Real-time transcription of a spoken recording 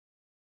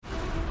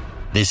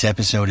This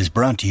episode is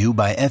brought to you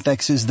by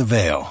FX's The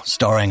Veil,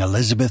 starring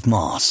Elizabeth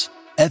Moss.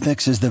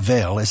 FX's The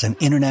Veil is an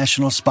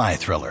international spy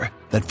thriller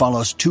that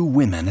follows two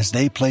women as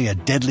they play a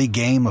deadly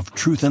game of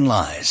truth and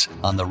lies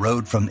on the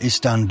road from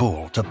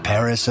Istanbul to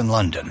Paris and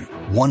London.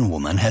 One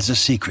woman has a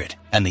secret,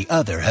 and the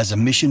other has a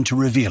mission to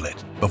reveal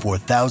it before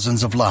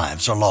thousands of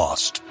lives are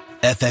lost.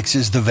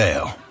 FX's The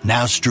Veil,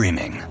 now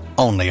streaming,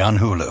 only on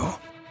Hulu.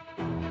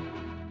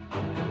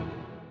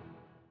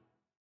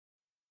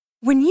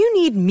 When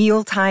you need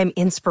mealtime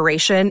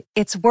inspiration,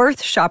 it's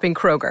worth shopping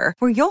Kroger,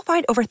 where you'll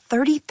find over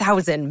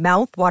 30,000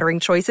 mouth-watering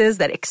choices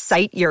that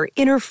excite your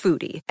inner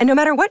foodie. And no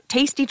matter what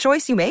tasty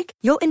choice you make,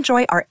 you'll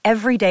enjoy our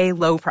everyday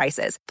low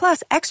prices,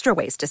 plus extra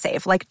ways to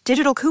save, like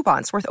digital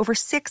coupons worth over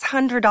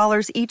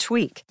 $600 each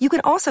week. You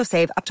can also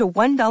save up to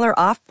 $1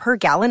 off per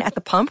gallon at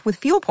the pump with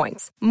fuel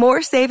points.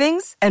 More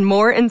savings and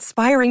more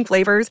inspiring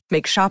flavors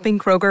make shopping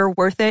Kroger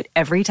worth it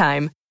every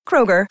time.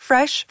 Kroger,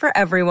 fresh for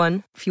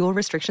everyone. Fuel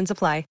restrictions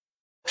apply.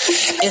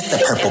 It's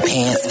the Purple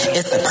Pants,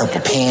 it's the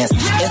Purple Pants,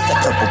 it's the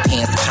Purple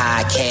Pants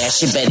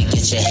podcast. You better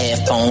get your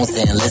headphones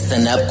and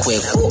listen up quick.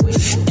 Ooh.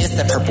 It's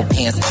the Purple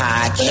Pants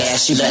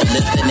podcast. You better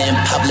listen in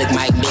public,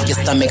 might make your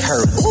stomach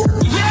hurt. Ooh.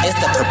 It's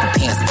the Purple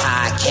Pants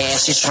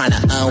podcast. You're trying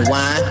to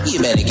unwind,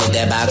 you better get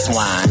that box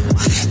wine.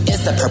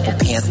 It's the Purple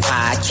Pants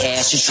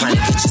podcast. You're trying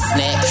to get your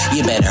snack,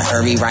 you better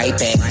hurry right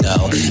back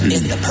though.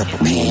 It's the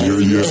Purple Pants,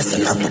 it's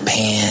the Purple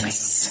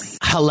Pants.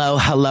 Hello,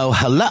 hello,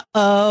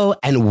 hello,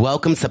 and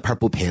welcome to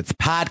Purple Pants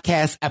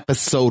Podcast,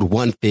 episode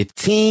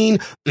 115.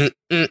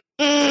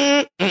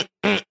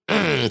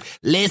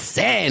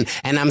 Listen,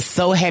 and I'm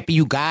so happy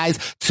you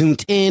guys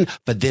tuned in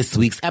for this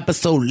week's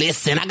episode.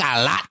 Listen, I got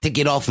a lot to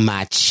get off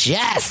my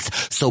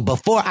chest. So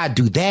before I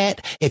do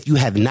that, if you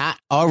have not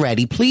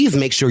already, please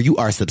make sure you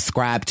are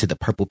subscribed to the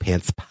Purple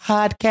Pants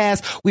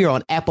Podcast. We are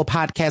on Apple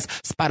Podcasts,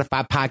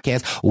 Spotify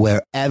Podcasts,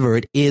 wherever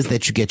it is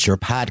that you get your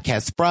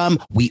podcasts from.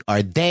 We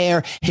are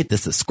there. Hit the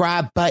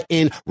subscribe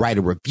button, write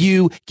a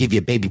review, give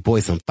your baby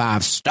boy some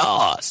 5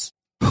 stars.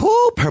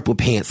 Whoo, Purple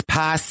Pants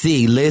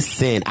Posse.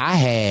 Listen, I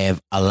have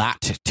a lot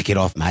to get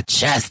off my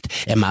chest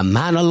in my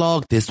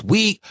monologue this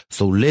week.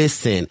 So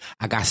listen,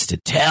 I got to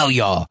tell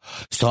y'all.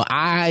 So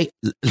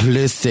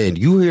listen,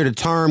 you hear the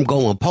term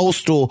going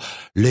postal.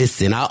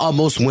 Listen, I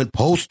almost went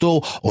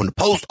postal on the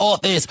post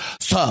office.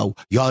 So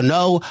y'all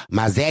know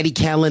my Zaddy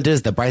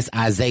calendars, the Bryce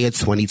Isaiah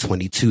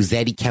 2022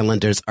 Zaddy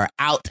calendars are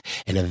out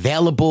and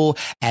available.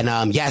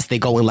 And yes, they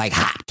going like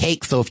hot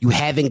cakes. So if you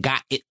haven't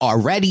got it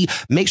already,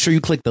 make sure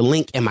you click the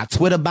link in my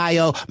Twitter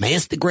bio, my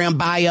Instagram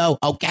bio,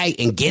 okay,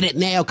 and get it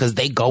now because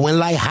they going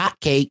like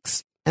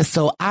hotcakes. And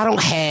so I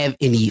don't have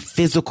any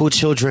physical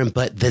children,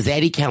 but the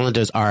Zaddy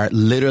calendars are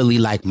literally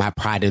like my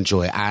pride and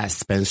joy. I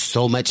spend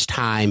so much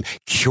time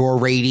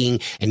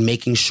curating and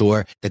making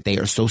sure that they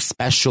are so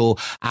special.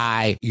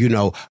 I,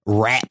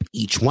 wrap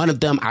each one of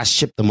them. I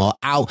ship them all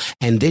out.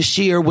 And this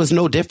year was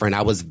no different.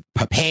 I was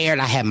prepared.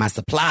 I had my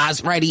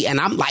supplies ready and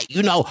I'm like,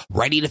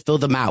 ready to fill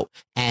them out.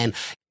 And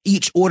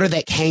each order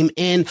that came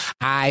in,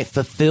 I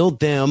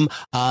fulfilled them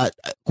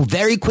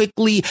very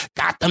quickly,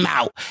 got them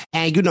out.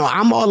 And,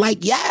 I'm all like,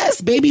 yes,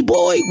 baby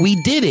boy, we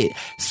did it.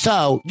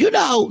 So,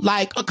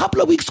 like a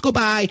couple of weeks go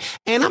by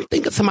and I'm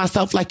thinking to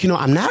myself, like,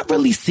 I'm not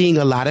really seeing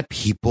a lot of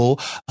people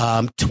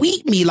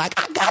tweet me like,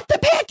 I got the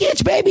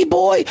package, baby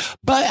boy.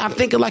 But I'm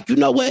thinking like,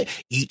 what?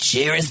 Each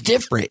year is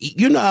different,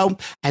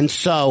 And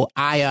so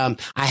I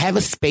have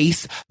a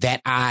space that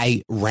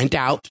I rent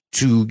out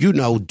to,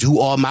 do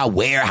all my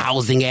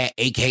warehousing at,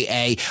 AKA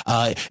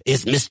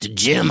it's Mr.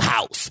 Jim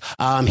House.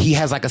 He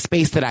has like a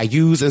space that I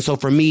use. And so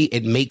for me,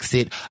 it makes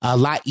it a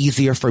lot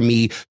easier for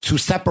me to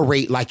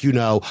separate like,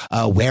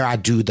 where I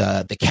do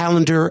the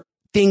calendar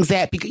things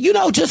at, because,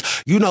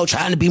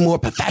 trying to be more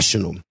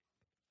professional.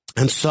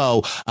 And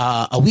so,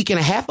 a week and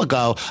a half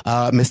ago,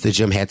 Mr.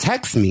 Jim had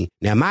texted me.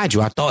 Now, mind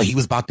you, I thought he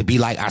was about to be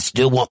like, I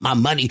still want my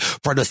money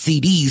for the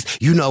CDs,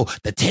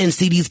 the 10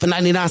 CDs for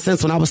 99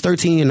 cents when I was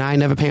 13 and I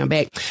never pay him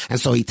back. And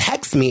so he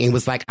texted me and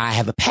was like, I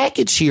have a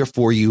package here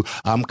for you.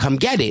 Come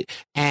get it.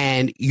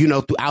 And,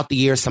 throughout the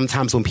year,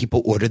 sometimes when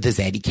people order the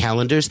Zaddy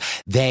calendars,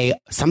 they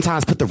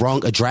sometimes put the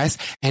wrong address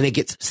and it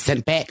gets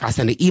sent back. I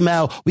send an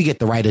email, we get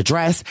the right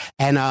address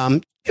and,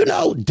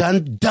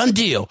 done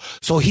deal.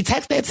 So he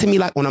texted that to me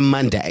like on a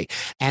Monday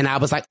and I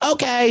was like,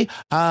 okay,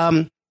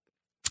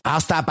 I'll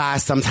stop by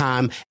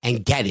sometime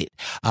and get it.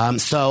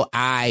 So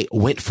I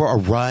went for a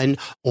run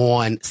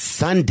on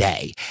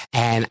Sunday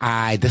and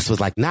this was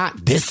like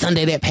not this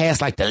Sunday that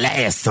passed, like the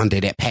last Sunday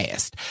that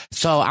passed.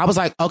 So I was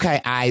like, okay,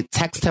 I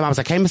texted him. I was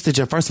like, hey, Mr.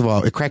 Jim, first of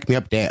all, it cracked me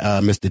up that,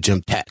 Mr.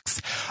 Jim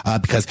texts,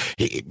 because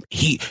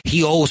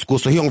he old school.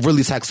 So he don't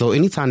really text. So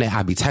anytime that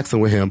I be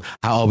texting with him,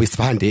 I always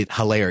find it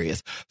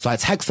hilarious. So I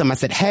texted him. I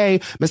said, hey,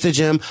 Mr.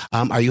 Jim,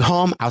 are you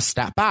home? I'll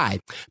stop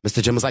by.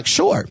 Mr. Jim was like,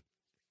 sure.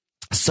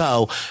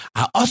 So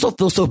I also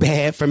feel so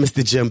bad for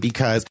Mr. Jim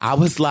because I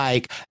was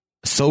like,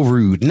 so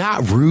rude,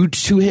 not rude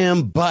to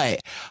him, but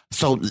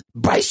so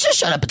Bryce, just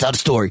shut up and tell the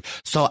story.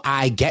 So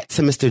I get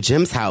to Mr.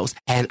 Jim's house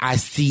and I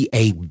see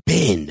a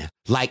bin,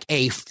 like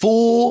a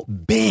full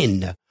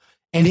bin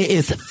and it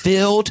is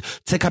filled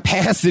to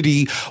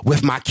capacity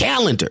with my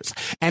calendars.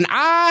 And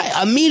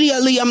I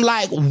immediately am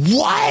like,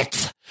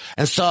 what?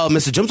 And so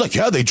Mr. Jim's like,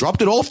 yeah, they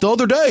dropped it off the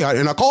other day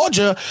and I called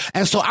you.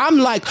 And so I'm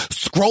like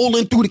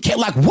scrolling through the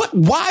like, what?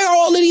 Why are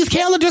all of these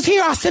calendars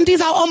here? I sent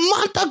these out a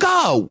month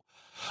ago.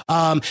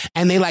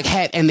 And they like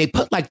and they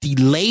put like the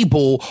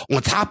label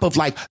on top of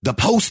like the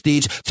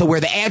postage to where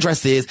the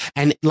address is.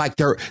 And like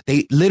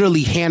they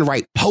literally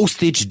handwrite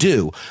postage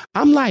due.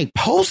 I'm like,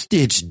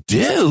 postage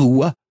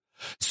due?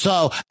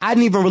 So I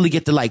didn't even really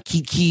get to like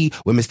kiki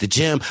with Mr.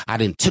 Jim. I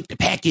didn't took the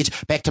package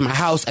back to my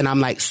house and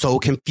I'm like so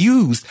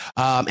confused.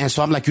 And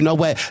so I'm like, you know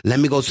what? Let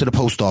me go to the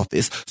post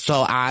office.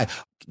 So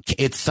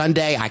it's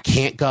Sunday. I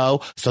can't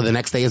go. So the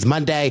next day is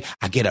Monday.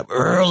 I get up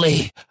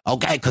early.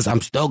 Okay. Cause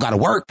I'm still gotta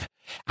work.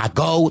 I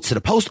go to the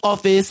post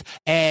office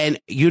and,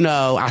 you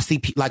know, I see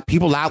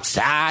people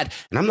outside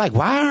and I'm like,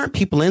 why aren't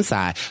people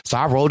inside? So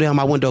I roll down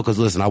my window because,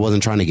 listen, I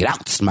wasn't trying to get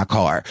out to my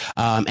car.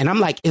 And I'm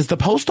like, is the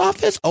post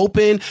office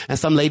open? And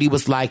some lady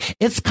was like,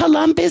 it's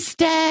Columbus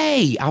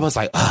Day. I was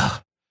like,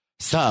 ugh.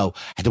 So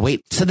I had to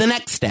wait to the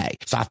next day.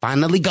 So I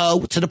finally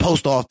go to the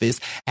post office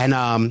and,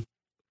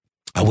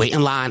 I wait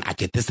in line. I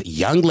get this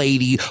young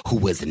lady who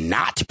was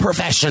not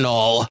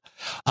professional.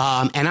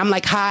 And I'm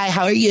like, hi,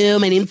 how are you?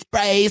 My name's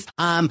Bryce.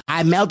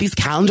 I mailed these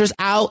calendars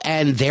out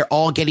and they're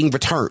all getting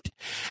returned.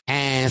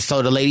 And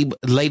so the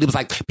lady was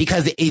like,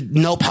 because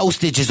no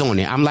postage is on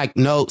it. I'm like,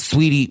 no,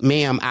 sweetie,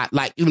 ma'am.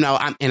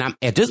 I'm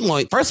at this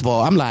point, first of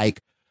all, I'm like,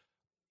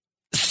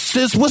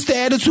 sis, what's the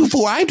attitude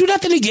for? I ain't do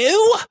nothing to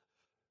you.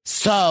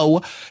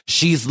 So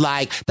she's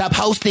like, the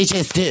postage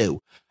is due.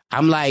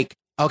 I'm like,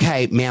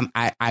 okay, ma'am,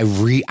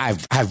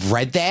 I've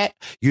read that.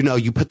 You know,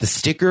 you put the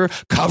sticker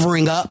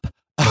covering up,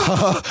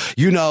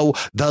 you know,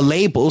 the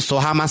label. So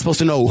how am I supposed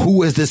to know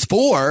who is this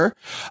for?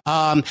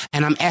 And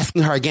I'm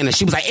asking her again, and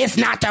she was like, it's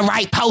not the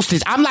right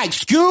postage. I'm like,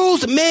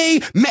 excuse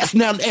me, miss.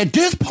 Now, at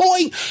this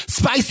point,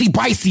 Spicy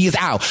Bricey is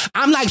out.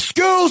 I'm like,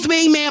 excuse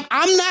me, ma'am.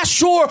 I'm not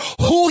sure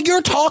who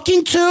you're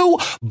talking to,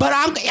 but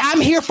I'm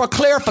here for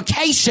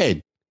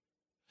clarification.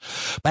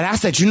 But I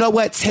said, you know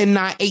what?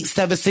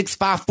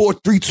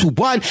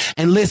 10-9-876-54321.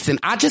 And listen,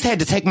 I just had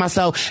to take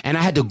myself and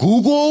I had to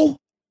Google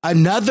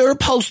another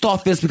post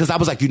office because I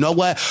was like, you know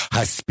what?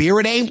 Her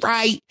spirit ain't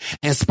right.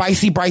 And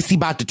Spicy Bricey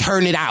about to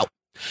turn it out.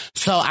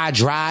 So I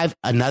drive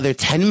another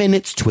 10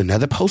 minutes to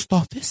another post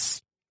office.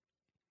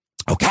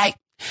 Okay.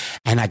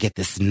 And I get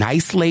this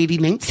nice lady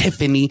named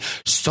Tiffany.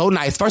 So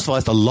nice. First of all,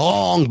 it's a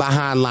long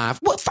behind line.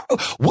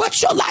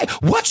 What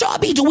y'all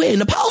be doing in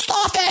the post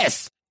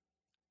office?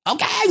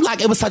 Okay,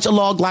 like it was such a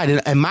long line.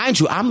 And mind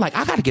you, I'm like,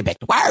 I got to get back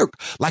to work.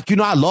 Like, you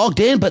know, I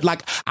logged in, but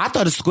like, I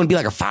thought this was going to be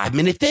like a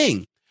 5-minute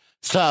thing.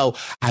 So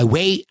I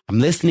wait. I'm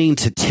listening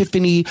to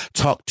Tiffany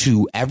talk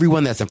to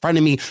everyone that's in front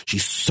of me.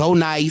 She's so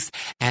nice.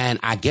 And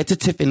I get to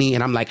Tiffany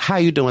and I'm like, how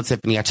you doing,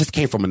 Tiffany? I just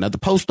came from another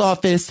post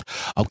office.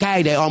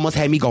 Okay, they almost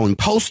had me going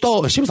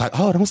postal. And she was like,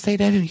 oh, don't say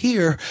that in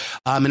here.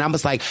 And I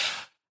was like,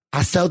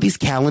 I sell these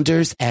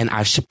calendars and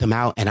I ship them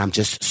out and I'm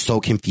just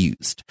so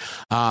confused.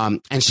 And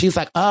she's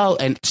like, oh,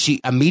 and she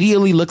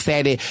immediately looks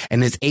at it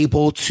and is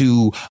able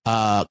to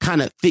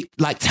kind of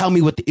tell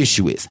me what the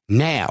issue is.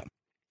 Now,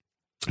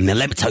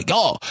 let me tell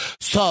y'all.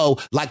 So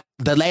like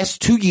the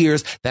last 2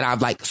 years that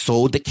I've like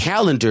sold the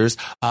calendars,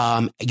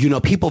 you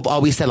know, people have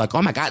always said like,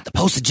 oh my God, the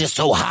postage is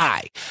so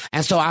high.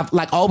 And so I've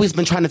like always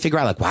been trying to figure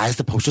out like, why is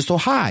the postage so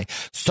high?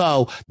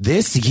 So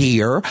this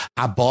year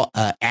I bought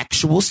an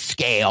actual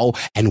scale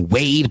and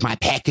weighed my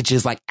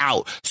packages like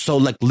out. So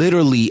like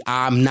literally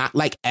I'm not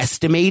like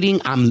estimating.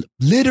 I'm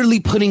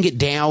literally putting it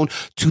down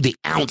to the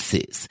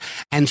ounces.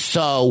 And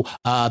so,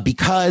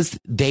 because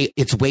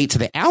it's weighed to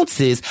the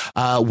ounces,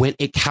 when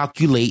it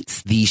calculates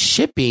the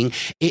shipping,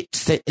 it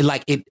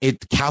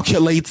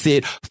calculates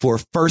it for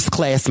first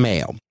class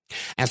mail.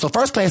 And so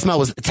first class mail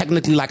was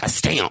technically like a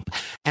stamp.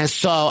 And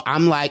so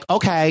I'm like,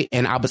 okay.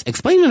 And I was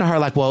explaining to her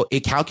like, well,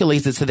 it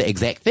calculates it to the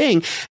exact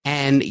thing.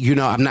 And, you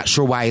know, I'm not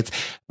sure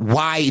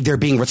why they're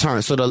being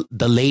returned. So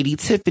the lady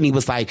Tiffany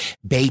was like,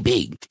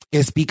 baby,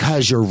 it's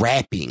because you're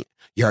wrapping.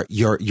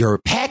 Your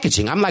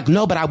packaging. I'm like,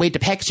 no, but I weighed the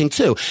packaging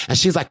too. And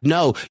she's like,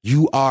 no,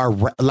 you are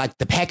like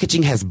the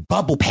packaging has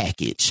bubble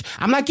package.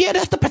 I'm like, yeah,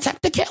 that's to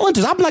protect the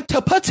calendars. I'm like,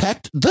 to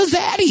protect the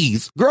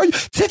zaddies. Girl,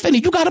 Tiffany,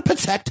 you got to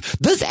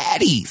protect the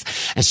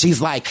zaddies. And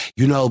she's like,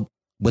 you know,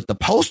 with the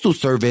postal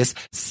service,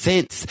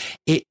 since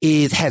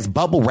it has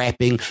bubble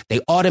wrapping,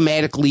 they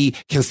automatically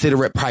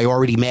consider it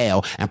priority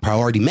mail, and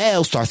priority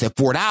mail starts at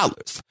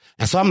 $4.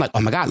 And so I'm like, oh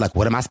my God, like,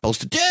 what am I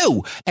supposed to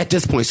do at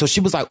this point? So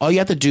she was like, all you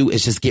have to do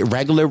is just get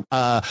regular,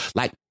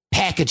 like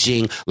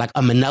packaging, like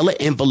a manila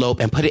envelope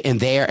and put it in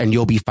there and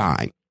you'll be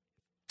fine.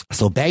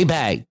 So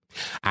baby,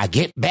 I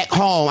get back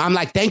home. I'm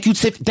like, thank you,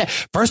 Tiff.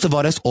 First of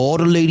all, that's all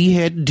the lady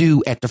had to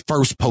do at the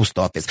first post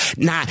office.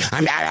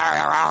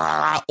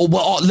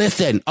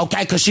 Listen,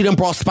 okay, because she done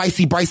brought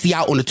Spicy Bricey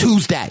out on a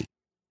Tuesday.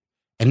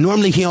 And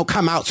normally he don't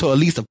come out till at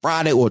least a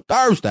Friday or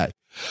Thursday.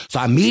 So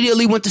I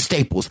immediately went to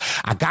Staples.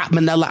 I got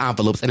manila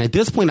envelopes. And at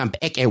this point, I'm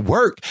back at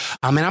work.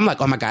 And I'm like,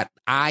 oh my God,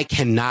 I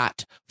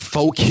cannot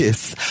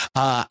focus.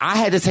 I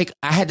had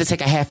to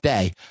take a half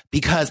day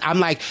because I'm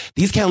like,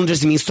 these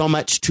calendars mean so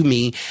much to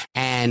me.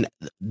 And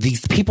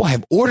these people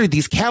have ordered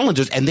these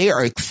calendars and they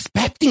are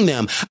expecting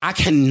them. I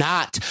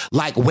cannot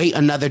like wait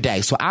another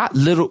day. So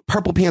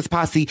Purple Pants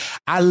Posse,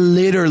 I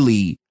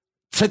literally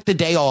took the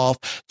day off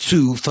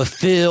to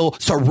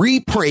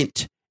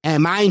reprint.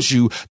 And mind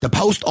you, the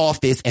post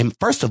office, and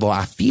first of all,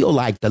 I feel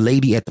like the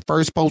lady at the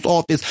first post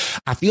office,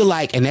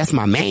 and that's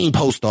my main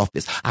post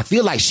office, I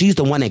feel like she's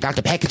the one that got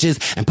the packages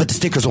and put the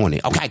stickers on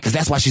it, okay? Because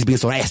that's why she's being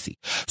so nasty.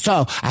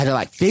 So I had to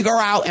like figure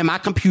out in my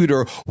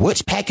computer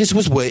which package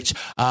was which.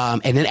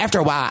 And then after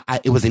a while,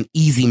 it was an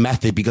easy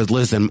method because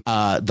listen,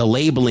 the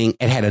labeling,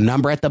 it had a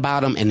number at the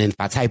bottom. And then if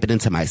I type it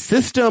into my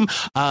system,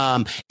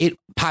 it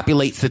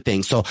populates the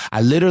thing. So I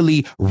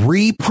literally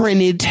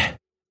reprinted.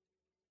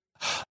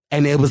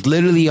 And it was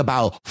literally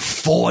about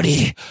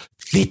 50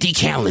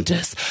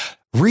 calendars,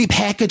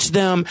 repackaged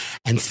them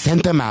and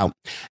sent them out.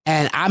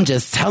 And I'm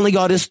just telling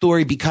y'all this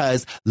story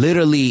because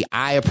literally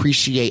I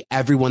appreciate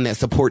everyone that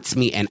supports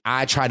me and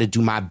I try to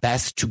do my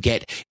best to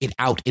get it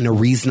out in a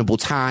reasonable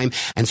time.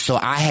 And so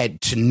I had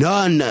to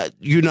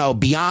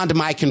beyond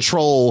my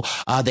control,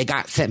 they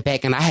got sent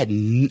back and I had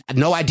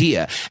no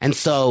idea. And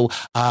so,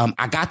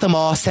 I got them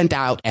all sent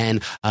out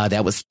and,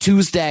 that was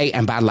Tuesday.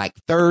 And by like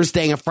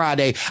Thursday and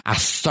Friday, I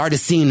started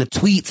seeing the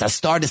tweets. I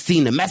started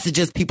seeing the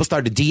messages. People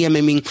started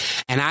DMing me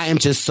and I am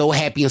just so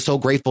happy and so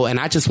grateful. And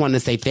I just wanted to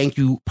say thank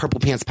you, Purple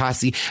Pants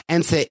Posse,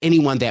 and to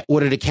anyone that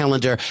ordered a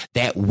calendar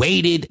that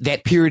waited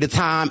that period of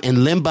time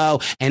in limbo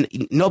and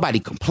nobody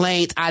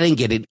complained. I didn't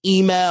get an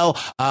email.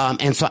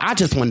 And so I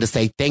just wanted to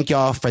say thank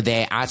y'all for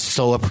that. I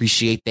so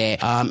appreciate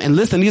that. And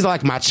listen, these are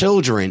like my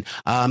children.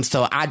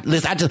 So I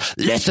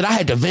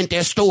had to vent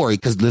their story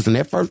because listen,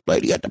 that first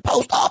lady at the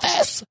post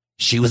office,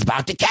 she was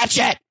about to catch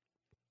it.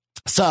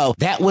 So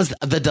that was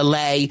the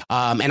delay.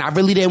 And I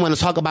really didn't want to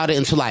talk about it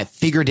until I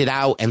figured it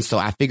out. And so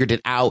I figured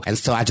it out. And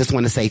so I just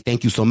want to say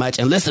thank you so much.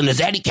 And listen, the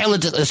Zaddy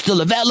calendars are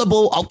still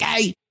available.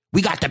 Okay.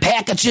 We got the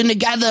packaging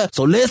together.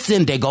 So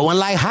listen, they're going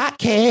like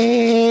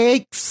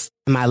hotcakes.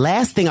 My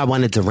last thing I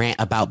wanted to rant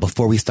about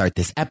before we start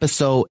this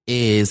episode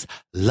is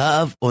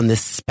Love on the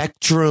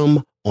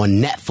Spectrum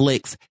on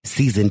Netflix.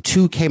 Season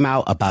 2 came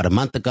out about a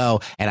month ago.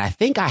 And I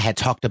think I had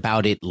talked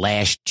about it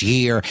last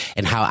year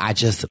and how I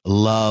just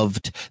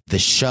loved the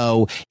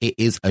show. It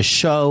is a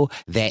show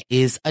that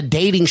is a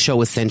dating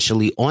show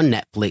essentially on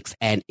Netflix.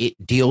 And it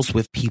deals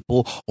with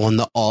people on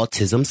the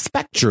autism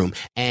spectrum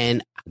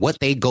and what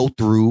they go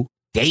through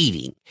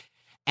dating.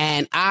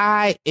 And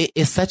it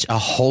is such a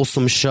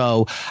wholesome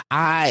show.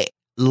 I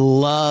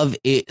love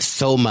it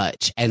so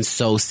much. And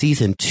so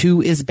season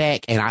 2 is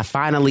back and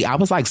I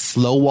was like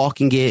slow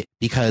walking it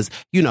because,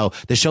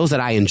 the shows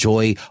that I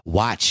enjoy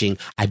watching,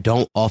 I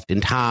don't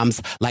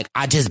oftentimes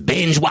I just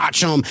binge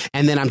watch them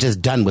and then I'm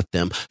just done with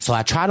them. So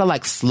I try to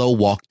like slow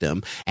walk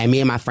them. And me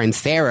and my friend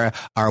Sarah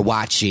are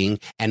watching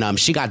and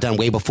she got done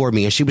way before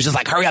me and she was just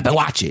like, hurry up and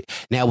watch it.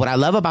 Now, what I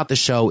love about the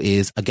show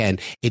is, again,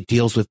 it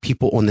deals with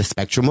people on the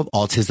spectrum of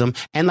autism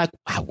and like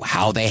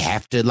how they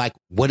have to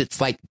what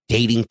it's like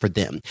dating for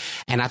them.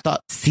 And I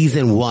thought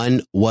season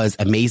 1 was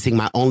amazing.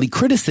 My only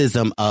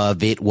criticism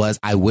of it was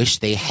I wish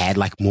they had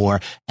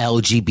more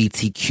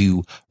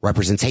LGBTQ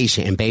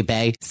representation. And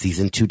baby,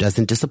 season 2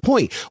 doesn't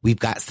disappoint. We've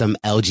got some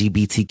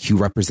LGBTQ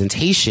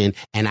representation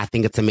and I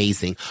think it's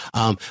amazing.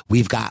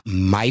 We've got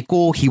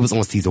Michael. He was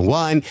on season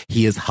 1.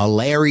 He is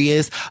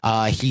hilarious.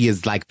 He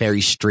is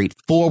very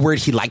straightforward.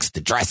 He likes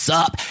to dress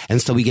up.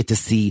 And so we get to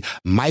see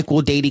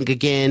Michael dating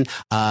again.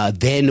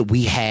 Then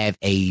we have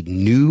a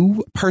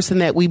new person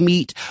that we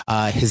meet.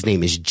 His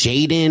name is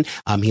Jaden.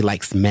 He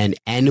likes men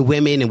and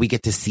women and we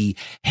get to see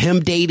him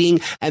dating.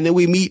 And then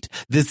we meet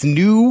this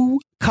new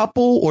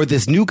couple or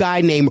this new guy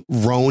named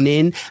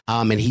Ronan.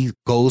 And he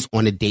goes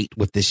on a date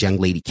with this young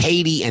lady,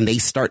 Katie, and they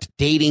start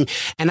dating.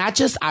 And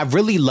I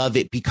really love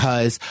it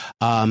because,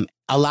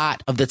 a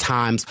lot of the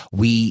times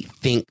we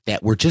think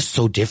that we're just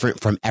so different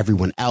from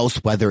everyone else,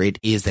 whether it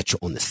is that you're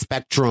on the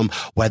spectrum,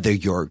 whether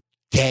you're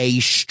gay,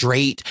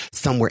 straight,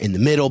 somewhere in the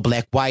middle,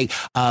 black, white.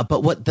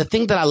 But the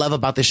thing that I love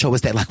about the show is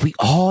that we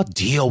all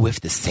deal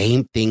with the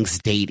same things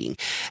dating.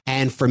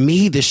 And for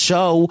me, the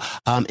show,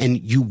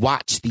 and you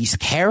watch these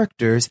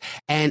characters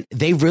and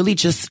they really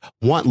just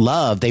want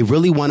love. They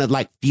really want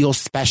to feel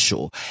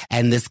special.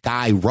 And this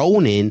guy,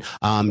 Ronan,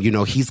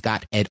 he's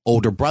got an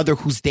older brother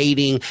who's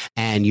dating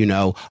and,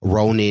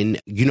 Ronan,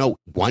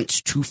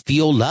 wants to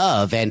feel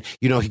love. And,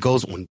 he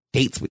goes on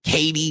dates with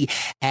Katie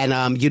and,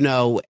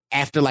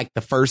 after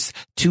the first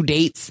 2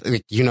 dates,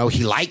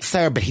 he likes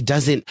her, but he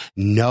doesn't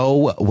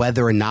know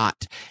whether or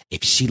not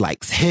if she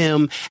likes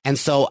him. And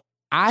so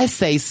I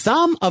say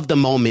some of the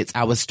moments,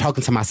 I was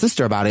talking to my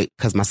sister about it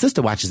because my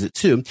sister watches it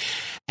too.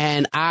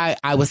 And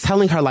I was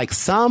telling her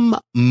some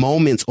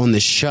moments on the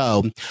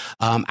show,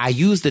 I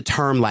use the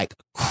term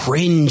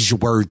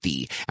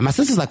cringeworthy. And my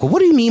sister's like, well, what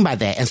do you mean by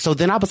that? And so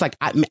then I was like,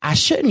 I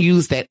shouldn't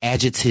use that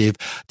adjective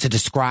to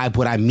describe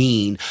what I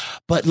mean.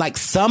 But like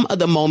some of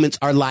the moments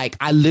are like,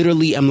 I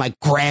literally am like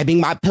grabbing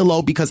my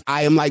pillow because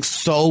I am like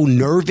so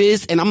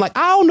nervous. And I'm like,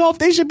 I don't know if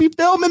they should be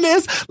filming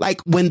this.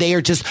 Like when they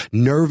are just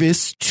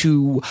nervous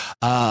to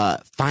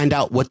find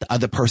out what the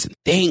other person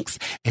thinks.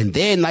 And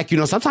then like, you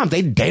know, sometimes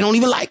they don't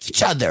even like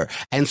each other.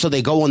 And so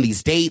they go on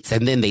these dates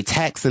and then they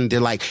text and they're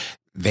like,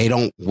 they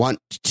don't want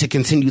to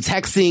continue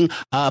texting,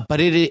 but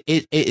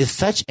it is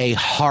such a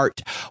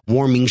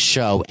heartwarming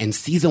show. And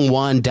season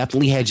 1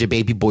 definitely had your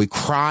baby boy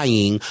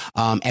crying.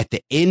 At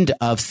the end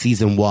of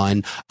season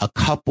 1, a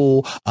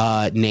couple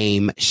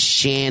named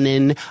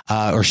Shannon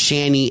or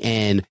Shani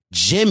and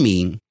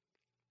Jimmy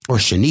or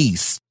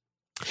Shanice,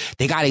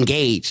 they got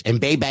engaged, and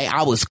baby,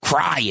 I was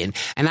crying.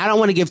 And I don't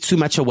want to give too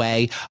much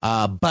away,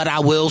 but I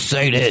will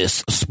say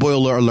this,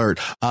 spoiler alert,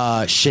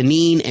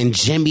 Shanine and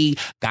Jimmy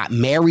got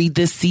married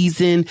this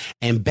season,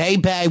 and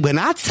baby, when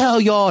I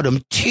tell y'all them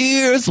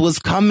tears was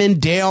coming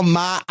down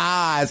my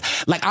eyes,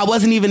 like I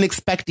wasn't even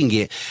expecting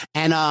it.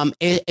 And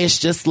it's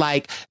just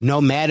like,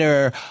 no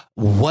matter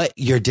what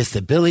your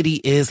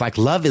disability is, like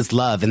love is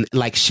love. And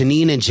like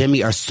Shanine and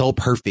Jimmy are so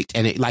perfect.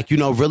 And it like, you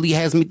know, really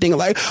has me thinking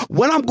like,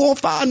 when I'm going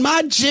to find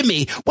my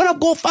Jimmy, when I'm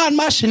going to find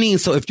my Shanine.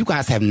 So if you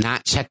guys have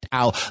not checked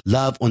out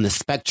Love on the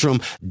Spectrum,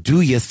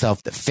 do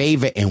yourself the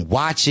favor and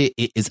watch it.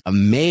 It is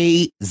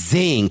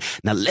amazing.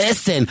 Now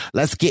listen,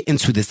 let's get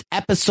into this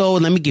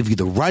episode. Let me give you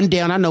the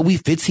rundown. I know we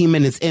 15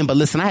 minutes in, but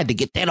listen, I had to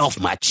get that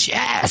off my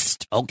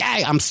chest.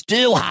 Okay. I'm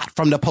still hot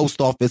from the post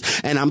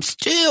office and I'm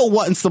still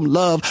wanting some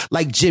love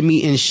like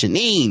Jimmy and Shanine.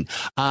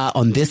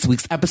 On this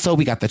week's episode,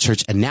 we got the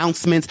church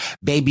announcements.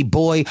 Baby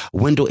boy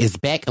Wendell is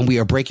back and we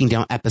are breaking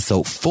down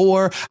episode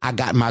 4. I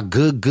got my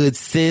good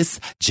sis,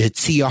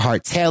 Jatia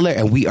Hart-Taylor,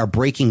 and we are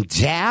breaking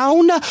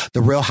down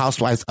the Real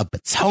Housewives of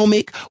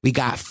Potomac. We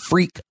got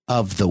Freak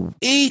of the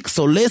Week.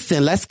 So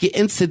listen, let's get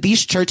into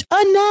these church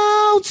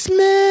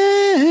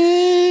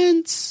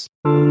announcements.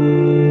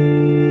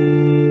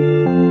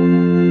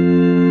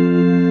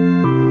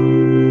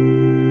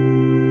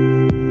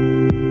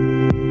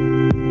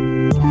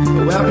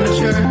 Welcome to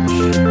church.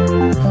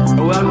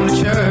 Welcome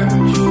to church.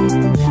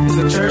 It's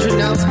a church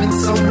announcement,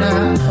 so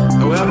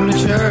now. Welcome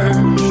to church.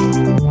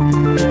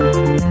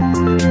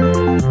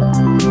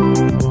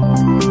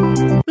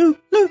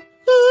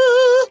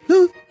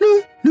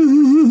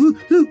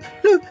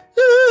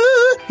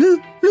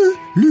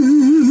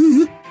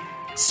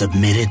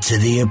 Submitted to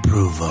the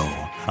approval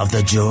of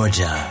the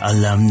Georgia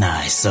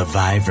Alumni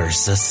Survivor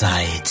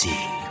Society,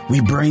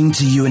 we bring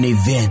to you an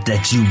event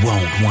that you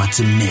won't want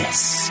to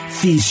miss,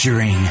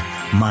 featuring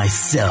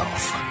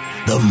myself,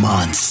 the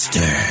Monster.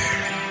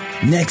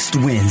 Next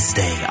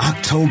Wednesday,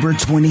 October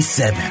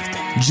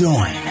 27th,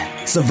 join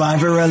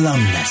Survivor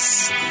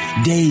alumnus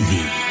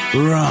Davey,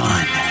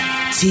 Ron,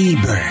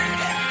 T-Bird,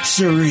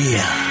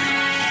 Sharia,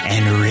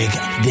 and Rick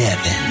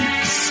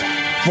Devins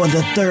for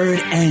the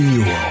 3rd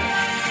annual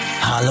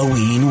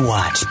Halloween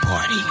Watch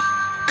Party.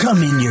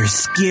 Come in your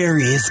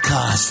scariest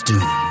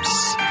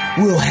costumes.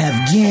 We'll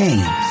have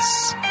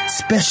games,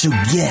 special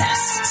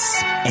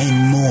guests,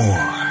 and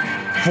more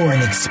for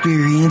an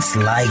experience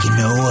like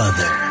no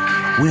other.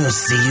 We'll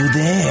see you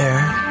there,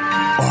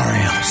 or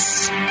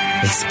else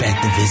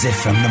expect a visit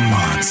from the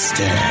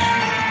Monster.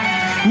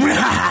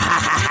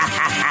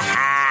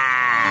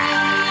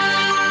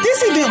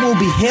 This event will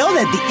be held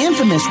at the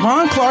infamous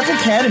Ron Clark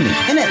Academy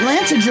in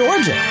Atlanta,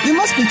 Georgia. You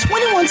must be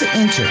 21 to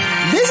enter.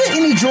 Visit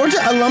any Georgia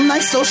alumni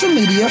social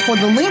media for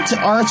the link to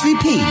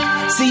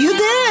RSVP. See you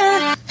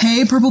there!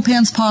 Hey, Purple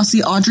Pants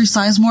Posse, Audrey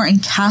Sizemore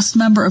and cast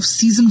member of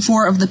Season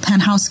 4 of The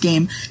Penthouse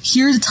Game,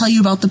 here to tell you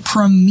about the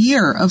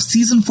premiere of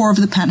Season 4 of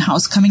The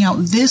Penthouse coming out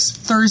this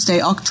Thursday,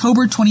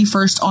 October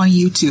 21st on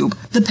YouTube.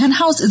 The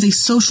Penthouse is a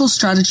social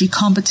strategy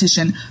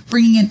competition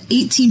bringing in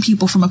 18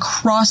 people from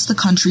across the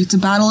country to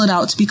battle it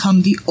out to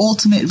become the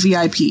ultimate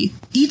VIP.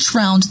 Each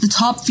round, the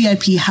top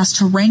VIP has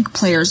to rank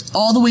players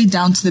all the way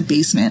down to the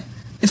basement.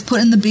 If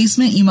put in the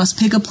basement, you must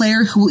pick a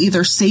player who will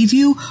either save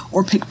you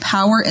or pick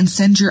power and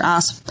send your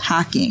ass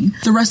packing.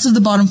 The rest of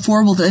the bottom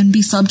 4 will then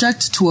be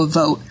subject to a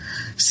vote.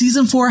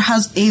 Season 4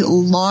 has a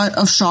lot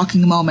of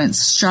shocking moments,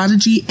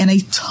 strategy, and a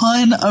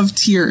ton of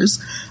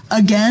tears.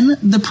 Again,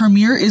 the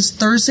premiere is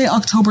Thursday,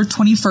 October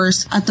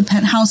 21st at the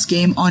Penthouse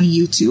Game on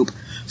YouTube.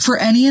 For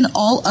any and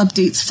all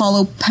updates,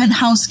 follow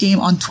Penthouse Game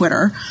on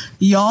Twitter.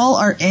 Y'all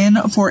are in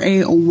for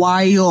a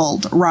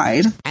wild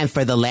ride. And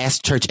for the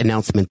last church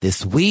announcement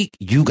this week,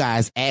 you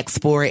guys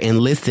asked for it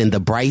and listen, the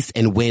Bryce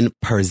and Wynn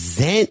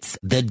presents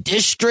The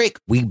District.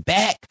 We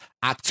back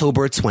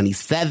October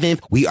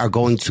 27th. We are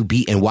going to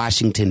be in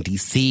Washington,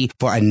 D.C.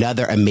 for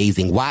another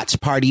amazing watch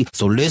party.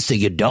 So listen,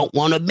 you don't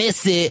want to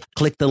miss it.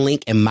 Click the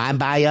link in my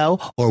bio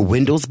or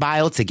Wendell's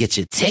bio to get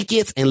your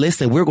tickets. And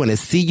listen, we're going to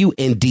see you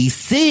in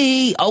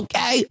D.C.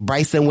 Okay?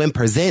 Bryce and Wynn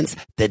presents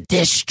The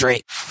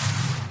District.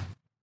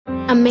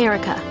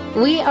 America.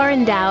 We are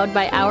endowed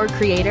by our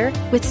Creator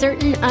with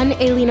certain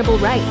unalienable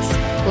rights,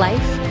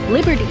 life,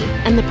 liberty,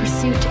 and the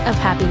pursuit of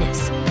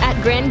happiness.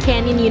 At Grand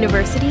Canyon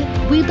University,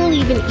 we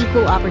believe in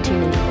equal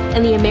opportunity,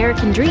 and the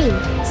American dream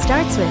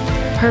starts with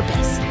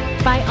purpose.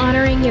 By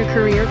honoring your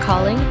career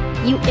calling,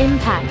 you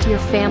impact your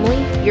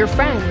family, your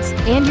friends,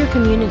 and your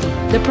community.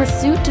 The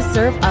pursuit to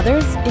serve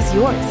others is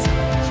yours.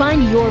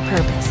 Find your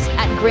purpose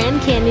at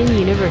Grand Canyon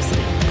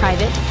University.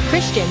 Private,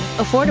 Christian,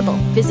 affordable.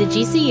 Visit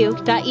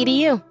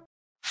gcu.edu.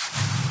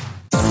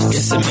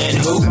 It's a man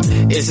who,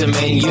 it's a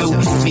man you.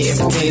 Meat and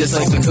potatoes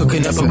like we're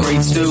cooking up a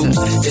great stew.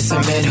 It's a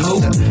man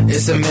who,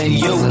 it's a man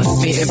you.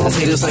 Meat and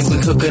potatoes like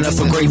we're cooking up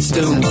a great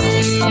stew.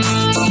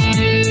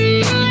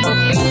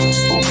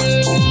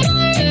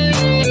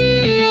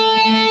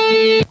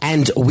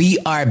 And we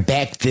are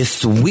back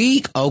this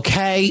week,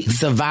 okay?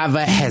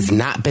 Survivor has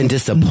not been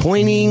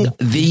disappointing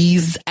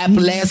these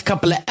last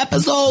couple of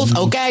episodes,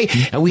 okay?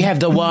 And we have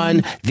the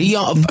one,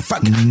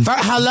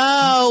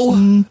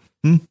 hello?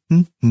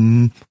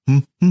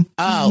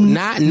 Oh,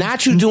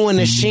 not you doing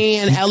the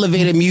Shan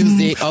elevator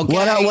music,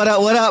 okay? What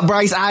up,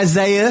 Bryce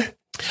Isaiah?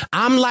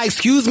 I'm like,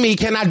 excuse me,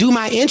 can I do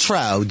my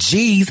intro?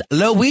 Jeez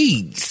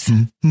Louise.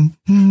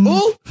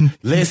 Ooh,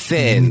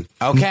 listen,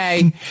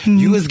 okay?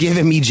 You was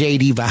giving me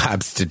JD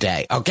vibes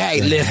today,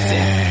 okay?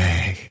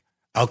 Listen.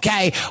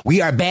 Okay, we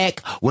are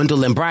back,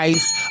 Wendell and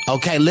Bryce.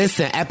 Okay,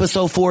 listen,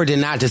 episode 4 did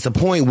not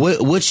disappoint.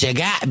 What you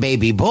got,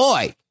 baby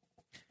boy?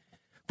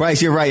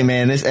 Bryce, you're right,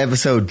 man. This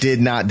episode did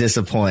not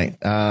disappoint.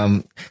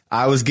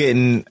 I was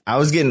getting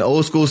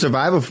old school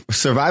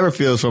survivor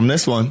feels from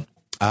this one.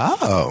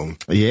 Oh,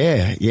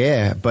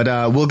 yeah. But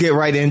we'll get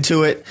right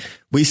into it.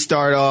 We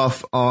start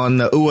off on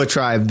the Ua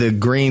tribe, the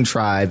Green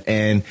tribe,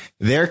 and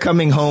they're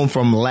coming home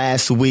from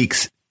last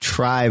week's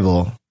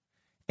tribal.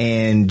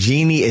 And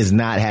Jeannie is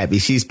not happy.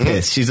 She's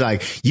pissed. She's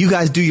like, you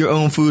guys do your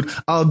own food.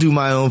 I'll do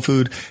my own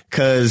food.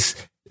 Because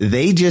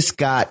they just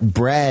got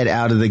Brad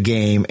out of the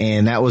game,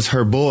 and that was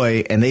her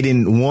boy. And they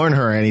didn't warn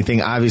her or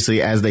anything,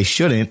 obviously, as they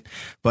shouldn't.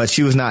 But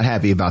she was not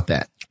happy about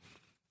that.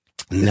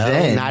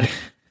 No,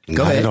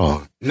 Go ahead. At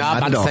all. No, I'm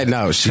about to say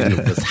no. She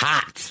was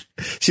hot.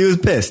 She was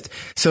pissed.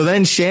 So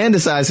then Shan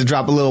decides to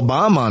drop a little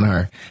bomb on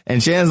her.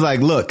 And Shan's like,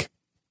 look,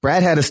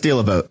 Brad had to steal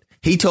a vote.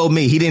 He told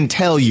me. He didn't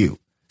tell you.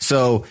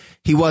 So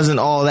he wasn't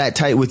all that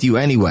tight with you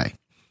anyway.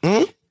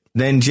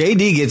 Then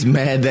JD gets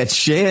mad that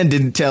Shan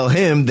didn't tell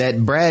him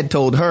that Brad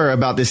told her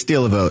about this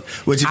steal a vote,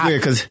 which is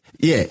weird because,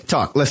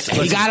 talk. Let's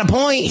He got a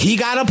point. He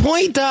got a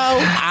point, though.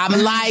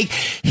 I'm like,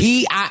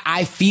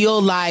 I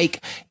feel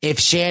like if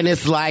Shan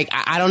is like,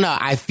 I don't know.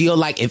 I feel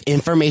like if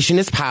information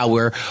is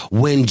power,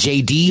 when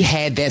JD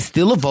had that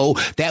steal a vote,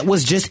 that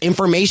was just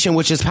information,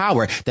 which is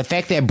power. The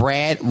fact that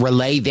Brad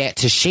relayed that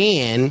to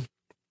Shan,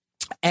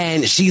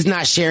 and she's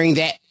not sharing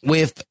that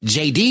with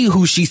JD,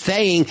 who she's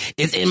saying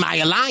is in my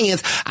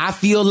alliance, I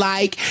feel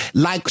like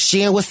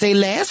Shan would say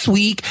last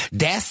week,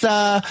 that's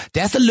a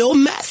little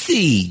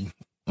messy.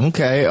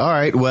 Okay, all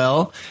right.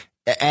 Well,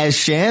 as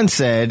Shan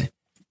said,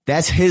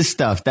 that's his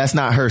stuff. That's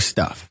not her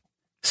stuff.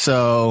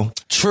 So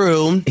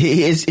true.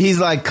 He's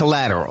like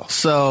collateral.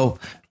 So,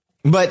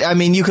 but I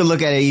mean, you could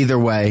look at it either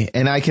way,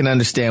 and I can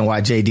understand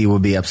why JD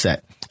would be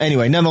upset.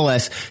 Anyway,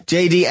 nonetheless,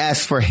 JD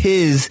asks for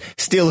his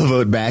steal a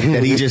vote back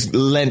that he just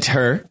lent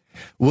her.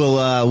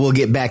 We'll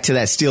get back to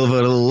that steal a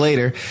vote a little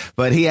later,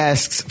 but he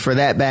asks for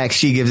that back.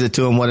 She gives it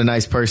to him. What a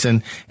nice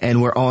person.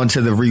 And we're on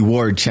to the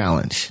reward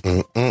challenge.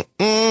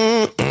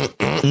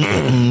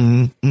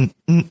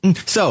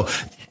 So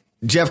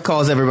Jeff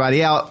calls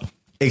everybody out,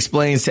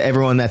 explains to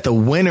everyone that the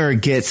winner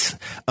gets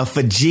a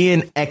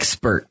Fijian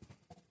expert.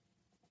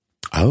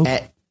 Oh.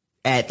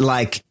 At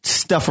like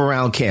stuff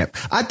around camp.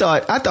 I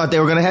thought they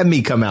were going to have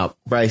me come out,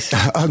 Bryce.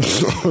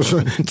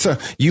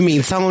 You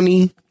mean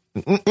Tony?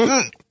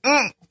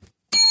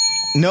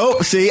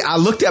 Nope. See, I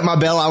looked at my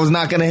bell. I was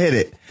not going to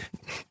hit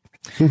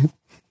it.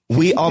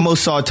 We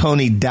almost saw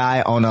Tony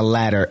die on a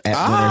ladder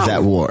at Winners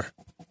at War.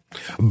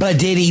 But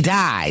did he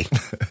die?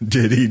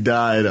 Did he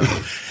die though?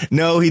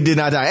 No, he did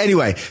not die.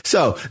 Anyway,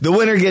 so the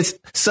winner gets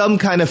some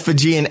kind of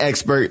Fijian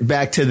expert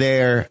back to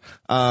their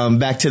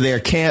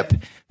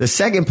camp. The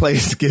second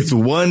place gets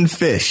one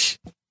fish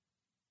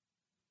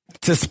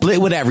to split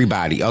with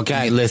everybody.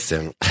 Okay,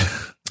 listen.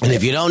 And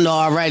if you don't know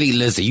already,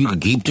 listen, you can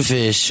keep the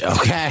fish.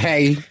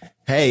 Okay.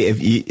 Hey, if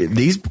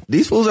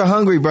these fools are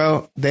hungry,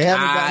 bro. They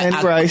haven't gotten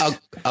any rice.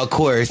 Of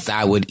course,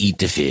 I would eat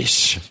the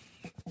fish.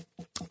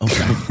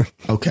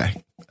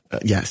 Okay.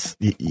 Yes,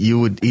 you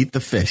would eat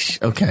the fish.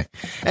 Okay.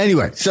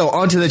 Anyway, so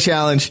onto the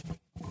challenge.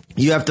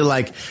 You have to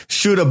like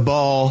shoot a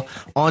ball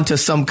onto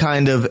some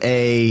kind of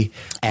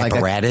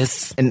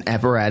apparatus, an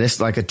apparatus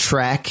like a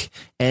track.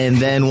 And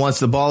then once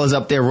the ball is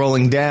up there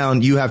rolling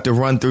down, you have to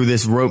run through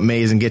this rope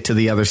maze and get to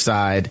the other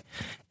side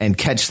and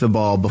catch the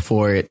ball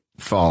before it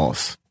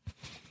falls.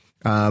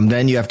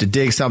 Then you have to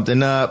dig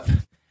something up.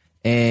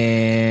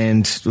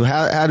 And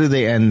how do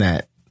they end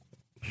that?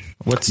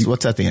 What's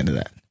at the end of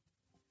that?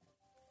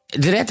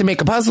 Did they have to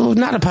make a puzzle?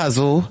 Not a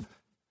puzzle.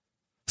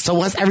 So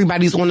once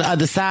everybody's on the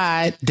other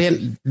side,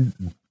 then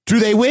do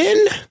they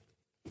win?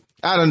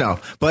 I don't know.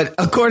 But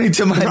according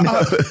to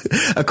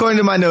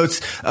my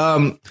notes,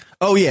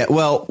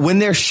 when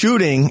they're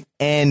shooting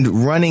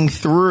and running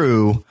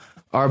through,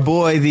 our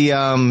boy, the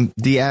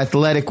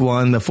athletic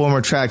one, the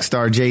former track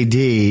star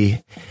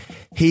JD,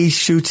 he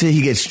shoots it.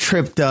 He gets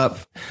tripped up.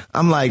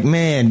 I'm like,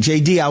 man,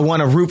 JD, I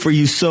want to root for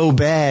you so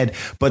bad.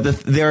 But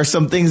there are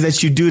some things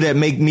that you do that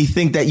make me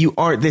think that you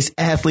aren't this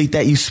athlete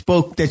that you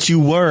spoke that you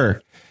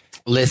were.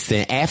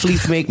 Listen,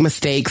 athletes make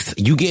mistakes.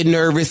 You get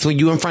nervous when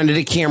you're in front of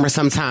the camera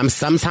sometimes.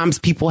 Sometimes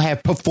people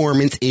have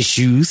performance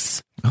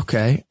issues.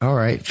 Okay. All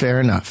right. Fair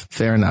enough.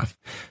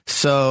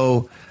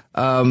 So,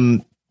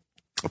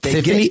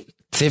 Tiffany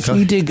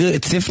did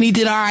good. Tiffany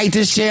did all right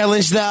this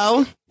challenge,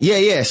 though.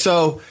 Yeah.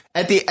 So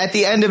at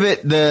the end of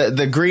it,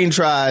 the Green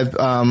Tribe,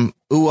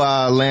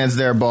 Ua lands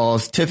their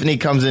balls. Tiffany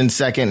comes in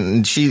second,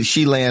 and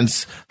she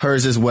lands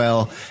hers as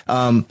well.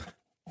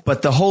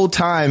 But the whole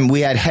time we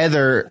had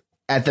Heather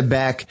at the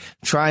back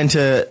trying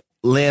to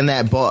land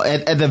that ball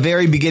at the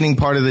very beginning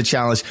part of the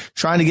challenge,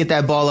 trying to get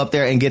that ball up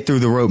there and get through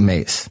the rope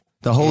maze.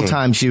 The whole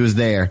time she was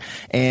there.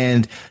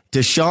 And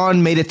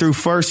Deshawn made it through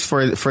first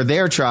for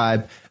their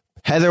tribe.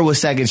 Heather was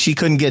second. She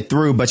couldn't get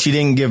through, but she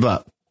didn't give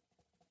up.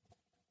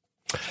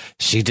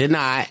 She did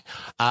not.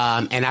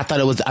 And I thought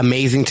it was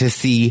amazing to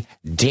see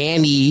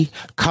Danny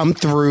come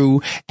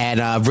through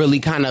and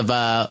really kind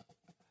of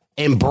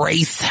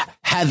embrace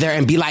Heather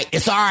and be like,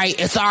 it's all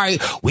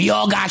right. We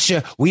all got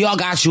you.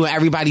 And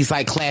everybody's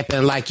like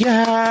clapping like,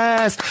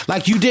 yes,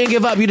 like you didn't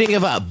give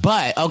up.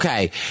 But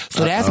okay,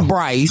 so that's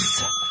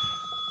Bryce.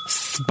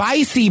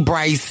 Spicy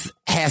Bryce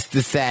has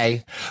to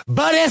say,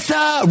 but it's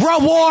a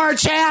reward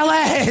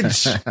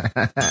challenge.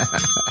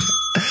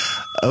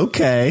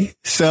 Okay.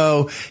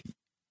 So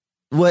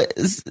what?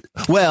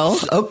 Well,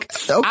 okay.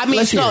 I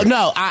mean,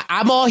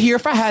 I'm all here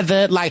for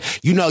Heather. Like,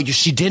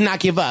 she did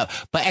not give up.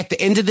 But at the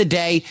end of the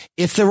day,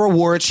 it's a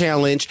reward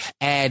challenge.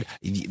 And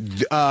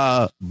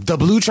the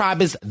Blue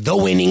Tribe is the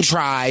winning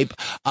tribe,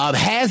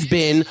 has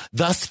been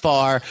thus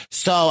far.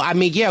 So, I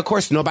mean, yeah, of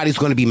course, nobody's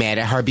going to be mad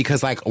at her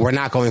because, like, we're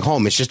not going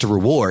home. It's just a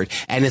reward.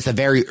 And it's a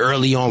very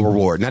early on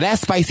reward. Now,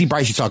 that's Spicy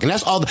Bryce you're talking.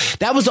 That's all.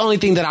 That was the only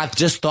thing that I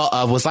just thought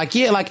of was like,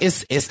 yeah, like,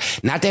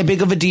 it's not that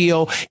big of a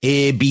deal.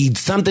 It'd be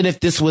something if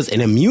this was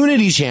an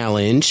immunity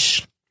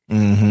challenge.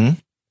 Mm-hmm.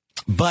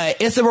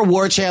 But it's a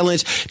reward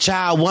challenge.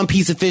 Child, one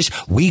piece of fish,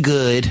 we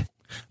good.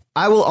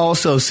 I will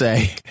also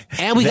say,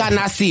 and we got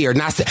Nasir.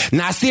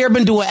 Nasir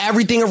been doing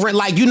everything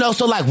like,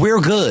 so like we're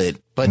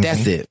good, but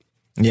that's it.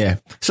 Yeah.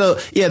 So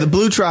yeah, the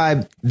Blue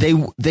Tribe, they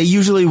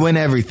usually win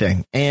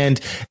everything. And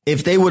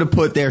if they would have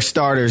put their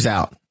starters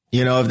out,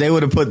 if they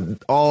would have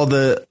put all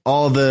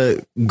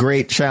the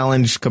great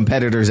challenge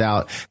competitors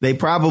out, they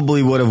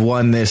probably would have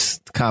won this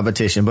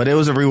competition. But it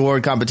was a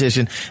reward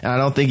competition, and I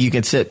don't think you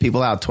can sit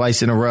people out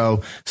twice in a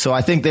row. So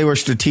I think they were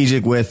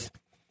strategic with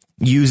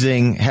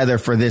using Heather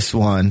for this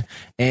one.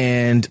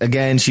 And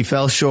again, she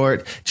fell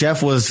short.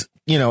 Jeff was,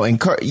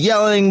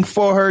 yelling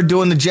for her,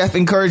 doing the Jeff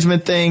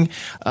encouragement thing.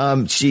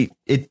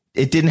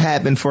 It didn't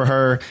happen for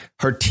her.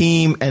 Her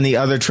team and the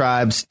other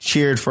tribes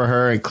cheered for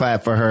her and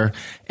clapped for her.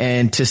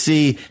 And to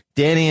see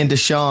Danny and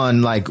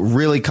Deshawn like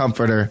really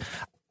comfort her.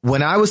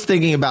 When I was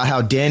thinking about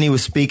how Danny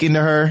was speaking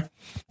to her,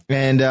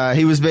 and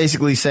he was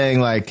basically saying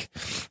like,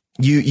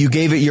 you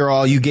gave it your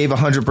all. You gave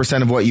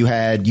 100% of what you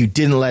had. You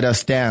didn't let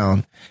us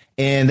down.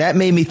 And that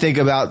made me think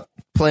about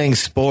playing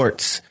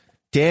sports.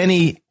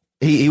 Danny,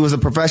 he was a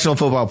professional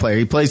football player.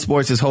 He played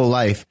sports his whole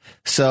life.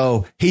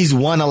 So he's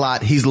won a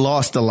lot. He's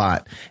lost a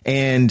lot.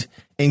 And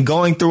in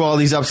going through all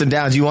these ups and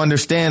downs, you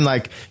understand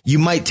like you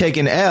might take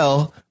an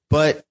L,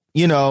 but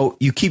you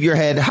keep your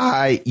head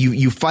high.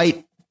 You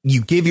fight.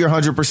 You give your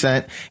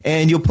 100%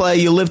 and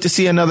you'll live to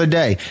see another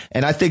day.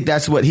 And I think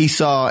that's what he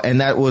saw.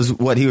 And that was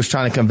what he was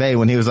trying to convey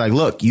when he was like,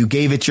 look, you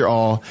gave it your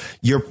all.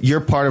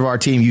 You're part of our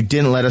team. You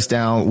didn't let us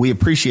down. We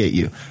appreciate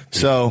you.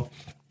 So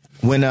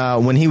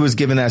when he was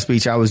giving that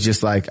speech, I was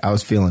just like, I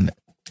was feeling it.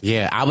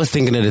 Yeah. I was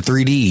thinking of the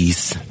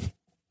 3Ds.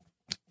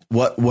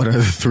 What are the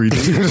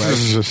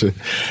 3Ds?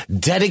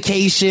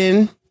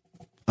 Dedication.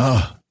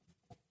 Oh.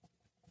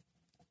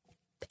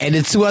 And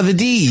the two other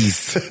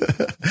D's.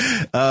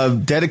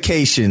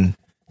 Dedication.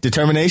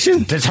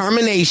 Determination?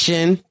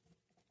 Determination.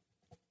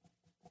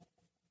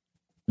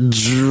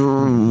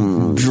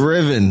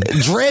 Driven.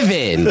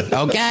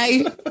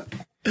 Okay?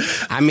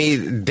 I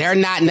mean, they're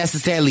not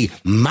necessarily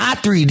my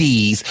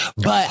 3Ds,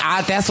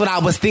 but that's what I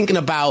was thinking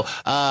about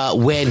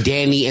when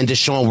Danny and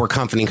Deshawn were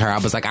comforting her. I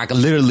was like, I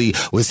literally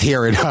was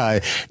hearing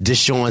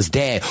Deshawn's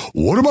dad,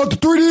 what about the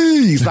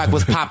 3Ds? Like,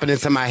 was popping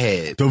into my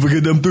head. Don't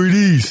forget them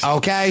 3Ds.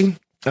 Okay.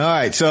 All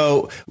right,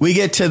 so we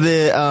get to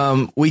the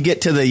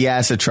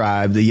Yassa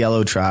tribe, the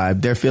yellow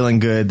tribe. They're feeling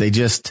good. They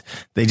just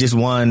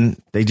won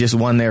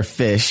their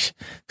fish.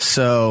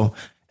 So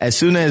as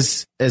soon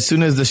as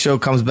the show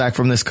comes back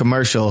from this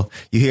commercial,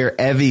 you hear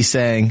Evie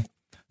saying,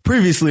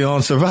 previously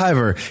on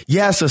Survivor,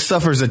 Yassa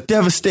suffers a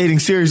devastating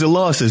series of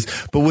losses,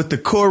 but with the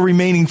core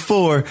remaining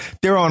 4,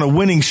 they're on a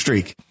winning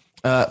streak.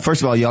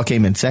 First of all, y'all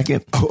came in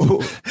second,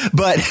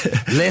 but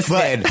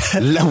listen,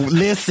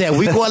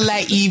 we're going to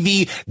let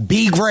Evie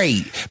be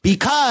great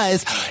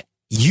because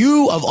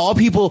you, of all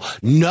people,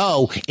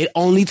 know it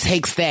only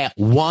takes that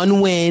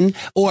one win,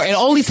 or it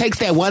only takes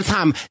that one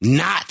time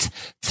not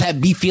to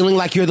be feeling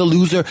like you're the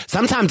loser.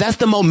 Sometimes that's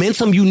the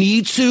momentum you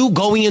need to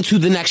going into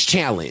the next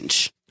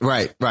challenge.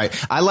 Right.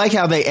 I like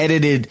how they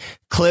edited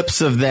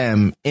clips of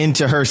them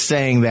into her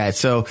saying that.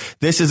 So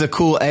this is a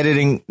cool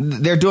editing.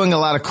 They're doing a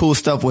lot of cool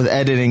stuff with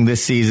editing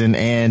this season.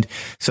 And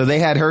so they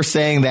had her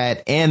saying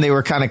that, and they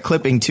were kind of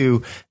clipping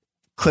to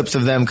clips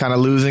of them kind of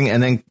losing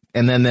and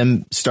then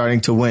them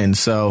starting to win.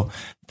 So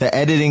the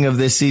editing of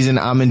this season,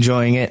 I'm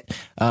enjoying it.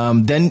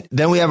 Then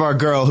we have our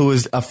girl who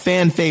is a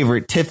fan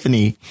favorite,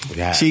 Tiffany.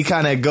 Yes. She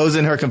kind of goes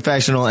in her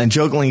confessional and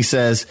jokingly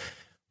says,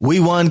 "We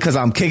won because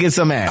I'm kicking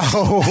some ass."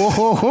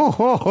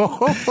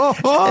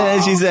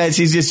 And she said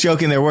she's just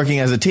joking. They're working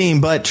as a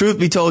team. But truth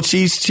be told,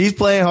 she's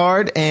playing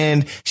hard,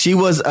 and she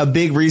was a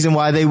big reason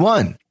why they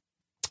won.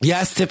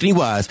 Yes, Tiffany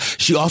was.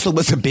 She also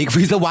was a big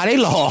reason why they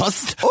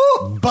lost.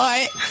 Ooh.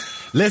 But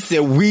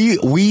listen,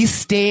 we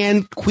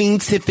stand Queen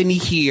Tiffany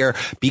here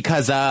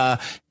because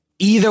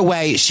either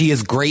way, she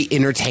is great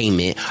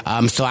entertainment.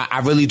 So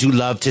I really do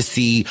love to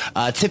see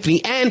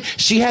Tiffany, and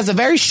she has a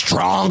very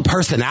strong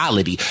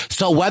personality.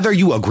 So whether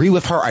you agree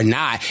with her or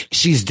not,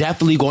 she's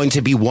definitely going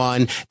to be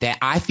one that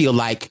I feel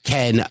like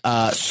can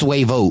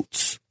sway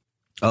votes.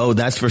 Oh,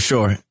 that's for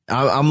sure.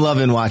 I'm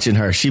loving watching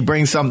her. She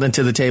brings something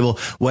to the table.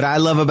 What I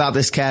love about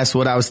this cast,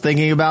 what I was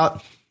thinking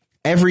about,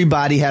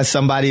 everybody has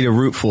somebody to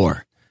root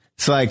for.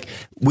 It's like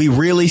we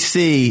really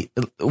see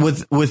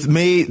with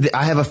me,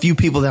 I have a few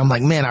people that I'm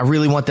like, man, I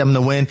really want them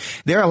to win.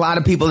 There are a lot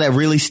of people that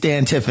really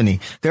stand Tiffany.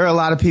 There are a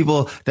lot of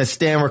people that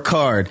stand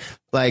Ricard.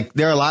 Like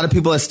there are a lot of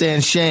people that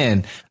stand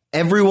Shan.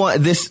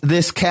 Everyone,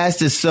 this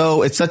cast is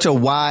it's such a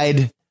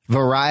wide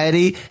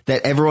variety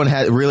that everyone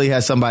really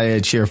has somebody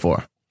to cheer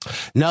for.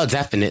 No,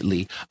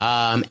 definitely.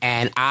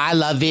 And I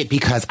love it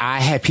because I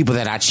have people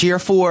that I cheer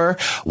for.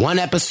 One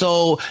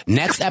episode,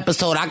 next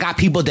episode, I got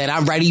people that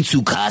I'm ready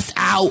to cuss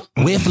out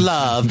with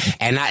love.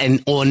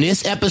 And on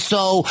this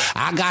episode,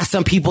 I got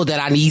some people that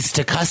I need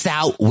to cuss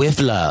out with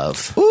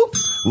love. Ooh,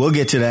 we'll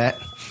get to that.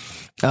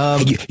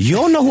 You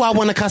don't know who I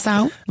want to cuss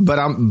out? But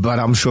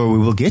I'm sure we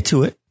will get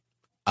to it.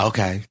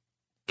 Okay.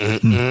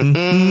 Hold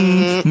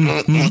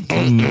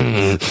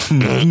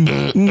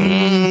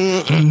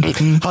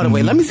on,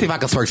 wait. Let me see if I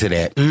can twerk to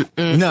that.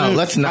 No,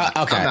 let's not.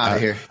 Okay, I'm out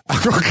of here.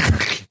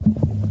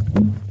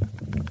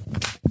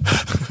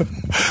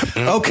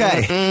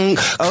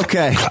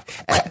 Okay.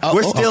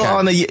 We're still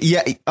on the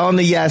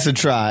Yasa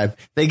tribe.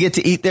 They get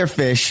to eat their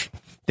fish.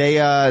 They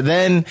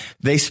then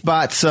they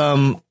spot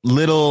some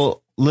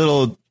little.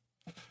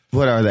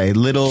 What are they?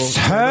 Little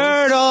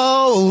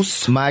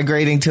turtles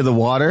migrating to the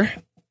water.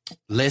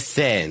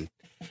 Listen,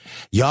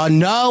 y'all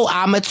know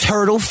I'm a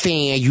turtle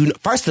fan.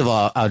 First of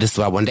all, this is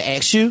what I wanted to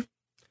ask you.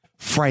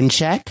 Friend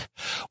check.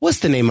 What's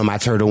the name of my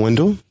turtle,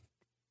 Wendell?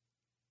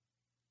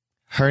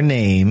 Her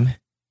name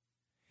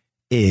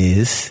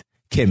is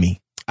Kimmy.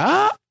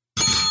 Okay.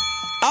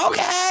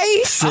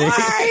 See? All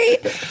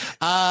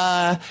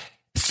right.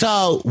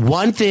 So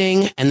one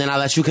thing, and then I'll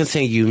let you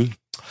continue.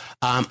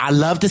 I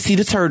love to see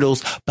the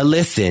turtles, but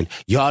listen,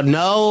 y'all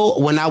know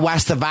when I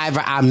watch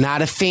Survivor, I'm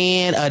not a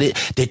fan of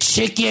the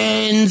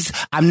chickens.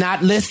 I'm not,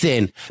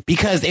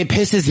 because it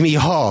pisses me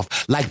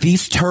off. Like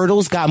these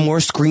turtles got more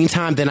screen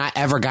time than I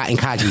ever got in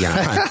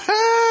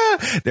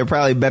Cagayan. They're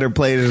probably better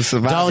players than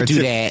Survivor.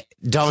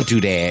 Don't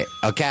do that.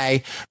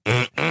 Okay.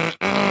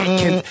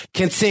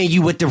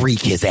 Continue with the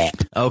Reckids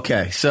app.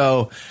 Okay.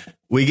 So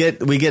we get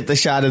the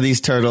shot of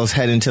these turtles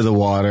head into the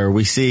water.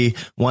 We see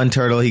one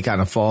turtle, he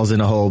kind of falls in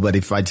a hole, but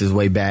he fights his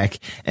way back,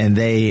 and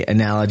they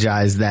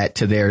analogize that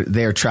to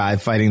their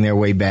tribe fighting their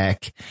way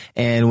back.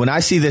 And when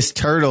I see this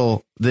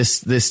turtle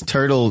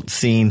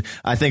scene,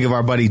 I think of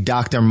our buddy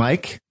Dr.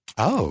 Mike.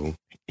 Oh.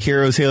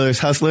 Heroes, Healers,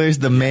 Hustlers,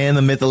 the man,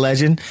 the myth, the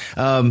legend.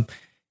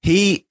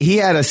 He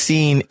had a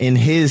scene in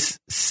his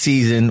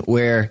season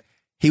where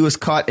he was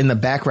caught in the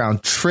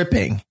background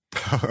tripping.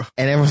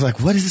 And everyone's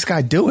like, what is this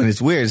guy doing?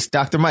 It's weird. It's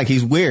Dr. Mike.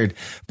 He's weird.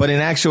 But in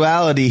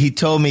actuality, he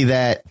told me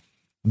that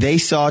they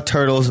saw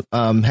turtles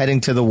heading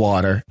to the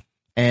water,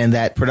 and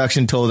that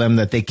production told them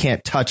that they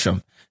can't touch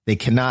them. They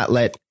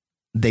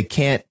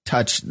can't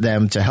touch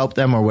them to help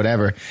them or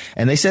whatever.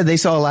 And they said they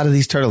saw a lot of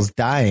these turtles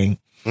dying.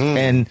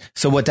 And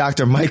so what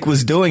Dr. Mike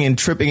was doing in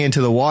tripping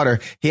into the water,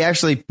 he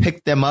actually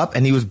picked them up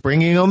and he was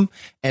bringing them.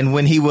 And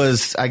when he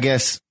was, I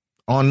guess,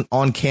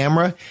 on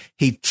camera,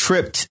 he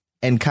tripped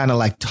and kind of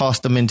like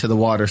tossed them into the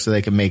water so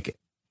they could make it.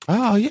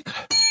 Oh, yeah.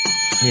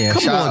 Yeah.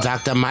 Come on,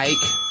 Dr. Mike.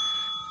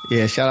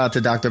 Yeah, shout out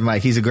to Dr.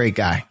 Mike. He's a great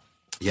guy.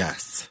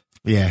 Yes.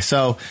 Yeah,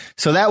 so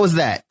that was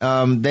that.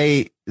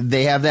 They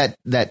have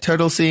that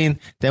turtle scene.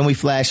 Then we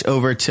flash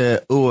over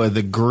to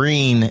the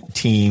green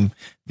team.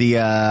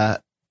 This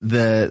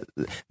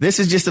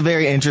is just a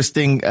very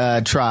interesting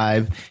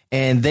tribe,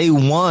 and they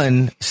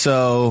won.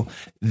 So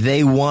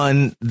they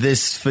won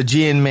this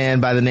Fijian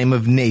man by the name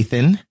of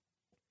Nathan.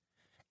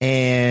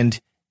 And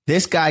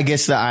This guy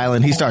gets to the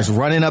island. He starts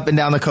running up and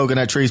down the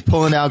coconut trees,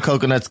 pulling down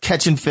coconuts,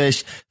 catching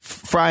fish,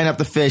 frying up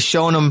the fish,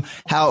 showing them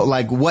how,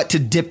 like, what to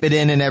dip it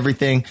in and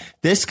everything.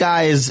 This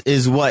guy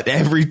is what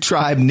every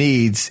tribe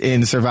needs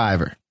in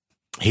Survivor.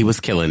 He was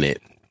killing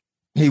it.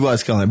 He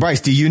was killing it.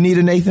 Bryce, do you need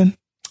a Nathan?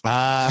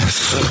 I'll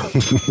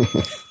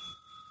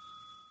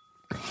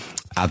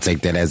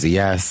take that as a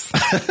yes.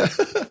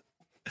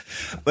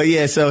 But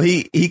yeah, so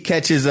he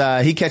catches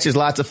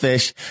lots of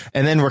fish,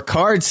 and then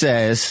Ricard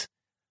says,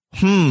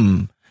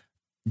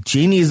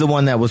 Jeannie's the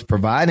one that was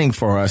providing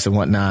for us and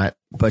whatnot,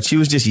 but she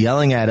was just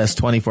yelling at us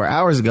 24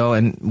 hours ago,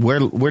 and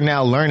we're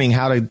now learning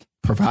how to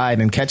provide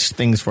and catch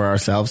things for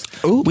ourselves.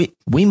 Ooh.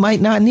 We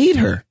might not need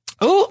her.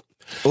 Ooh.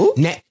 Ooh.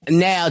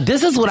 Now,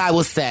 this is what I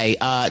will say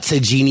to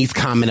Jeannie's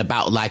comment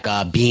about like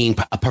being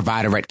a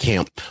provider at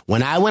camp.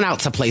 When I went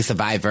out to play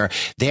Survivor,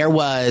 there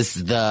was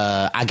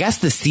the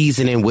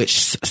season in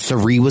which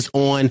Cirie was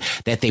on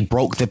that they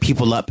broke the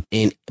people up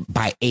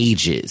by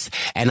ages.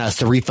 And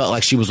Cirie felt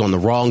like she was on the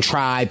wrong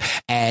tribe.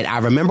 And I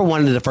remember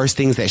one of the first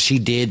things that she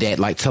did that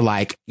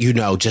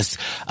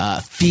just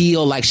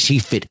feel like she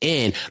fit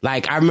in.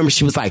 Like, I remember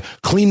she was like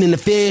cleaning the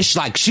fish,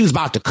 like she was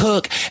about to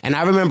cook. And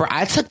I remember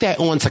I took that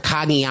on to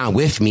Cagayan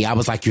with me. I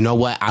was like, you know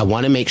what? I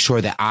want to make sure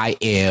that I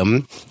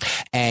am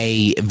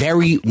a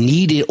very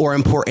needed or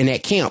important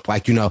at camp.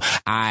 Like,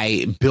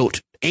 I built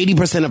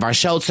 80% of our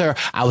shelter.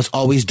 I was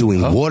always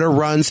doing water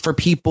runs for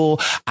people.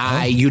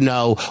 I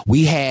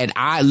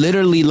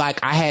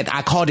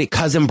called it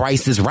Cousin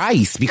Bryce's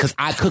rice because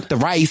I cooked the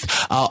rice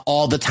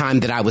all the time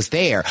that I was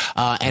there.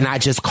 And I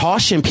just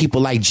cautioned people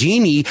like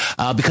Jeannie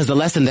because the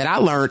lesson that I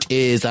learned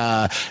is,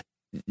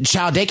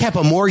 child, they kept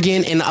a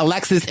Morgan and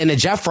Alexis and a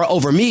Jeffra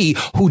over me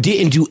who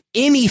didn't do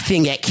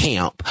anything at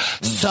camp.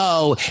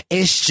 So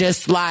it's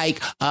just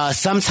like,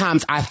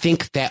 sometimes I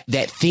think that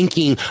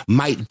thinking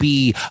might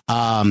be,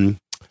 I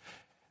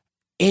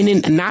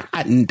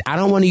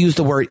don't want to use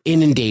the word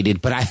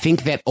inundated, but I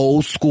think that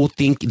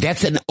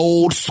that's an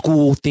old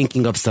school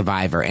thinking of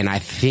Survivor. And I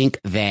think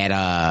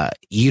that,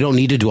 you don't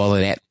need to do all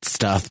of that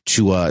stuff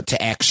to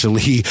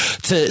actually,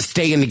 to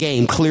stay in the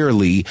game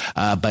clearly.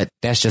 But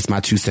that's just my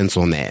 2 cents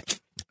on that.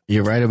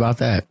 You're right about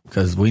that,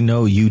 because we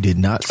know you did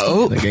not stay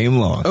in the game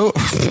long.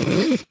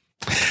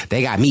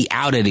 They got me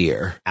out of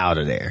there.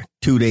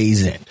 2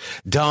 days in.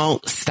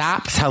 Don't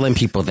stop telling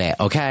people that,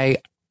 okay?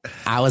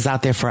 I was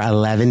out there for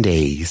 11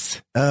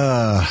 days.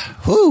 Okay,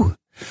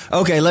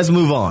 let's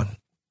move on.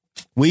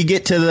 We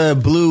get to the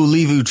Blue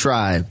Levu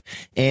tribe,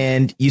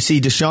 and you see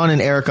Deshawn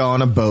and Erica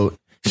on a boat.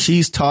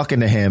 She's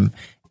talking to him,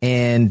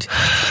 and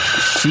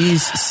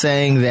she's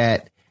saying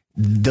that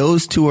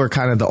those two are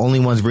kind of the only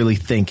ones really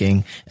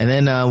thinking. And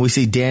then we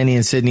see Danny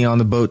and Sydney on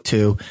the boat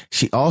too.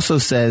 She also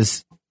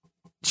says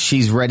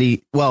she's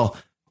ready. Well,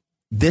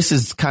 this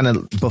is kind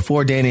of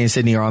before Danny and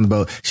Sydney are on the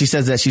boat. She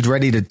says that she's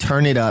ready to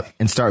turn it up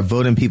and start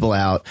voting people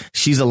out.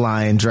 She's a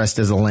lion dressed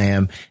as a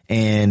lamb,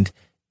 and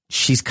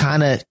she's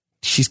kind of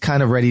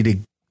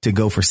ready to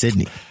go for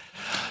Sydney.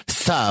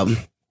 So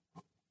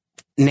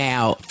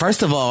now,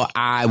 first of all,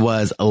 I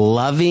was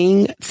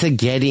loving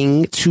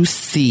getting to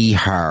see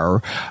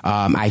her.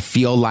 I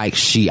feel like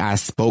I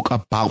spoke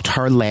about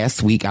her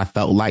last week. I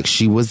felt like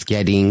she was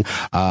getting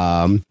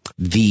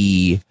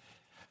the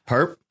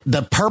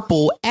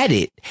purple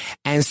edit.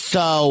 And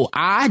so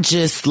I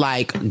just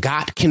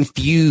got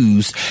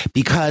confused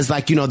because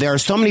there are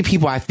so many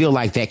people I feel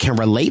like that can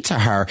relate to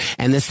her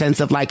in the sense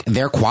of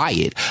they're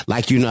quiet.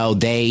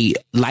 They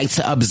like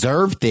to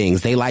observe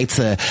things. They like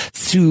to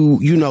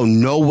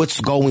know what's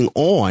going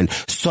on.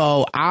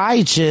 So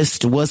I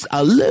just was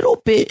a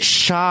little bit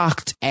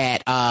shocked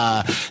at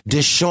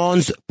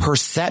Deshawn's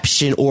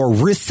perception or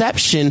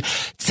reception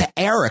to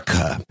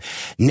Erica.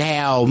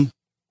 Now,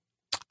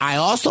 I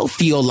also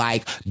feel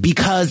like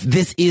because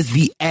this is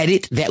the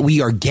edit that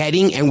we are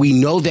getting and we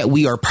know that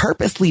we are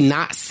purposely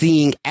not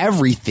seeing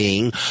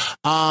everything,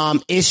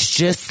 it's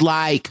just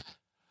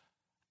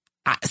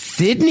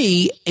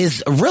Sydney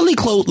is really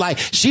close.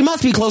 She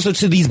must be closer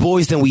to these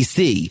boys than we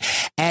see.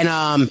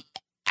 And,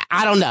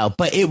 I don't know,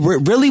 but it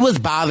really was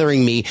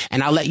bothering me.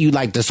 And I'll let you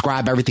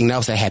describe everything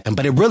else that happened.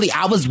 But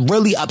I was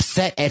really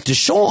upset at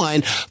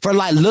Deshawn for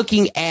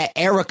looking at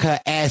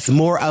Erica as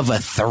more of a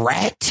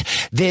threat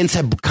than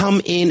to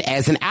come in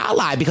as an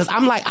ally, because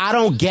I'm I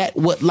don't get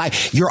what,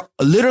 you're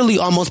literally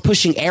almost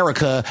pushing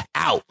Erica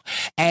out.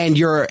 And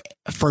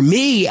for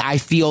me, I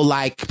feel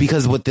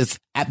because what these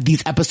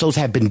episodes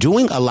have been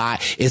doing a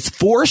lot is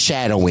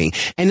foreshadowing.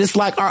 And it's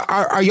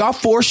are y'all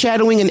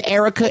foreshadowing an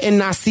Erica and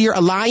Nasir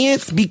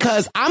alliance?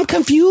 Because I'm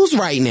confused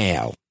right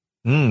now.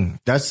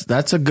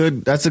 That's a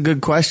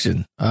good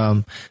question.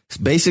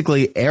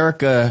 Basically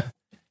Erica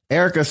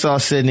saw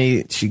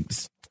Sydney.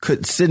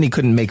 Sydney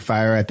couldn't make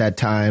fire at that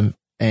time,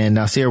 and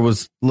Nasir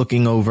was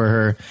looking over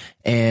her,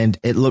 and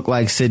it looked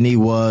like Sydney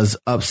was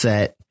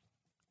upset,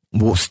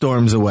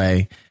 storms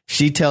away.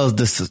 She tells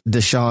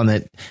Deshawn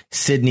that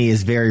Sydney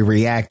is very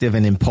reactive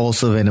and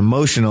impulsive and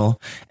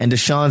emotional, and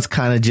Deshawn's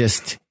kind of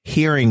just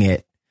hearing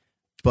it,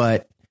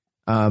 but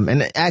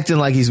and acting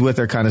like he's with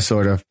her, kind of,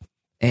 sort of.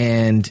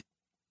 And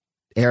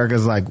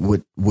Erica's like,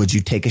 would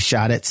you take a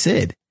shot at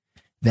Sid?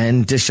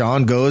 Then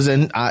Deshaun goes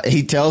and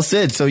he tells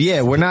Sid. So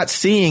yeah, we're not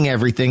seeing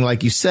everything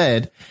like you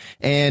said.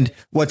 And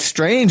what's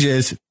strange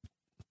is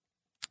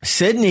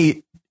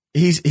Sydney,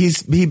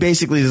 he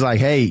basically is like,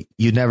 hey,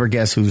 you never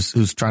guess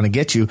who's trying to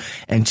get you.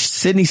 And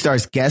Sydney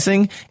starts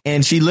guessing,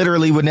 and she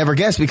literally would never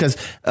guess because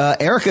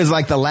Erica is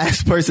like the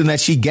last person that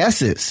she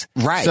guesses.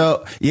 Right.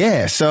 So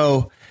yeah.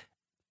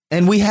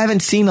 And we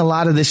haven't seen a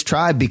lot of this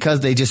tribe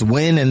because they just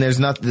win, and there's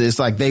nothing. It's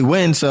like they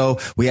win, so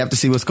we have to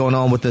see what's going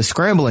on with the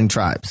scrambling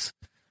tribes.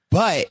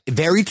 But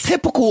very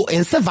typical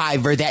in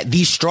Survivor that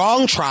these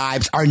strong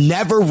tribes are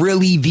never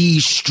really the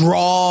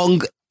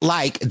strong.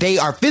 Like, they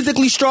are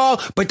physically strong,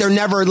 but they're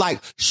never,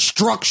 like,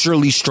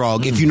 structurally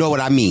strong, if you know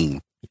what I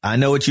mean. I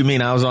know what you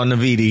mean. I was on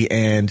Navidi,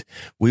 and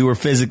we were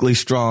physically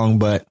strong,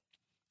 but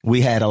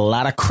we had a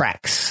lot of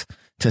cracks,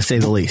 to say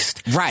the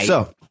least. Right.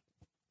 So,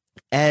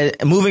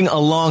 moving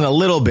along a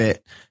little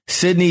bit,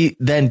 Sydney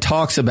then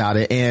talks about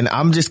it, and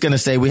I'm just going to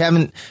say we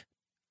haven't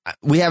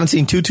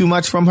seen too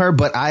much from her,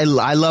 but I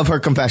love her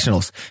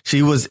confessionals.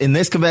 She was in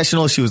this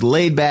confessional. She was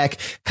laid back,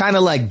 kind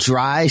of like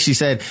dry. She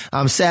said,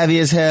 I'm savvy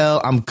as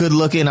hell. I'm good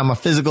looking. I'm a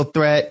physical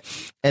threat.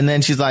 And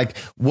then she's like,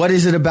 what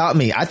is it about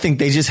me? I think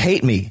they just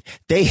hate me.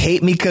 They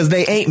hate me because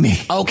they ain't me.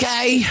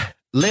 Okay.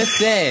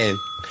 Listen,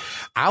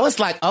 I was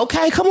like,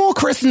 okay, come on,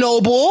 Chris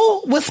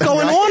Noble. What's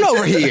going on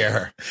over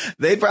here?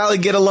 They'd probably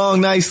get along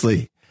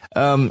nicely.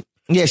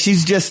 Yeah,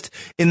 she's just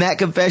in that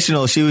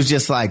confessional. She was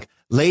just like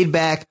laid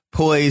back,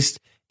 poised.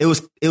 It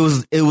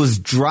was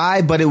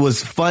dry, but it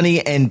was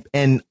funny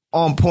and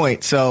on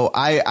point. So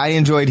I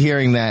enjoyed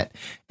hearing that.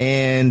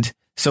 And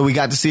so we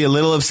got to see a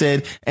little of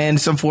Sid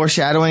and some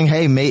foreshadowing.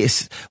 Hey,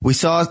 we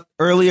saw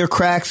earlier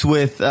cracks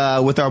with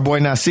our boy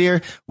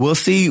Nasir. We'll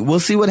see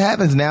what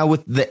happens now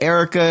with the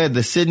Erica,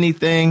 the Sydney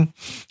thing.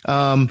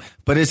 But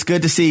it's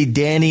good to see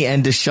Danny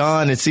and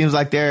Deshaun. It seems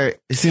like they're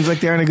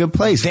in a good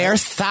place. They're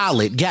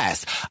solid.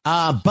 Yes.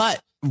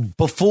 But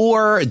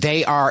before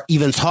they are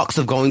even talks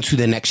of going to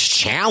the next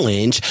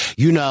challenge,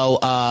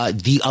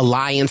 the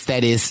alliance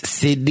that is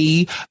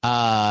Sydney,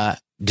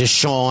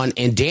 Deshaun,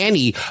 and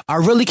Danny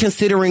are really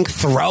considering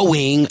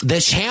throwing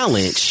the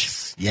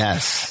challenge.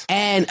 Yes.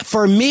 And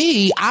for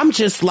me, I'm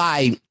just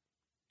like,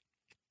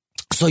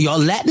 so y'all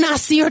let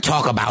Nasir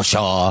talk about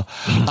y'all.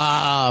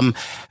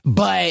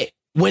 But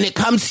when it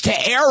comes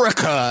to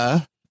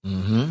Erica,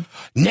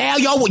 now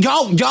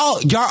y'all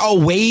are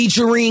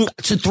wagering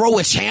to throw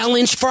a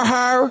challenge for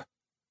her.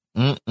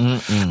 Listen,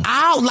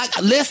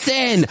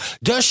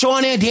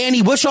 Deshaun and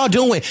Danny, what y'all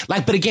doing?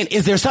 Like, but again,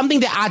 is there something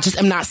that I just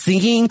am not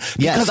seeing?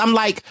 Because I'm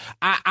like,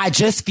 I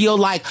just feel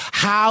like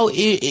how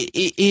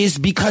it is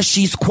because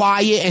she's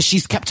quiet and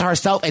she's kept to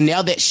herself, and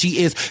now that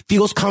she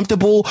feels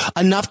comfortable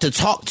enough to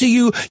talk to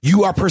you,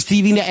 you are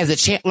perceiving that as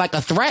like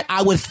a threat.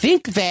 I would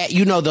think that,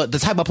 the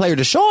type of player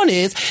Deshaun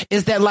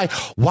is that, like,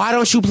 why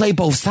don't you play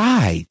both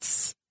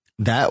sides?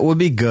 That would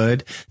be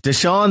good.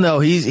 Deshaun,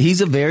 though,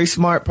 he's a very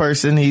smart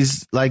person.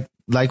 He's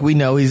like we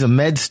know, he's a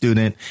med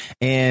student,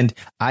 and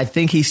I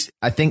think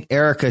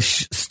Erica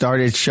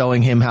started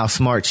showing him how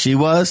smart she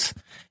was,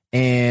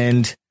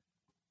 and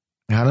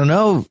I don't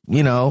know,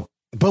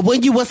 But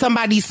when you want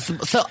somebody,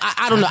 so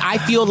I don't know. I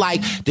feel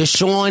like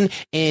Deshaun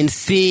and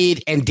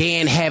Sid and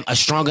Dan have a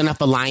strong enough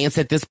alliance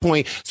at this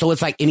point, so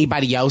it's like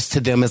anybody else to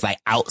them is like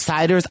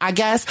outsiders, I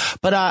guess.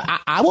 But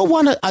I would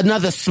want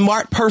another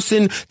smart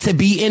person to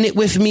be in it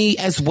with me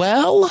as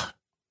well.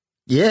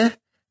 Yeah.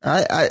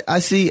 I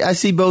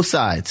see both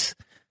sides.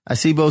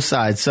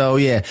 So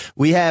yeah,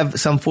 we have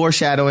some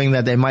foreshadowing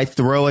that they might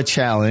throw a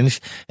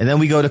challenge, and then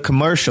we go to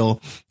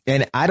commercial.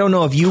 And I don't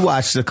know if you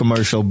watched the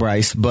commercial,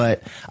 Bryce,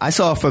 but I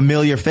saw a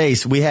familiar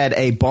face. We had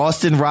a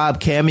Boston Rob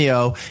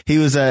cameo. He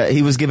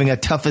was giving a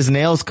Tough as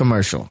Nails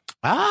commercial.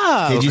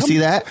 Oh, did you see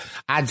that?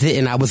 I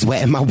didn't. I was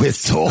wetting my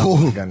whistle. Oh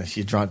my goodness,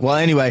 you're drunk. Well,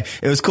 anyway,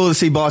 it was cool to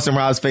see Boston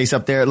Rob's face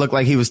up there. It looked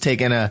like he was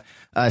taking a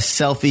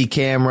selfie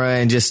camera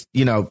and just,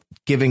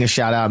 giving a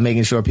shout out,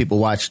 making sure people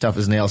watch Tough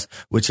as Nails,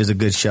 which is a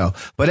good show.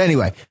 But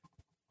anyway,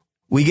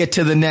 we get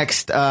to the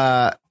next,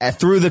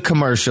 through the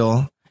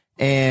commercial,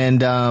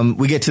 and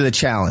we get to the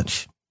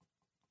challenge.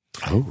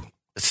 Oh.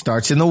 It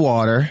starts in the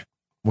water,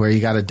 where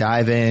you got to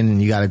dive in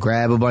and you got to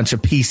grab a bunch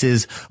of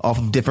pieces off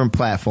of different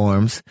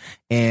platforms.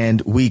 And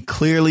we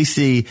clearly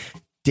see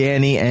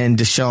Danny and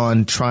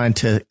Deshaun trying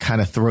to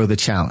kind of throw the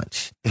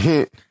challenge.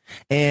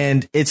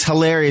 And it's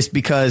hilarious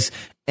because,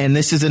 and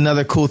this is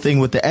another cool thing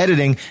with the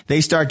editing,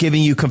 they start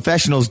giving you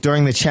confessionals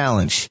during the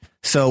challenge.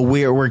 So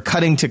we're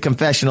cutting to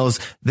confessionals,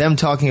 them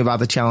talking about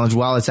the challenge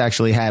while it's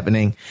actually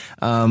happening.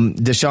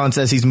 Deshaun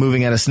says he's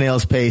moving at a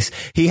snail's pace.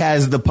 He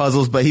has the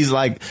puzzles, but he's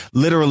like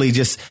literally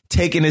just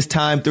taking his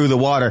time through the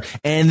water.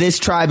 And this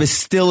tribe is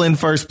still in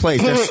first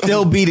place. They're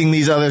still beating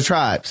these other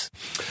tribes.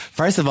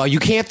 First of all, you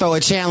can't throw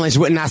a challenge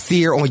with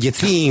Nasir on your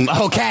team,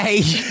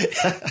 okay?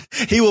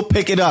 He will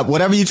pick it up.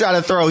 Whatever you try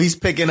to throw, he's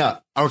picking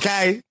up.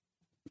 Okay?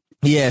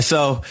 Yeah,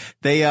 so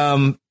they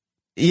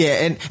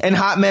yeah, and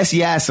Hot Mess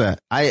Yassa.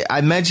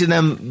 I mentioned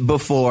them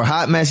before.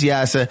 Hot Mess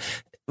Yassa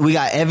We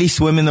got Evie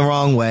swimming the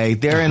wrong way.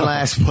 They're in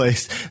last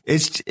place.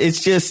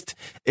 It's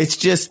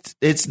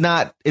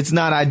not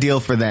ideal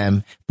for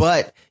them.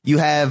 But you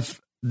have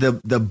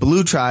the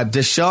blue tribe,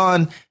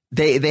 Deshaun.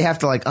 They have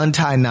to like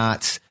untie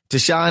knots.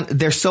 Deshaun,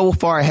 they're so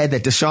far ahead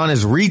that Deshaun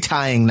is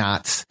retying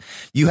knots.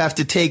 You have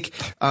to take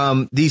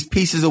these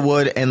pieces of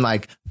wood and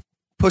like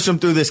push them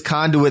through this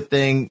conduit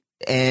thing.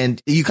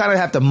 And you kind of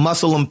have to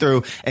muscle them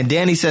through. And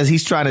Danny says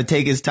he's trying to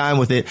take his time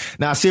with it.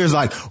 Nasir's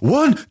like,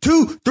 1,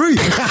 2, 3.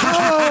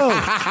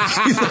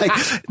 Oh! He's like,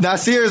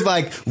 Nasir's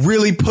like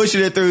really pushing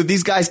it through.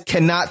 These guys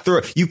cannot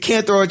throw. You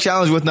can't throw a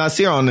challenge with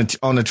Nasir on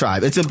the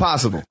tribe. It's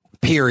impossible.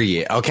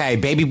 Period. Okay.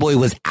 Baby boy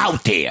was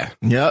out there.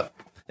 Yep.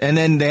 And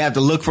then they have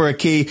to look for a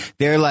key.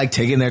 They're like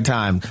taking their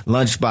time,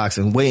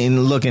 lunchboxing, waiting,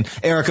 looking.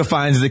 Erica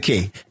finds the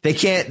key. They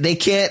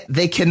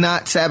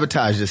cannot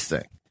sabotage this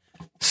thing.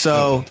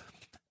 So,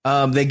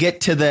 they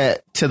get to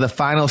the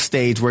final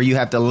stage where you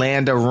have to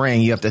land a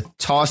ring. You have to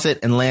toss it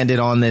and land it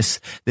on this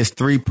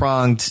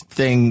 3-pronged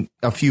thing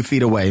a few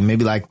feet away,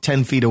 maybe like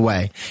 10 feet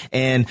away.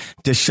 And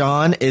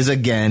Deshaun is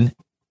again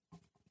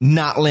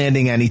not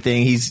landing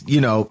anything. He's,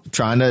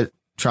 trying to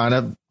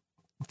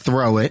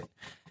throw it.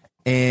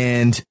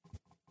 And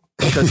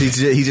because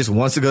he just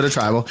wants to go to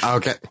tribal.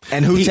 Okay.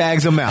 And who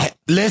tags him out?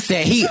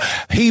 Listen,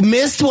 he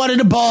missed one of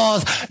the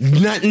balls.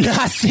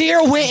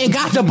 Nasir went and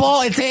got the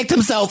ball and tagged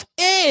himself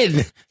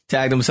in.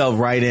 Tagged himself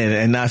right in.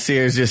 And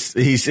Nasir's just,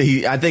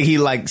 I think he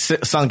like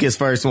sunk his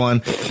first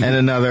one and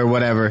another,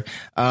 whatever.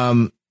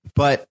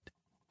 But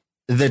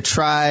the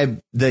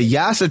tribe, the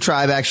Yasa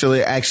tribe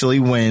actually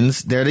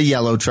wins. They're the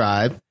yellow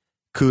tribe.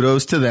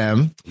 Kudos to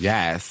them.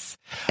 Yes.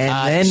 And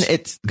then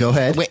it's, go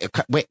ahead.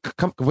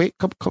 Come.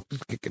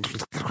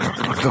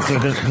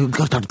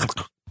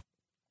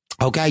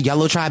 Okay,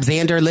 Yellow Tribe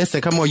Xander,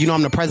 listen, come on. You know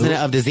I'm the president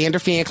of the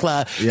Xander fan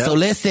club. Yep. So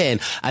listen,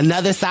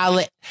 another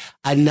solid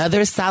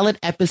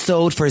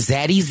episode for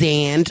Zaddy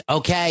Zand.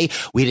 Okay,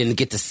 we didn't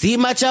get to see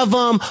much of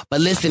him,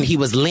 but listen, he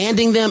was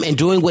landing them and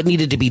doing what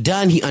needed to be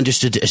done. He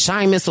understood the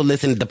assignment. So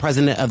listen, the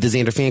president of the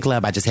Xander fan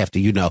club, I just have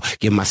to,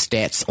 give my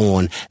stats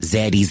on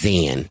Zaddy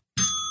Zand.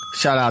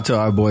 Shout out to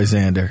our boy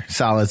Xander.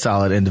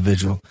 Solid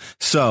individual.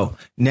 So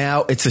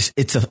now it's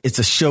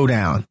a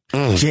showdown.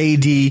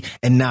 JD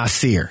and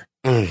Nasir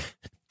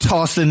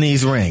tossing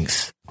these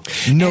rings.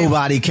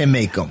 Nobody can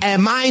make them.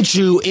 And mind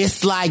you,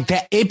 it's like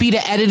that. It be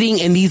the editing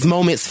in these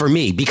moments for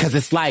me because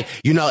it's like,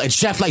 it's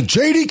Chef like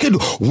JD can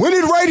win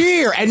it right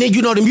here. And then,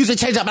 the music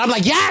changes up. And I'm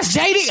like, yes,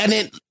 JD. And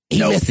then he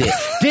missed it.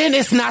 Then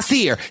it's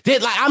Nasir. Then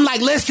I'm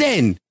like,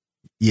 listen.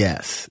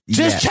 Yes.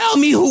 Just tell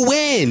me who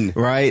win.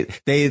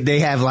 Right. They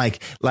have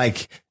like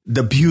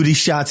the beauty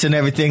shots and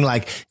everything.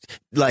 Like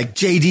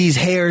JD's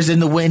hair's in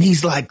the wind.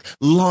 He's like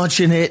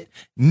launching it.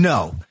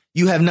 No.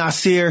 You have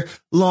Nasir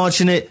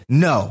launching it.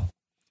 No.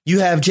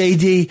 You have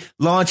JD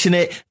launching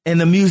it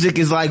and the music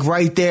is like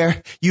right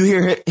there. You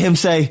hear him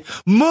say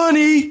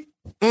money.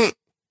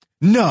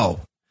 No.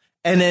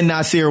 And then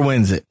Nasir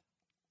wins it.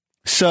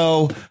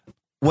 So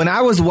when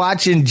I was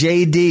watching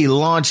JD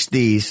launch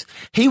these,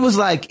 he was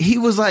like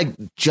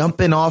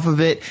jumping off of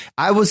it.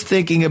 I was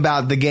thinking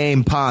about the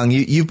game Pong.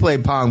 You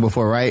played Pong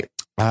before, right?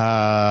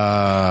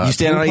 You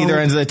stand on either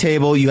ends of the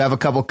table. You have a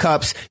couple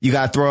cups. You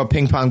got to throw a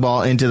ping pong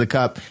ball into the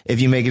cup. If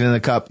you make it in the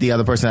cup, the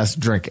other person has to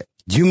drink it.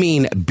 You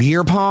mean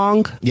beer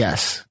pong?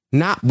 Yes. They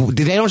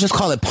don't just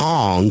call it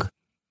pong.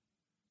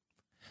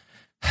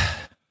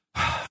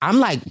 I'm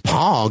like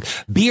pong,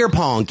 beer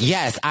pong.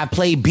 Yes, I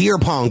played beer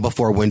pong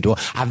before, Wendell.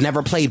 I've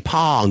never played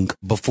pong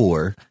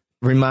before.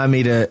 Remind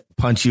me to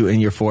punch you in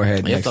your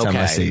forehead next time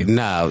I see you.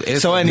 No.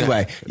 So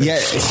anyway,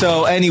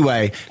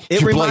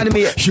 it reminded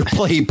me. You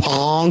play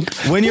pong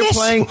when you're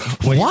playing.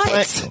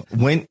 What?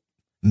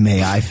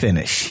 May I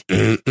finish?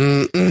 Remix.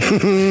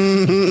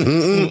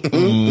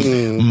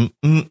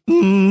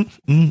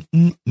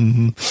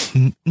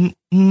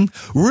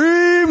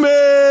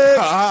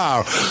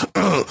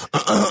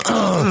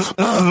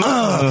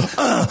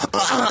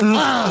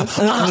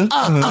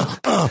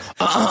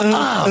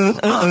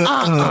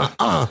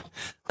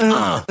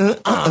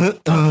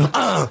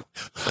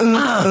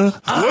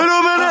 Wait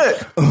a minute.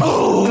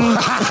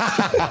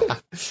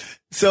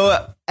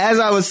 So as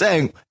I was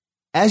saying,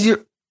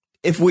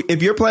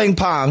 if you're playing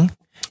Pong,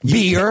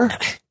 beer.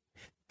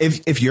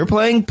 If you're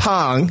playing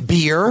Pong,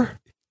 beer.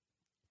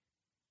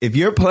 If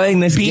you're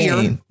playing this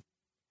game,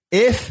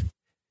 if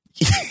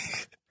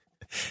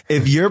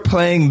you're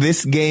playing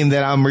this game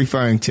that I'm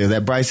referring to,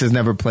 that Bryce has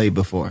never played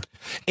before,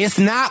 it's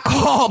not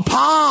called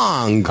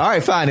Pong. All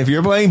right, fine. If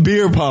you're playing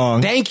beer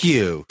pong, thank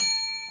you.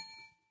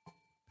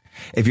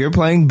 If you're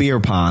playing beer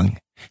pong,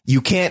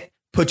 you can't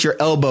put your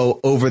elbow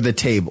over the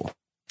table.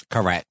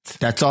 Correct.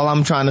 That's all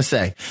I'm trying to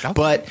say. Okay.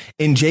 But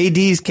in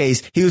JD's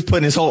case, he was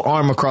putting his whole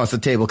arm across the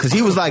table because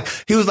he was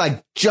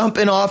like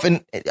jumping off,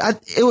 and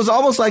it was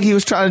almost like he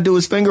was trying to do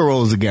his finger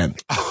rolls again.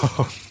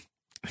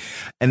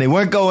 And they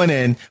weren't going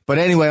in. But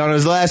anyway, on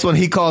his last one,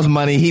 he calls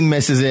money. He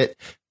misses it.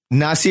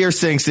 Nasir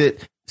sinks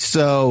it.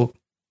 So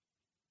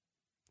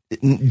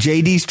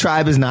JD's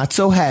tribe is not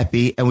so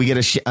happy, and we get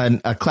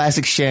a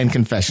classic Shan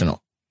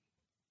confessional.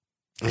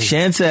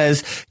 Shan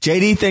says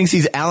JD thinks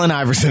he's Allen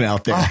Iverson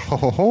out there.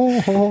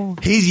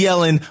 He's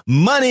yelling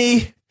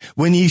money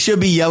when you should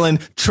be yelling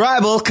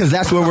tribal, because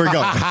that's where we're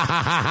going.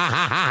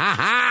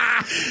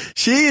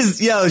 She's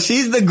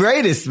the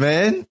greatest,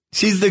 man.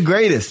 She's the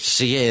greatest.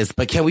 She is.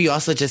 But can we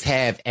also just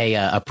have a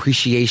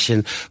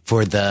appreciation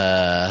for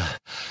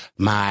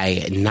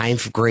my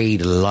 9th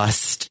grade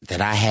lust that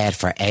I had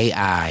for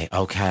AI?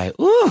 Okay.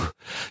 Ooh,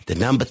 the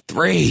number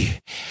 3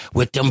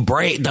 with them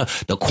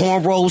the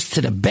cornrows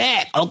to the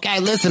back. Okay.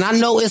 Listen, I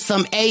know it's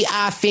some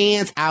AI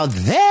fans out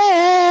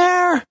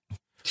there.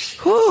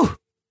 Whew.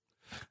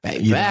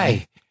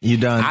 Baby. You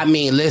done? I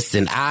mean,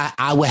 listen,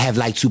 I would have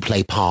liked to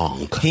play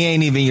Pong. He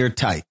ain't even your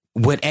type.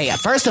 With AI.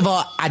 First of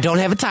all, I don't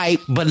have a type,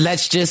 but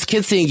let's just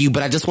continue.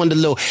 But I just wanted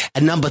to know a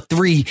number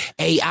 3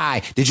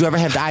 AI. Did you ever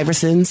have the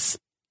Iversons?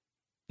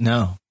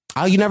 No.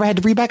 Oh, you never had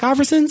the Reebok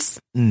Iversons?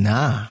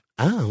 Nah.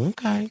 Oh,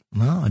 okay.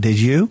 No.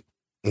 Did you?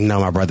 No,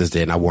 my brothers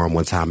did. And I wore them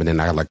one time and then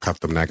I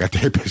cuffed them and I got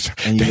their picture.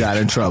 And you got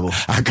in trouble.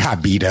 I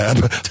got beat up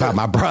by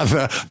my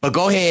brother. But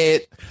go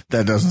ahead.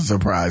 That doesn't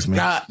surprise me.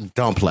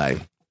 Don't play.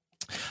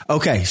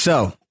 Okay,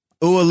 so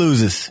Ua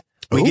loses.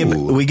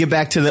 We get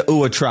back to the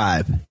Ua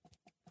tribe.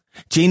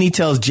 Jeannie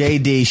tells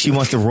JD she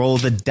wants to roll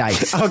the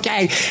dice.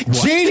 Okay,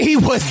 Jeannie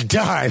was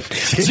done.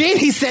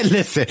 Jeannie said,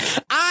 listen,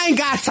 I ain't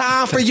got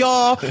time for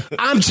y'all.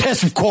 I'm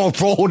just going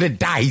to roll the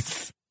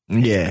dice.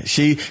 Yeah,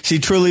 she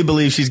truly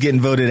believes she's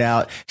getting voted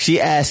out. She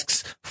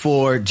asks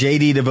for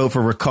JD to vote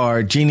for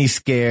Ricard. Jeannie's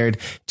scared.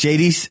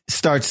 JD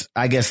starts,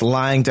 I guess,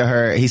 lying to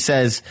her. He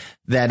says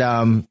that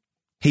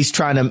he's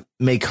trying to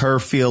make her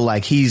feel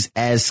like he's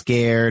as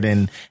scared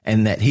and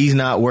that he's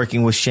not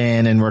working with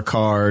Shan and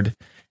Ricard.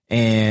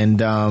 And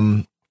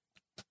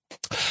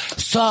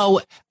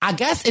so I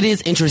guess it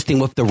is interesting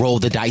with the roll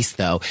the dice,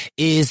 though,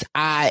 is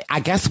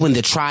I guess when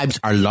the tribes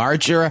are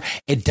larger,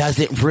 it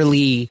doesn't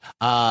really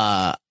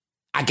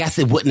I guess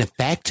it wouldn't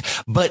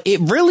affect, but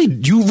you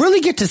really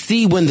get to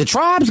see when the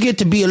tribes get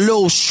to be a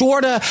little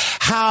shorter,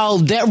 how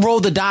that roll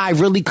the die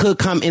really could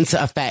come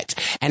into effect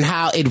and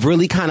how it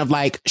really kind of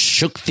like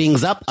shook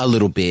things up a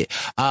little bit.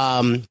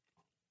 Yeah,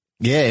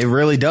 it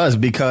really does,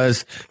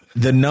 because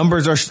the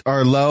numbers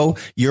are low.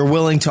 You're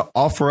willing to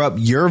offer up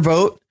your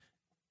vote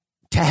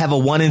to have a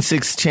 1 in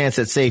 6 chance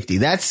at safety.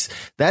 That's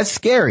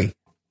scary.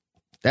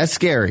 That's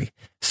scary.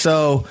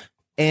 So,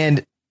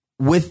 and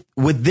with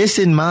this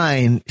in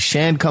mind,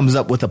 Shan comes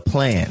up with a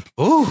plan.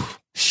 Ooh.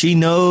 She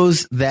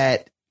knows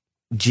that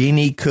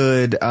Jeannie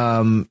could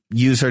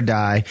use her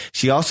die.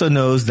 She also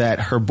knows that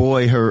her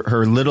boy,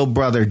 her little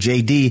brother,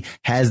 JD,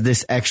 has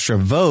this extra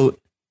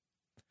vote.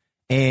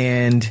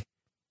 And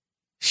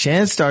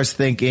Shan starts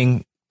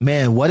thinking,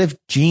 man, what if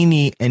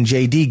Jeannie and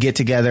JD get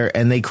together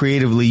and they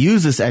creatively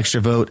use this extra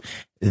vote?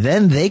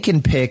 Then they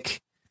can pick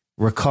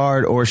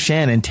Ricard or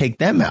Shan and take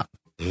them out.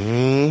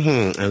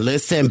 Mm-hmm. And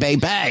listen,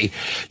 baby,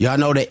 y'all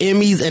know the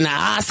Emmys and the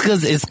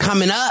Oscars is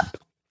coming up.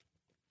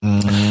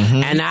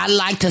 Mm-hmm. And I'd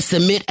like to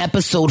submit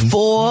episode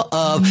 4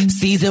 of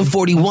season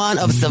 41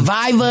 of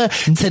Survivor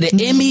to the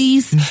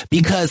Emmys,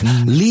 because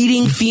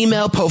leading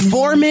female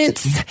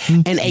performance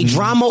in a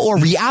drama or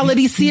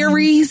reality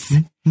series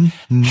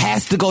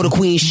has to go to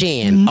Queen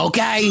Shan,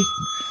 okay?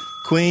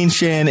 Queen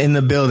Shan in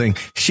the building.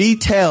 She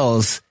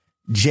tells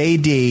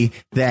JD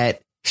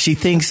that she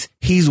thinks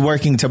he's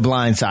working to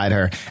blindside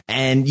her.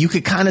 And you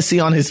could kind of see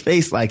on his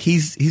face, like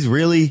he's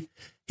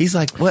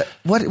like, what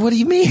do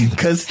you mean?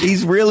 Because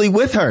he's really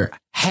with her.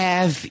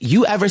 Have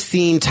you ever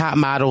seen Top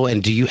Model?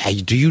 And do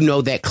you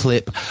know that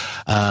clip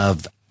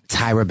of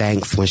Tyra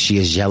Banks when she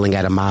is yelling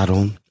at a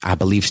model? I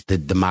believe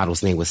the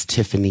model's name was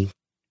Tiffany.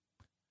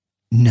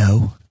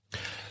 No.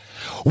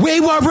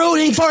 We were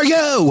rooting for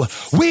you.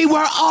 We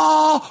were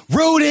all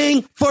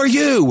rooting for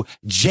you.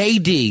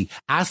 JD,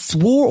 I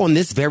swore on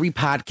this very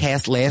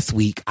podcast last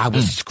week, I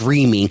was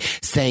screaming,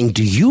 saying,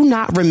 do you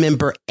not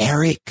remember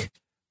Eric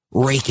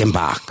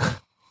Reichenbach?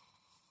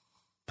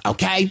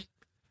 Okay?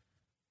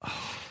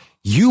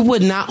 You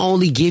would not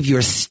only give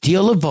your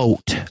steal a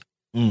vote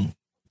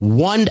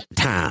one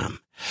time,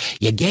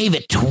 you gave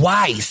it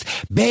twice.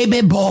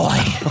 Baby boy.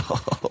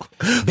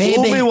 Baby.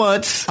 Fool me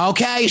once.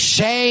 Okay,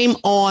 shame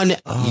on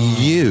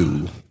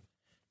you.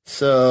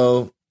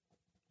 So,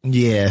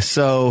 yeah.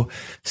 So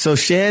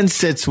Shan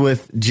sits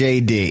with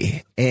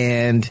JD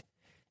and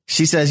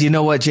she says, you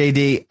know what,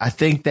 JD, I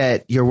think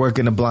that you're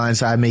working to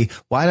blindside me.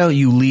 Why don't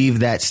you leave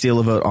that steal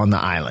a vote on the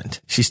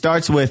island? She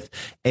starts with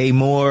a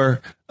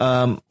more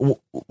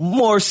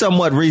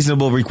somewhat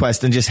reasonable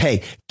request than just,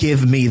 hey,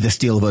 give me the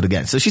steal a vote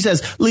again. So she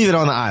says, leave it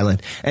on the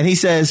island. And he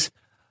says,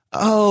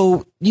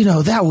 oh,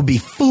 that would be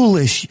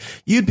foolish.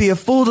 You'd be a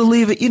fool to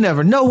leave it. You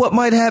never know what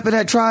might happen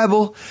at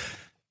Tribal.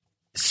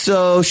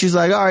 So she's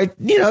like, all right,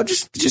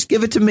 just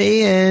give it to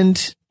me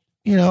and,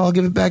 I'll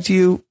give it back to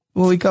you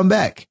when we come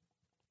back.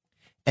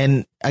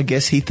 And I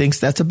guess he thinks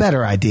that's a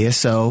better idea.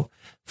 So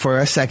for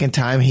a second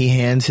time, he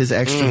hands his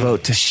extra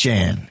vote to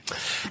Shan.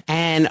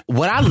 And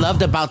what I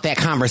loved about that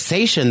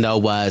conversation, though,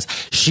 was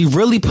she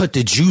really put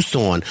the juice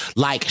on.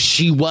 Like,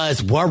 she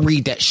was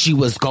worried that she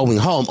was going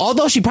home,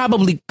 although she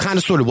probably kind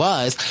of sort of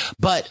was.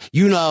 But,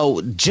 you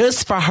know,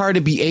 just for her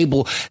to be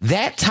able,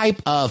 that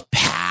type of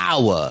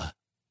power,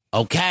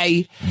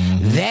 okay,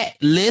 that,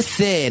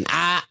 listen,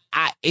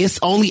 it's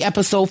only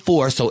episode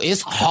 4, so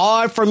it's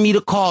hard for me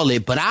to call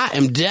it, but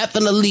I'm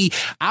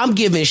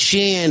giving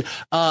Shan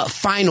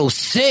final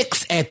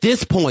 6 at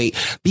this point,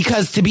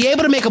 because to be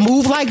able to make a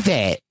move like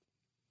that,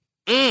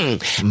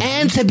 and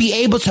to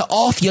be able to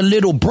off your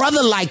little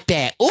brother like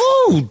that,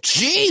 ooh,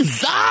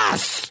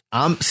 Jesus!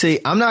 I'm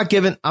not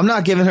giving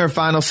her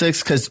final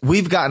 6 because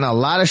we've gotten a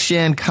lot of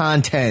Shan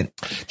content.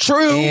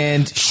 True.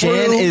 And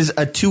Shan is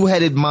a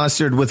two-headed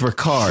monster with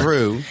Ricard.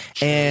 True.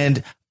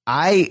 And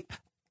I'd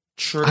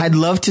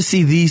love to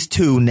see these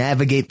two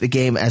navigate the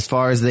game as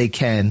far as they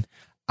can.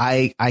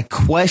 I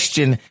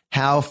question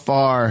how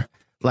far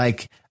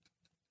they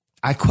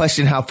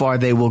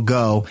will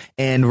go.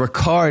 And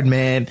Ricard,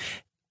 man,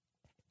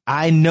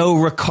 I know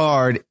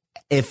Ricard,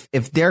 if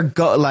they're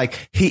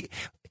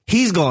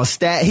he's gonna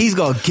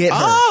get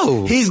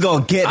her. He's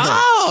gonna get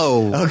her.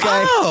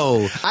 Okay.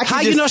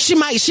 You know she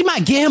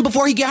might get him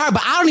before he get her,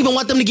 but I don't even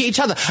want them to get each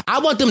other. I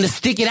want them to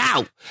stick it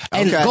out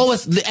and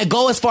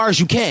go as far as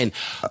you can.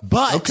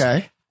 But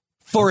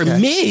for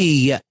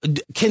me,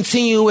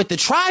 continuing with the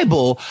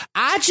tribal,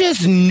 I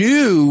just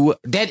knew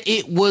that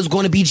it was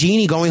going to be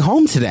Jeannie going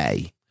home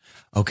today.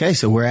 Okay,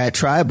 so we're at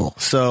tribal.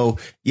 So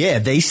yeah,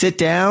 they sit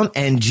down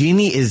and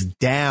Jeannie is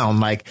down.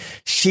 Like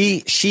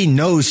she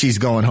knows she's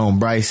going home,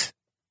 Bryce.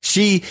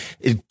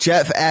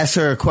 Jeff asked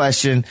her a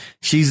question.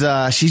 She's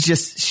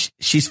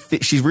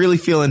really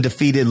feeling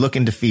defeated,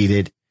 looking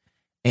defeated.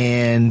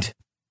 And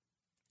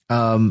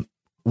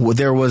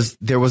there was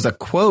a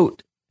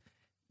quote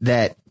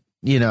that,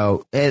 you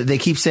know, they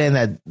keep saying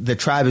that the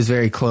tribe is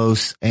very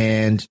close,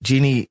 and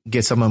Jeannie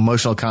gets some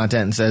emotional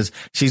content and says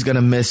she's going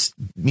to miss,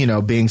 you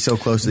know, being so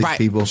close to these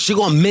people. She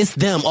going to miss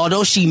them.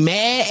 Although she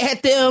mad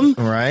at them.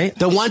 Right.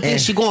 The one thing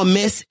she going to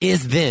miss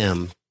is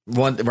them.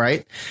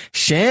 Right.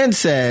 Shan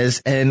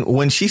says, and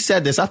when she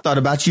said this, I thought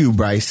about you,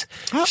 Bryce.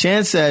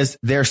 Shan says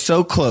they're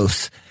so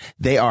close.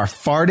 They are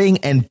farting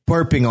and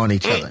burping on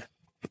each other.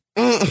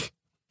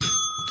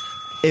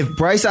 If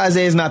Bryce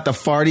Isaiah is not the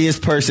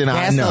fartiest person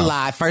I know. That's a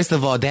lie. First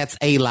of all, that's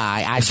a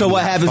lie. So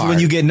what happens when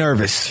you get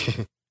nervous?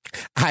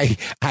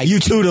 You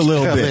toot a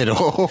little bit.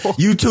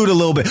 You toot a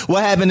little bit.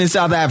 What happened in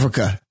South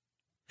Africa?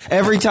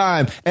 Every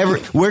time,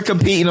 we're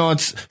competing on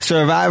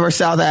Survivor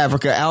South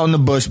Africa, out in the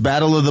bush,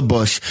 Battle of the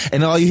Bush,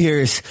 and all you hear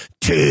is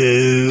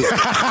toot.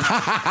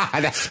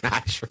 That's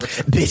not true.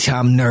 Bitch,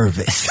 I'm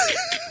nervous.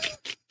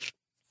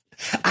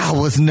 I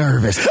was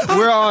nervous.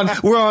 We're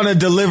on a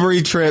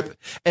delivery trip,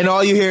 and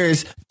all you hear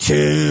is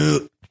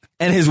toot,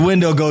 and his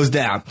window goes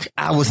down.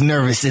 I was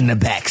nervous in the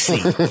back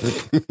seat.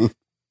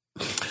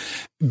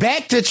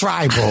 Back to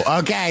tribal,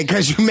 okay?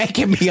 Because you're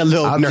making me a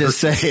little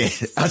nervous. I'm just saying.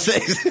 I say.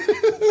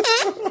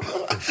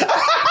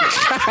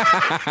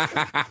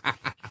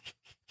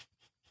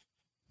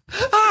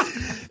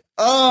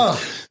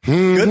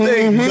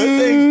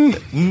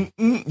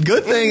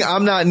 Good thing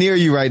I'm not near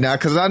you right now,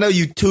 because I know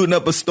you tooting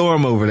up a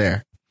storm over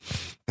there.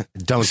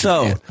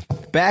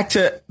 Back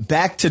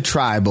to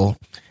tribal,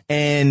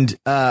 and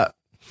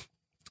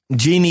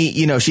Jeannie,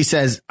 you know, she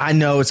says, I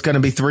know it's going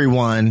to be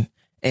 3-1,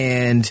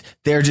 and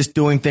they're just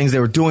doing things. They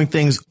were doing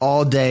things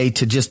all day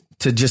to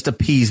just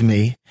appease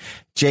me.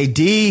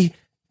 JD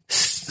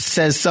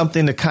says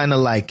something to kind of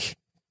like,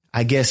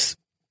 I guess,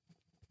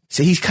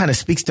 so he kind of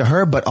speaks to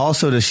her, but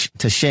also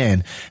to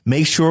Shan.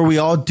 Make sure we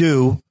all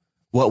do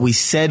what we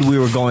said we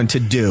were going to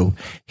do.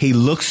 He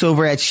looks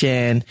over at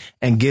Shan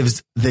and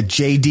gives the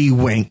JD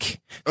wink.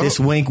 This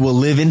wink will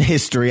live in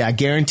history. I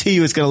guarantee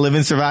you it's going to live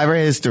in Survivor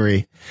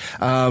history.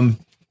 I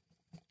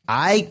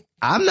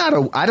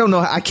don't know.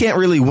 I can't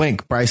really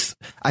wink, Bryce.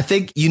 I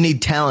think you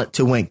need talent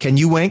to wink. Can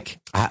you wink?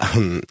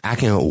 I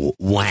can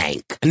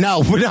wank.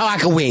 No, I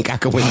can wink. I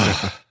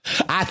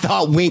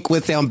thought wink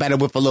would sound better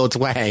with a little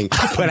twang,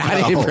 but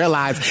I didn't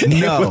realize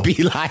it would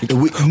be like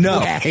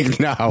wank.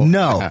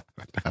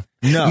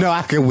 No,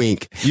 I can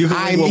wink. You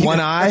can wink with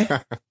one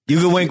eye? You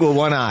can wink with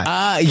one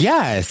eye.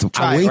 Yes.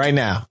 Try it right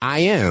now. I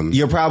am.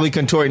 You're probably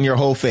contorting your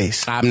whole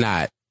face. I'm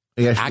not.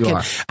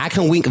 Yes, I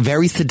can wink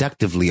very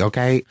seductively,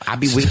 okay? I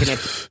be winking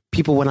at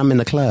people when I'm in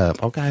the club,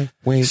 okay?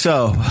 Wink.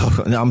 So,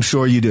 I'm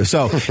sure you do.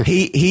 So,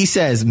 he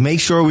says,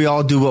 make sure we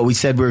all do what we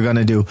said we were going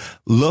to do.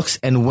 Looks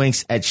and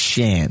winks at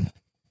Shan.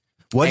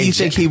 What do you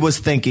think he was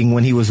thinking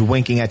when he was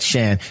winking at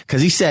Shan?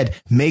 Because he said,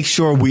 make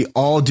sure we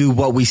all do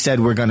what we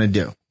said we're going to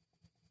do.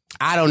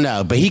 I don't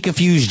know, but he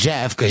confused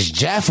Jeff, because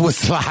Jeff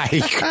was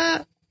like,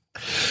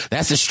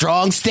 that's a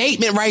strong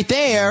statement right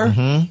there.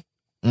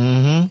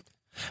 Mm-hmm.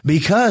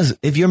 Because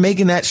if you're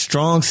making that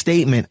strong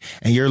statement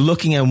and you're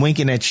looking and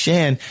winking at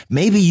Shan,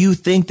 maybe you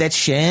think that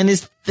Shan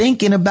is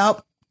thinking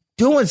about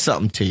doing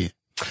something to you.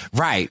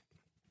 Right.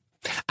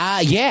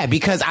 Yeah,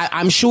 because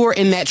I'm sure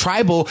in that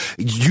tribal,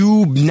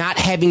 you not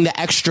having the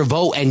extra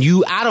vote and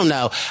I don't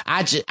know.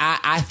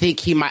 I think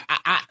he might,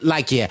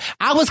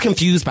 I was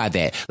confused by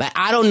that. Like,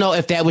 I don't know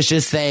if that was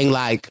just saying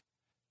like,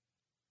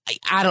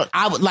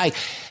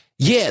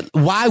 yeah,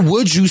 why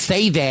would you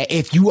say that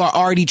if you are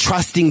already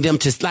trusting them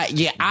to, like,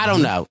 yeah, I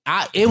don't know.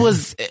 It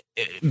was,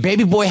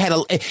 Baby Boy had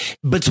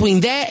between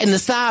that and the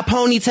side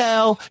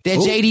ponytail that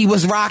JD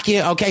was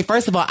rocking. Okay,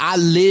 first of all, I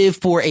live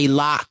for a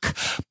lock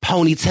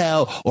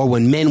ponytail or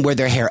when men wear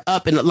their hair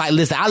up. And like,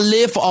 listen, I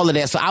live for all of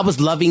that. So I was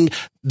loving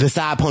the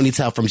side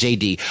ponytail from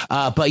JD.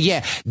 But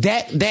yeah,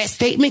 that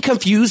statement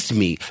confused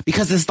me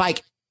because it's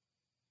like,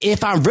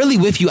 if I'm really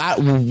with you,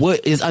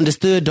 what is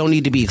understood don't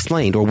need to be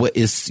explained, or what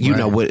is,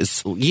 what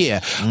is, yeah.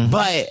 Mm-hmm.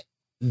 But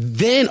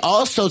then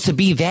also to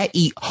be that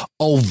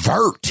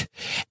overt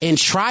and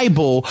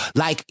tribal,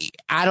 like,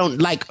 I don't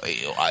like.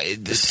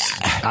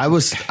 I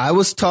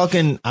was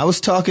talking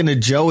to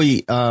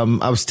Joey.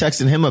 I was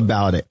texting him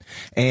about it,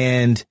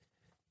 and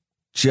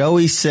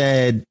Joey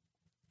said,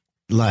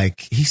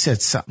 like, he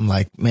said something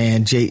like,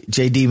 man,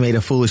 JD made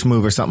a foolish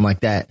move or something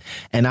like that.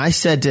 And I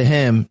said to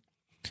him,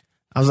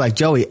 I was like,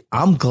 Joey,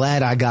 I'm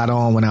glad I got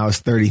on when I was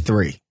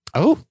 33.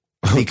 Oh,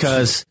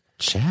 because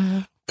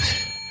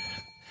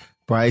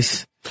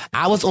Bryce,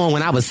 I was on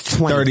when I was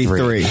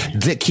 23.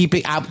 Keep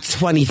it out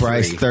 23.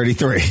 Bryce,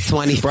 33.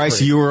 23.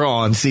 Bryce, you were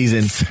on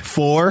season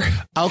 4.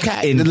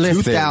 Okay. In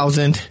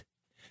 2000.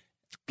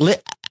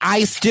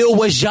 I still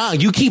was young.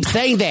 You keep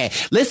saying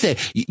that. Listen,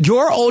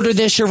 you're older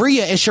than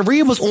Sharia, and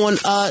Sharia was on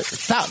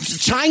South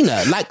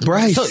China. Like,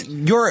 Bryce, so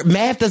your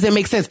math doesn't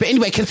make sense. But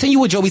anyway, continue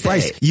what Joey said.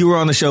 Bryce, you were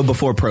on the show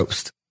before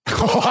Probst.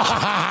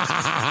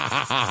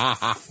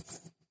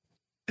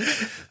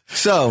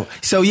 So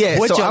yeah.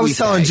 So I was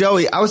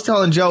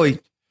telling Joey,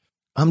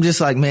 I'm just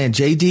like, man,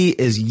 JD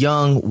is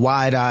young,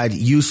 wide-eyed,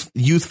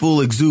 youthful,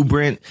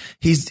 exuberant.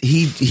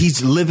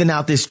 He's living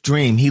out this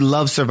dream. He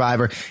loves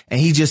Survivor, and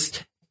he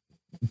just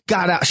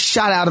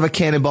shot out of a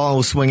cannonball and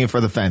was swinging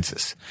for the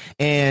fences.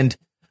 And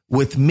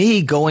with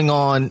me going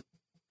on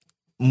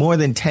more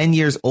than 10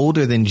 years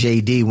older than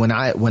JD when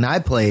I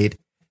played,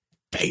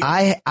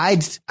 I'd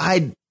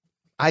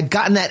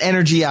gotten that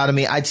energy out of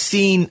me. I'd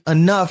seen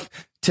enough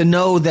to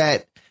know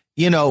that,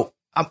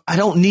 I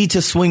don't need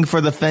to swing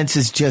for the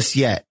fences just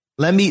yet.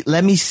 Let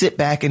me sit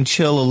back and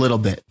chill a little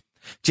bit.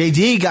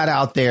 JD got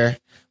out there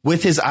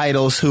with his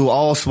idols who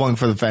all swung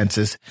for the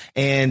fences,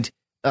 and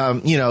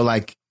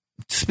like,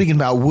 speaking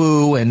about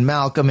Wu and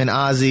Malcolm and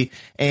Ozzy,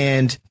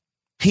 and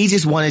he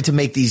just wanted to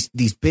make these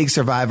big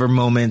Survivor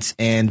moments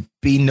and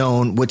be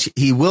known, which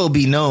he will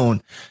be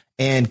known,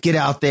 and get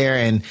out there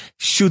and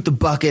shoot the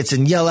buckets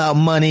and yell out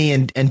money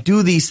and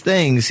do these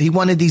things. He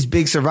wanted these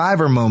big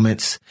Survivor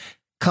moments.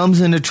 Comes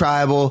into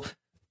tribal,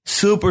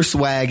 super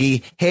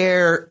swaggy,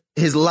 hair,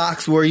 his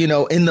locks were,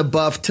 in the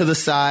buff to the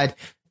side,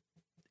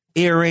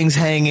 earrings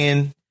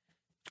hanging,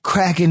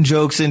 cracking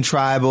jokes in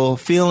tribal,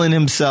 feeling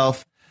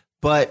himself,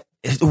 but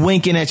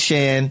winking at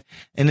Shan.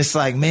 And it's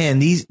like, man,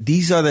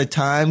 these are the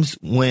times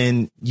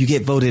when you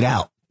get voted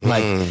out.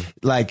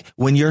 Like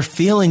when you're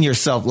feeling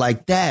yourself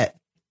like that,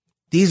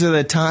 these are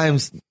the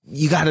times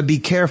you got to be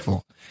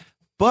careful.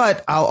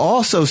 But I'll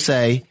also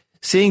say,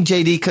 seeing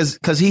JD,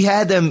 cause he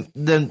had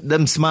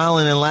them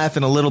smiling and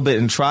laughing a little bit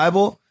in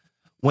tribal.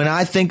 When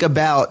I think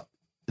about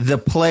the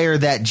player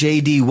that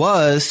JD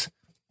was,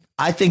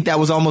 I think that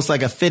was almost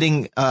like a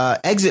fitting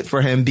exit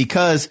for him,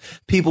 because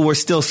people were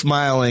still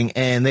smiling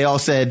and they all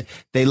said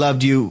they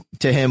loved you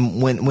to him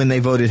when they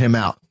voted him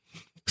out.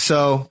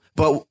 So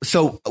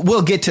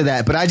we'll get to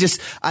that. But I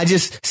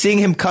just seeing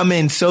him come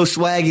in so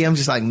swaggy, I'm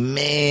just like,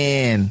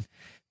 man,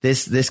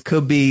 this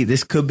could be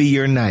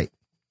your night.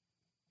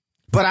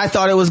 But I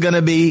thought it was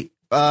gonna be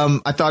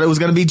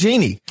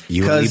Jeannie.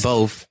 You and me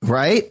both,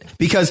 right?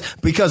 Because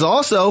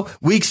also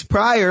weeks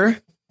prior,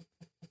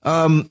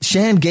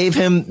 Shan gave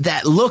him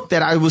that look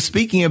that I was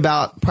speaking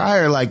about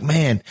prior, like,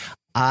 man,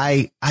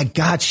 I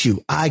got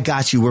you.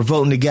 We're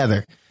voting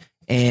together.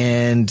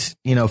 And,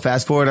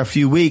 fast forward a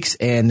few weeks,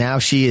 and now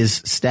she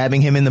is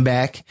stabbing him in the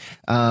back.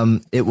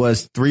 It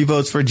was 3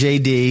 votes for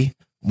JD,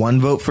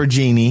 1 vote for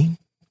Jeannie.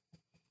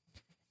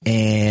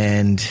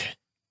 And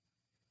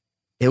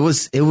he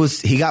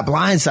got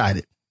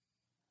blindsided.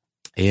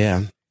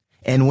 Yeah.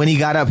 And when he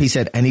got up, he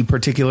said, any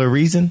particular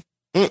reason?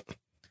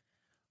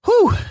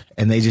 Whew.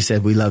 And they just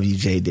said, we love you,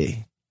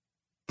 JD.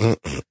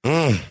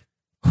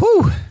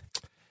 Whew.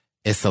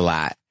 It's a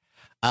lot.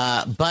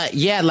 But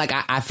yeah, like,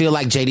 I feel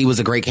like JD was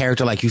a great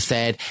character, like you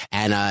said.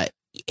 And,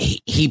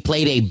 he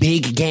played a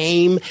big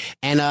game,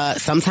 and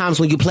sometimes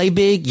when you play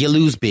big, you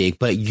lose big,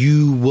 but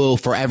you will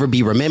forever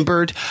be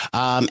remembered.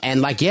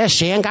 And like, yeah,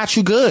 Shan got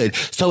you good.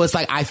 So it's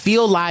like, I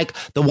feel like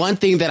the one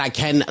thing that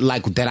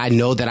I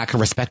know that I can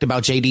respect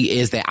about JD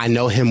is that I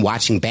know him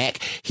watching back.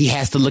 He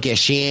has to look at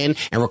Shan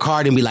and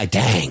Ricard and be like,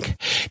 dang,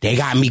 they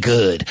got me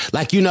good.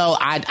 Like,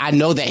 I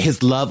know that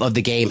his love of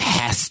the game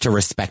has to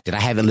respect it.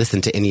 I haven't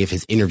listened to any of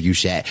his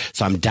interviews yet,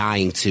 so I'm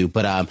dying to.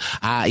 But I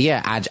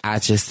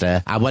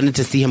wanted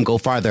to see him go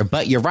far. farther.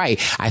 But you're right.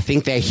 I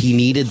think that he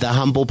needed the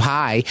humble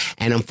pie,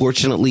 and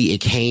unfortunately, it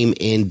came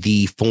in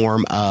the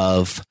form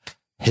of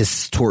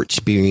his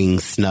torch being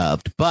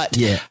snubbed. But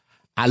yeah.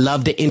 I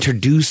love the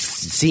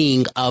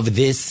introducing of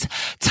this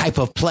type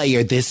of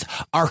player, this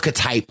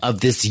archetype of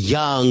this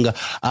young,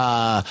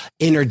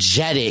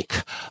 energetic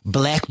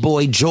black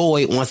boy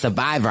joy on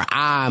Survivor.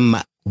 I'm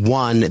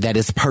one that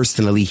is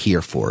personally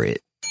here for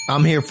it.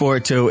 I'm here for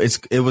it too.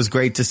 It was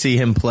great to see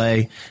him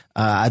play.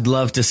 I'd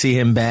love to see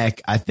him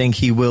back. I think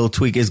he will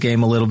tweak his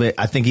game a little bit.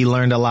 I think he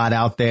learned a lot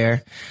out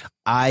there.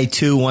 I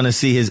too want to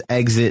see his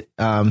exit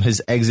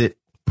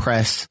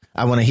press.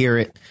 I want to hear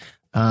it.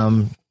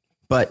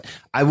 But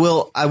I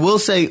will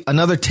say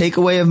another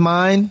takeaway of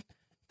mine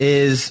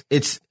is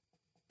it's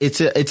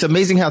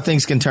amazing how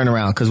things can turn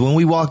around. Because when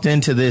we walked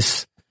into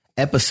this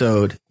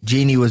episode,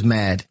 Jeannie was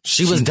mad.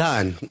 She was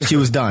done. She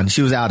was done.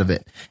 She was out of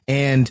it.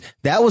 And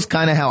that was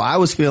kind of how I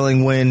was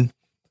feeling when,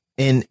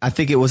 I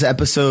think it was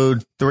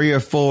episode 3 or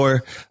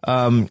 4,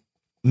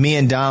 me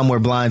and Dom were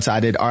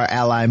blindsided. Our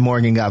ally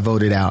Morgan got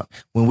voted out.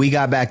 When we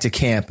got back to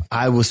camp,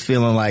 I was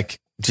feeling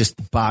like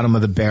just bottom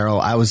of the barrel.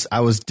 I was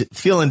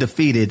feeling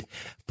defeated.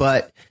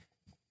 But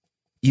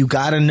you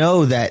got to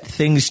know that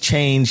things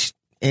change,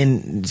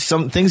 and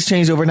some things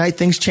change overnight.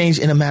 Things change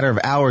in a matter of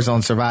hours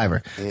on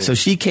Survivor. So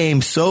she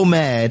came so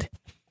mad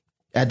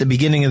at the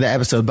beginning of the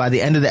episode. By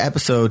the end of the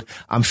episode,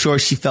 I'm sure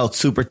she felt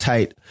super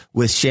tight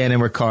with Shannon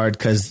Ricard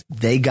because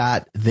they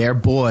got their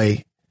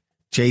boy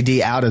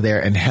JD out of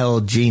there and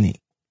held Jeannie.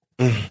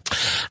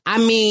 I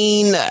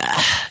mean,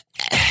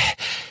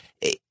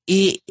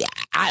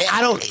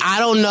 I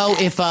don't know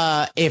if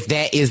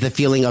that is the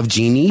feeling of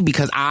Jeannie,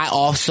 because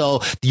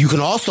you can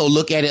also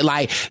look at it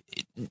like,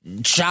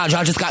 child,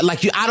 y'all just got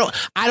like you. I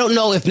don't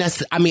know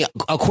if I mean,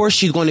 of course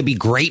she's going to be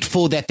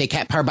grateful that they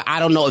kept her, but I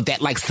don't know if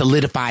that like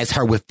solidifies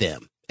her with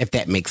them, if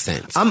that makes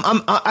sense.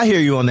 I hear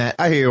you on that.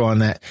 I hear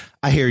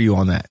you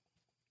on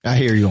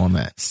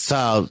that.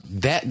 So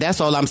that's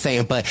all I'm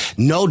saying. But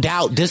no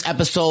doubt this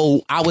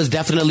episode, I was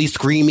definitely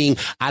screaming.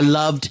 I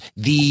loved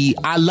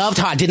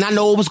how I did not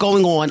know what was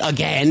going on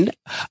again.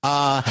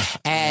 But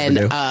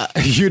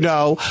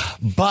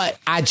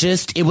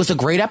it was a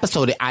great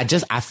episode. I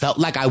felt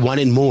like I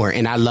wanted more,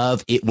 and I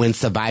love it when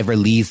Survivor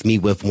leaves me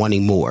with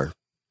wanting more.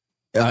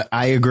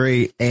 I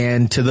agree.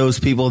 And to those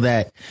people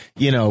that,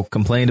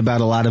 complained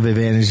about a lot of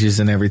advantages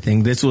and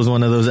everything, this was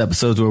one of those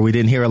episodes where we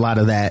didn't hear a lot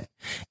of that.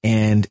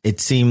 And it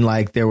seemed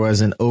like there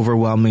was an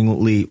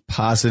overwhelmingly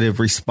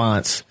positive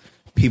response.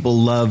 People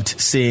loved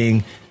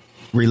seeing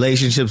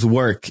relationships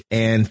work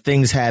and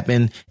things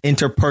happen,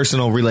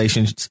 interpersonal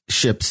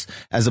relationships,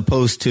 as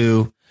opposed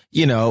to,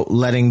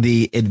 letting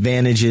the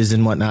advantages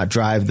and whatnot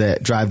drive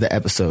the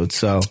episode.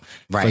 So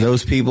For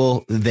those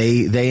people,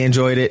 they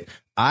enjoyed it.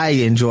 I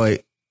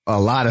enjoy a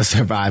lot of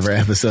Survivor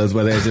episodes,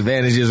 whether it's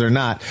advantages or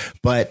not,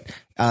 but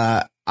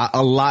a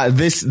lot.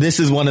 This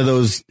is one of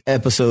those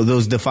episodes,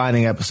 those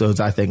defining episodes.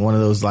 I think one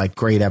of those like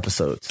great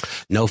episodes.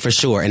 No, for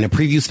sure. And the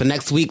previews for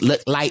next week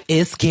look like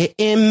it's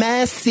getting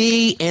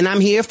messy, and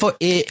I'm here for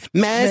it.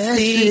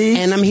 Messy,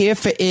 and I'm here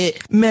for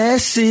it.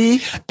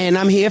 Messy, and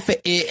I'm here for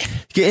it.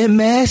 Getting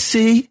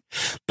messy.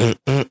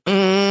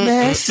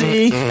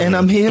 Messy, and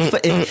I'm here for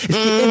it. It's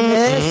getting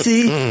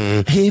messy.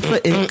 Here for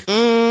it.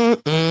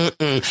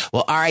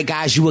 Well, all right,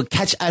 guys, you will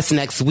catch us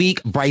next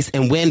week. Bryce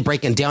and Wynn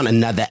breaking down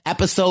another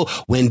episode.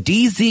 When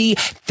DZ,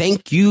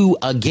 thank you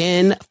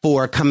again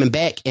for coming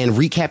back and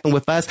recapping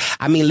with us.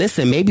 I mean,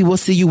 listen, maybe we'll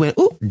see you in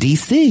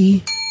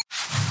DC.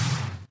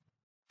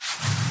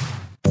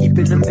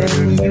 Keeping the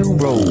menu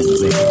rolling.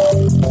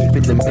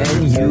 Keeping the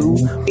menu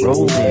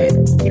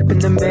rolling. Keeping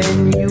the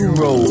menu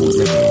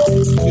rolling.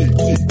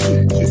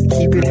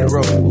 Keeping it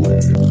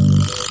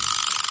rolling.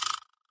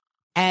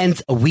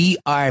 And we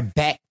are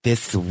back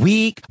this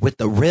week with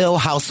the Real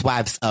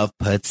Housewives of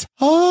Potomac.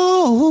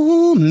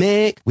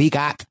 We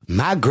got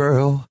my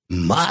girl,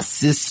 my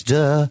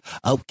sister,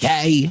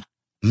 okay,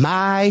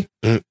 my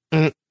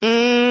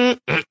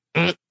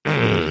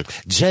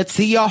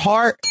Jatia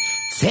Hart.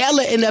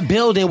 Taylor in the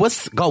building.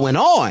 What's going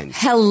on?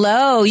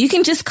 Hello. You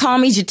can just call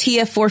me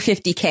Jatia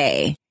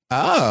 450K.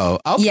 Oh,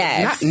 okay.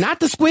 Yes. Not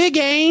the Squid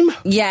Game.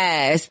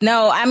 Yes.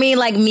 No, I mean,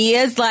 like,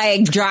 Mia's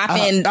like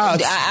dropping.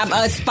 I'm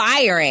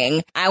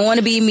aspiring. I want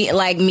to be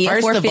like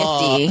Mia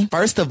 450.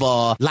 First of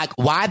all, like,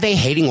 why are they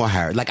hating on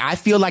her? Like, I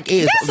feel like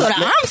it's. That's what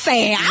I'm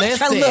saying.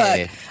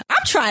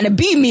 I'm trying to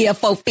be Mia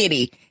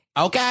 450.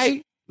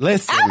 Okay.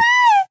 Listen.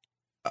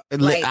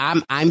 Like,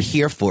 I'm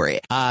here for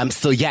it.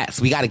 So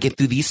yes, we got to get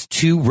through these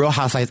 2 Real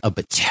Housewives of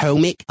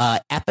Potomac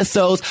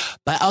episodes.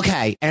 But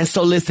okay, and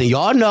so listen,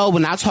 y'all know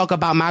when I talk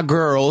about my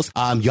girls,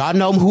 y'all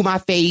know who my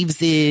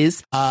faves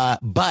is.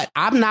 But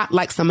I'm not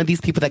like some of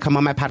these people that come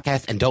on my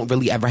podcast and don't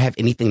really ever have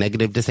anything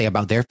negative to say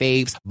about their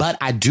faves. But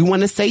I do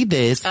want to say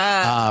this.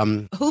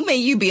 Who may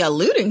you be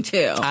alluding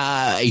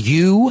to?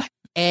 You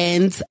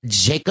and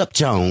Jacob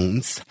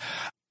Jones.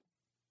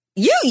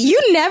 You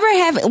never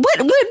have. What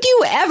do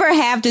you ever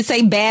have to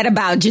say bad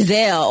about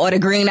Giselle or the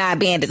Green Eyed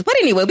Bandits? But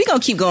anyway, we gonna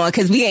keep going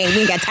because we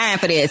ain't got time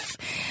for this.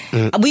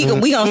 We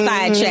gonna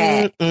side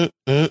chat.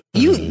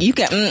 You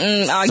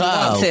can all you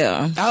want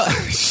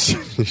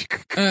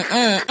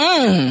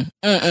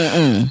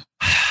to.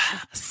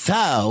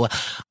 So,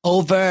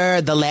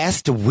 over the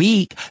last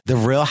week, the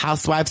Real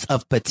Housewives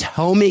of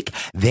Potomac,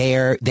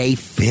 they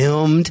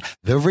filmed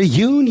the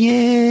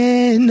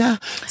reunion.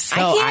 So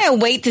I can't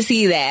wait to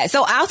see that.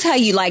 So I'll tell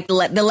you, like, the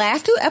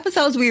last 2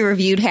 episodes we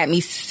reviewed had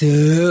me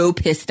so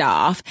pissed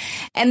off.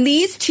 And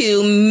these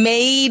 2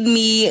 made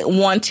me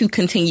want to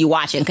continue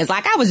watching because,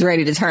 like, I was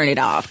ready to turn it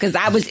off because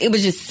it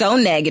was just so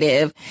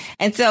negative.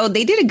 And so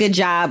they did a good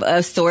job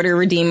of sort of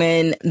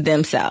redeeming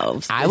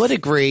themselves. I would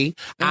agree.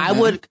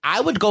 Mm-hmm.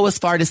 I would go as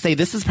far to say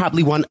this is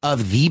probably one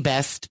of the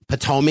best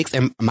Potomacs.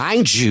 And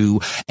mind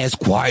you, as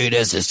quiet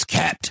as it's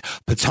kept,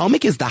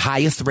 Potomac is the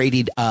highest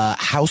rated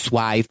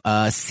housewife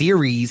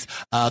series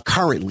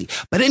currently.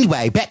 But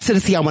anyway, back to the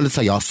tea I want to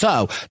tell y'all.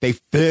 So they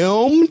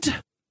filmed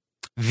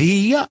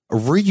the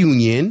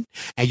reunion,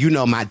 and you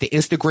know the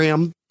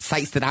Instagram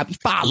sites that I be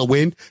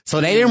following, so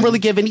they didn't really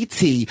give any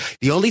tea.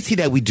 The only tea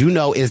that we do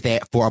know is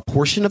that for a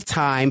portion of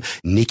time,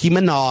 Nicki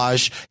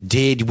Minaj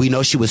we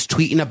know she was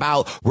tweeting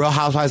about Real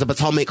Housewives of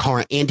Potomac. Her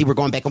and Andy were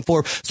going back and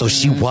forth, so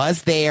she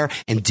was there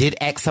and did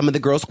ask some of the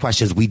girls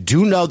questions. We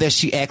do know that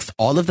she asked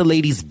all of the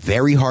ladies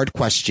very hard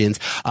questions,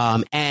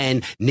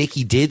 and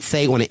Nicki did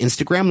say on an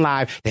Instagram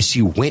Live that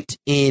she went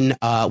in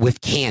with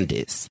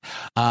Candace.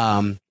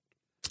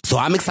 So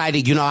I'm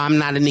excited. You know, I'm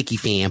not a Nicki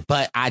fan,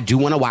 but I do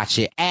want to watch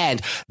it.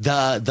 And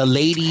the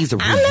ladies. I'm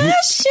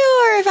not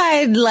sure if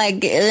I'd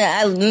like.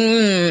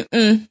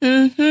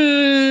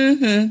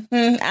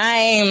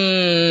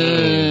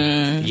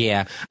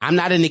 Yeah, I'm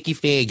not a Nicki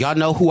fan. Y'all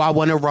know who I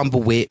want to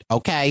rumble with,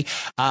 okay?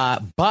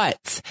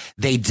 But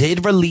they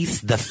did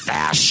release the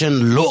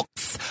fashion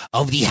looks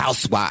of the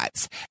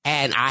housewives,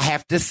 and I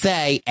have to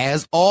say,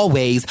 as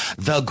always,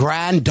 the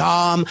Grand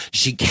Dame,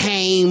 she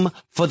came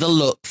for the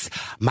looks.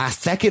 My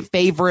second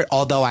favorite,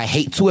 although I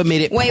hate to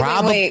admit it,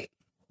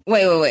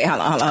 Wait.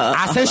 Hold on.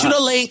 I sent you the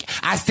link.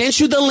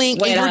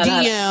 In your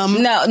DM.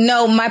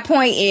 No. My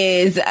point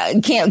is, can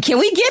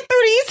we get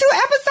through these 2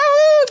 episodes?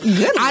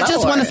 Good I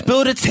just want to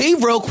spill the tea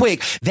real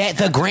quick. That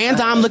the Grand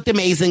Dame looked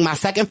amazing. My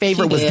second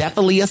favorite was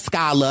definitely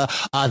Escala.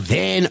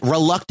 Then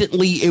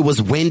reluctantly it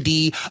was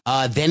Wendy.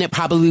 Then it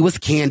probably was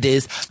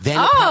Candace. Then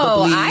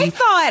I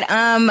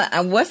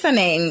thought what's her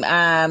name?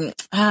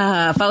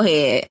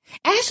 Forehead.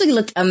 Ashley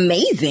looked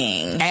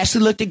amazing.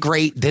 Ashley looked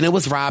great. Then it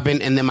was Robin,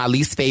 and then my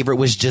least favorite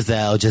was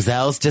Giselle.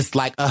 Giselle's just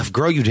like,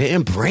 girl, you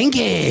didn't bring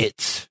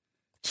it.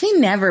 She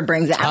never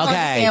brings it. I don't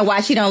understand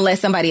why she don't let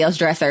somebody else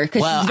dress her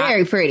because she's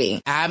very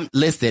pretty.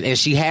 Listen, and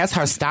she has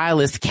her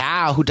stylist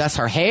Cal who does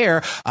her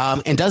hair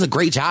and does a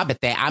great job at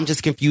that. I'm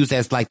just confused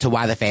as like to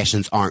why the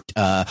fashions aren't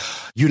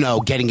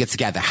getting it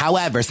together.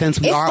 However, since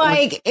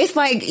it's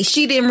like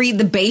she didn't read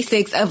the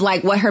basics of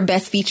like what her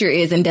best feature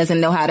is and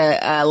doesn't know how to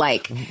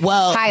highlight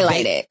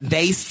it.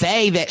 They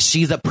say that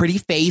she's a pretty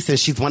face and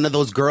she's one of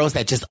those girls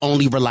that just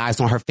only relies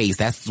on her face.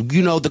 That's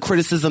the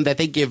criticism that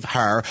they give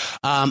her.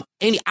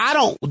 And I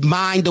don't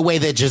mind the way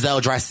that Giselle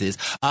dresses.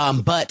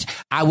 But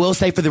I will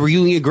say for the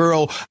reunion,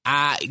 girl,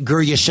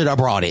 you should have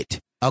brought it.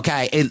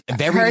 Okay. And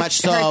very much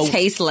so. Her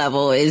taste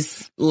level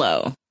is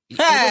low.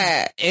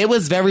 It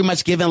was very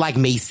much given like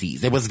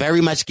Macy's. It was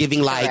very much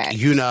giving like,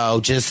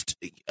 Sears,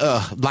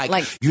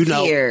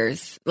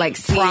 like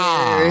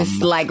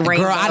Sears, like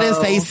Rainbow. Girl, I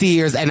didn't say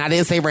Sears and I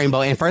didn't say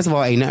Rainbow. And first of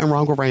all, ain't nothing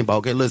wrong with Rainbow.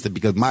 Okay, listen,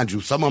 because mind you,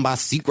 some of my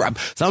secret,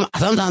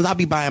 sometimes I'll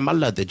be buying my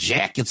leather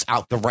jackets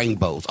out the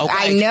Rainbows. Okay.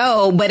 I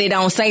know, but it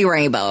don't say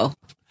Rainbow.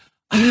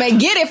 You may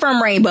get it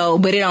from Rainbow,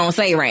 but it don't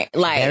say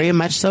very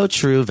much so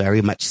true.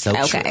 Very much so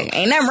true. Okay,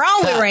 ain't nothing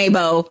wrong with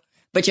Rainbow.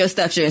 But your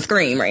stuff shouldn't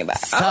scream Rainbow.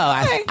 So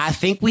I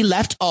think we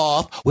left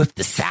off with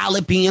the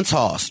salad being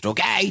tossed,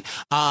 okay?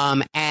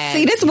 And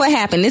see, this is what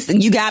happened.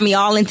 You got me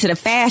all into the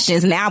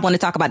fashions. Now I want to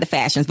talk about the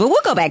fashions, but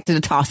we'll go back to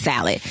the tossed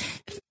salad.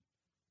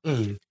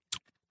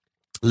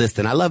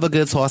 Listen, I love a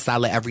good tossed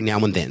salad every now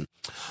and then.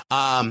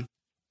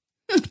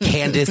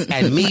 Candace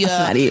and Mia.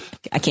 That's not it.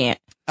 I can't.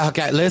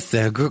 Okay,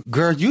 listen,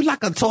 girl, you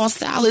like a tossed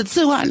salad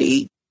too,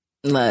 honey.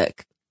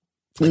 Look.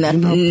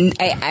 Nothing.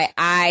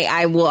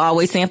 I will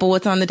always sample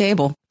what's on the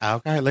table.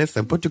 Okay,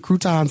 listen, put the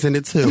croutons in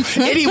it too.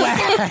 Anyway,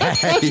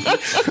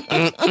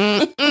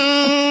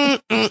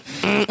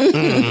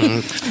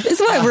 this is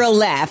what real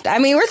left. I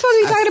mean, we're supposed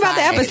to be talking about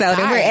the episode,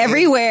 and we're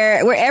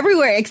everywhere. We're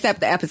everywhere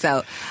except the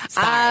episode.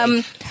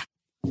 Can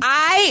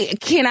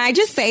I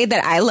just say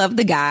that I love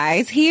the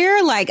guys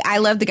here? Like, I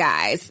love the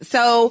guys.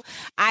 So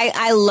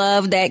I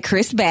love that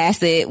Chris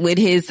Bassett with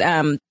his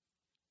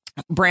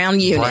brown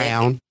unit.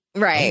 Brown.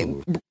 Right.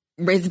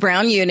 Riz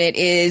Brown unit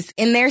is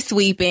in there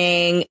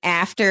sweeping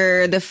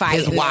after the fight.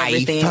 His and wife.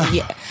 everything.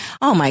 Yeah.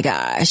 Oh my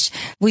gosh.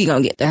 We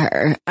gonna get to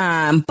her.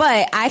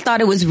 But I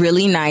thought it was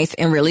really nice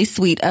and really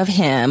sweet of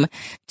him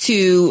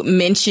to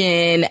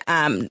mention,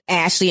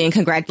 Ashley and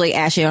congratulate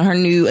Ashley on her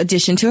new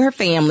addition to her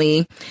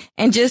family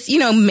and just,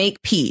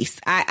 make peace.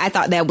 I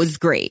thought that was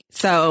great.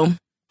 So.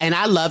 And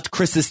I loved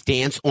Chris's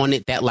stance on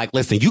it that, like,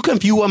 listen, you can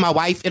view on my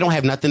wife. It don't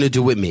have nothing to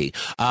do with me.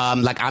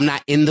 Like, I'm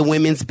not in the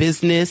women's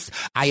business.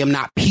 I am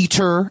not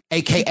Peter,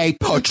 a.k.a.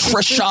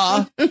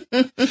 Patricia.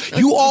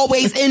 You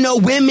always in the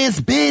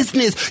women's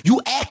business.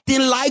 You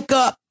acting like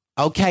a...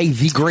 Okay,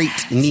 the great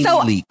Nene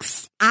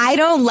Leakes. I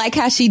don't like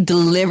how she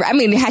delivered. I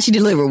mean, how she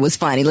delivered was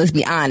funny, let's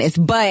be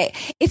honest. But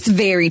it's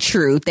very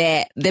true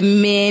that the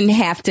men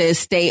have to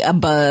stay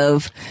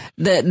above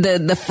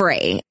the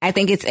fray. I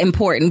think it's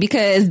important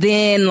because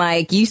then,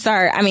 like, you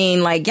start, I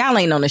mean, like, y'all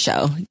ain't on the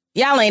show.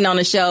 Y'all ain't on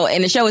the show,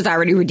 and the show is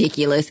already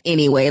ridiculous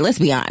anyway. Let's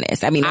be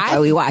honest. I mean, that's why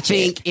we watch it. I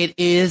think it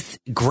is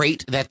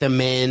great that the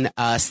men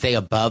stay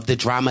above the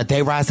drama.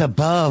 They rise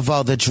above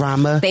all the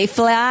drama. They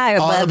fly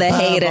above the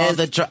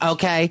haters.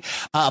 Okay.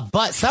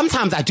 But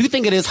sometimes I do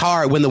think it is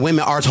hard when the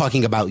women are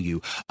talking about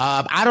you.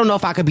 I don't know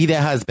if I could be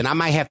their husband. I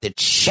might have to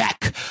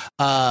check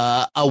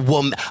a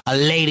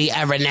lady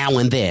every now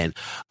and then.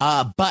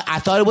 But I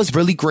thought it was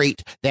really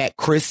great that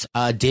Chris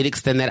did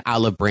extend that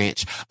olive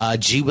branch.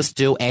 G was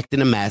still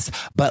acting a mess,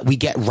 but we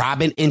get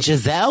Robin and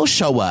Giselle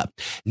show up.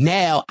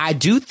 Now, I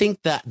do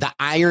think the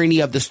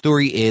irony of the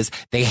story is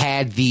they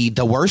had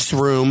the worst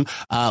room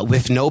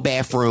with no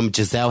bathroom.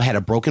 Giselle had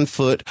a broken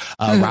foot.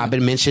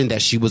 Robin mentioned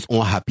that she was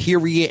on her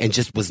period and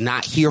just was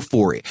not here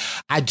for it.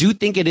 I do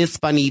think it is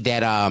funny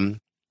that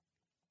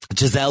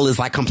Giselle is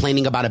like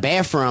complaining about a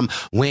bathroom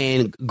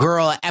when,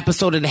 girl, an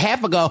episode and a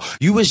half ago,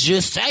 you was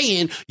just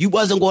saying you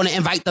wasn't going to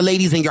invite the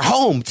ladies in your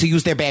home to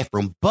use their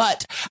bathroom.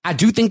 But I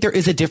do think there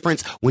is a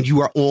difference when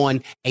you are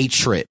on a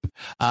trip.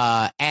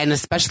 And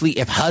especially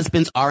if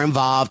husbands are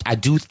involved, I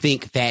do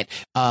think that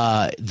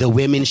the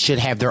women should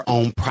have their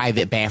own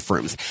private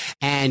bathrooms.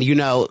 And,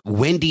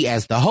 Wendy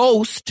as the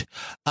host,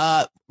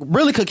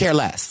 really could care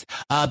less,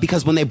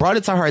 because when they brought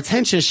it to her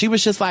attention, she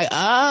was just like,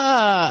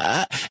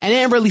 and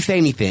didn't really say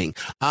anything.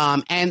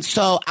 And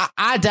so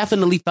I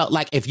definitely felt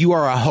like if you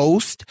are a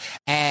host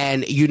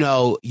and,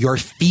 your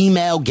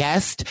female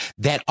guest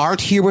that aren't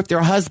here with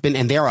their husband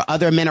and there are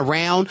other men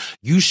around,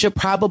 you should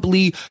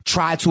probably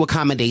try to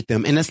accommodate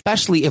them. And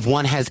especially if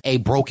one has a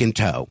broken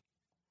toe.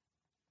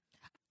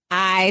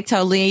 I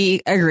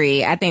totally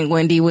agree. I think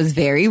Wendy was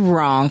very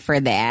wrong for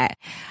that.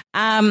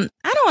 I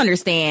don't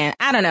understand.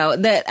 I don't know.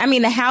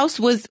 The house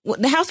was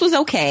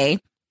okay.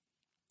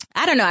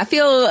 I don't know. I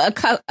feel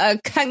I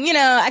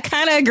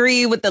kind of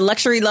agree with the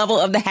luxury level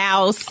of the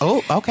house.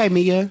 Oh, okay,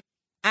 Mia.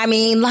 I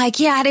mean, like,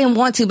 yeah, I didn't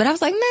want to, but I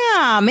was like,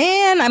 nah,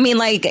 man. I mean,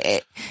 like,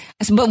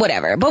 but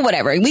whatever.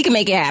 We can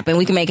make it happen.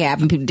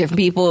 Different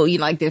people,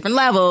 like different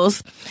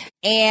levels.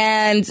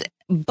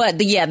 But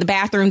the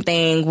bathroom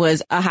thing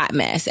was a hot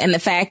mess. And the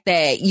fact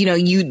that,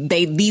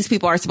 these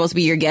people are supposed to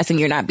be your guests and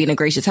you're not being a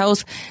gracious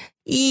host.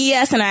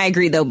 Yes. And I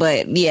agree though.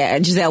 But yeah,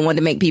 Giselle wanted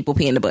to make people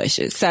pee in the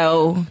bushes.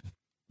 So.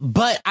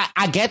 But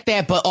I get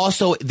that. But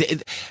also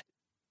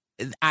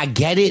I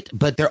get it,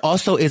 but there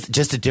also is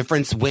just a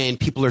difference when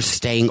people are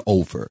staying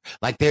over,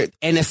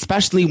 and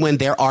especially when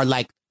there are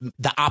like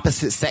the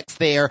opposite sex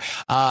there,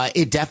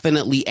 it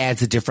definitely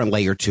adds a different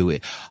layer to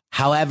it.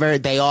 However,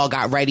 they all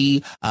got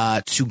ready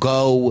to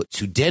go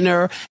to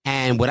dinner,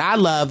 and what I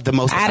love the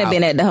most, I'd have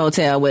been at the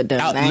hotel with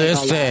them.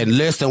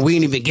 Listen, we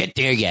didn't even get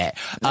there yet.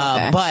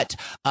 Okay. But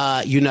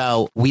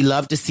we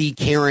love to see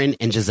Karen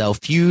and Giselle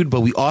feud,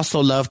 but we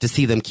also love to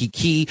see them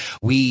kiki.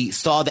 We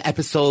saw the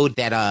episode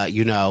that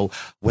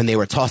when they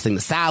were tossing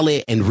the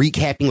salad and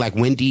recapping, like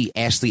Wendy,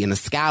 Ashley, and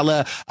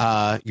Escala,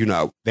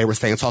 they were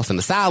saying tossing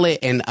the salad,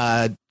 and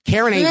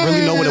Karen ain't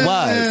really know what it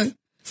was.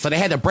 So they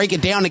had to break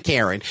it down to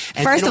Karen.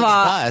 And first of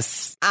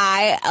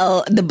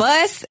all, the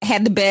bus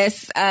had the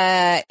best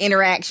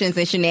interactions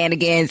and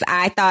shenanigans.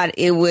 I thought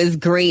it was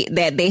great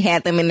that they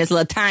had them in this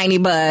little tiny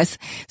bus.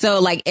 So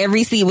like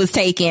every seat was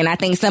taken. I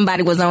think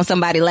somebody was on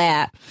somebody's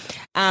lap.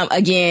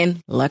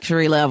 Again,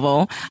 luxury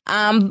level.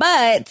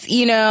 But,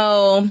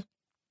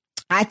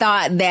 I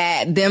thought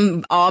that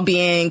them all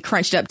being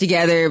crunched up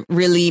together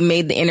really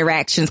made the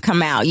interactions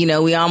come out.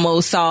 We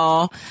almost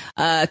saw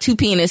two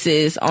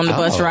penises on the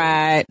bus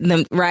ride,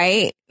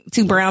 right?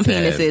 Two brown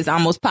penises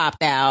almost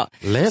popped out.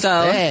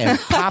 Listen,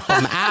 pop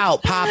them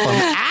out.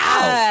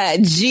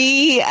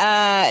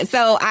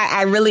 So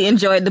I really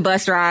enjoyed the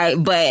bus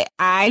ride, but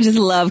I just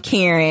love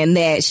Karen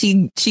that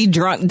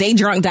they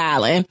drunk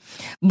dialing,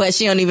 but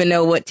she don't even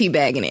know what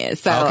teabagging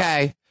is. So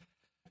okay.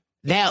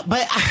 Now,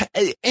 but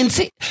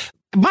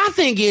my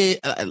thing is,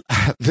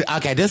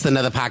 okay, this is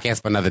another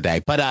podcast for another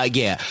day. But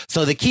yeah,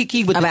 so the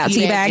kiki with about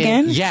the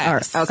teabagging,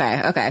 yes,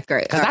 okay,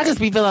 great. Because I just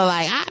be feeling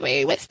like,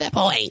 what's the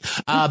point?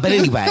 But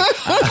anyway,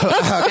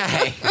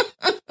 okay.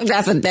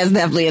 That's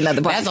definitely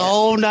another part. That's a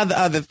whole nother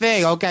other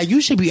thing. Okay.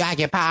 You should be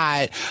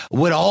occupied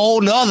with a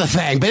whole nother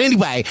thing. But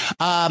anyway,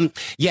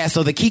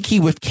 so the Kiki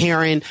with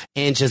Karen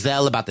and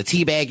Giselle about the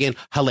teabagging,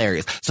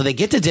 hilarious. So they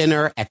get to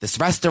dinner at this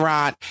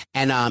restaurant,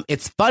 and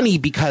it's funny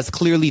because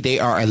clearly they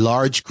are a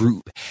large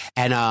group,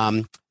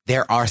 and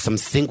there are some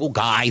single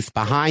guys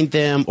behind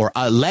them, or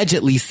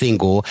allegedly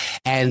single,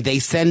 and they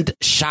send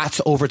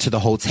shots over to the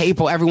whole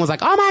table. Everyone's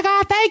like, oh my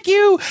God, thank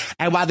you.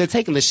 And while they're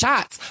taking the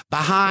shots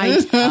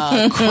behind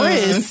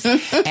Chris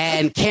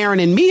and Karen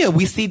and Mia,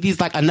 we see these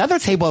like another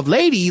table of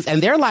ladies,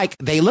 and they're like,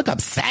 they look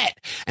upset.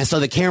 And so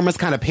the cameras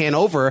kind of pan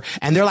over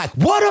and they're like,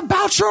 what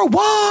about your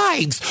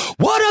wives?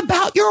 What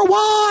about your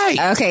wives?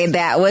 Okay,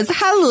 that was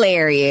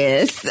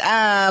hilarious.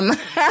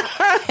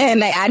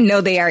 And I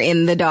know they are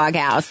in the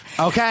doghouse.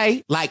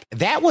 Okay, like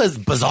that was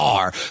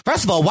bizarre.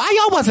 First of all, why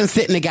y'all wasn't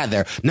sitting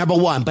together? Number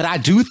one, but I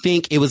do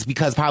think it was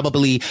because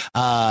probably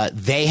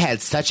they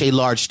had such a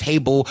large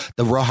table,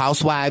 the Real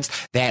Housewives,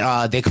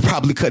 that they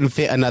probably couldn't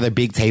fit another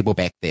big table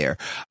back there.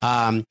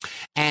 And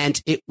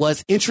it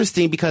was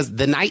interesting because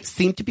the night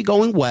seemed to be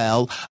going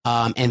well.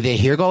 And then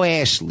here go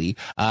Ashley.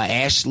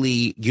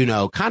 Ashley,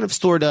 kind of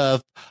sort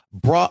of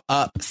brought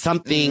up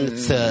something to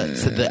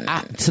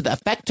the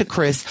effect to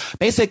Chris.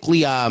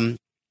 Basically,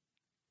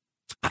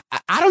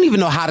 I don't even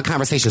know how the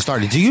conversation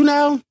started. Do you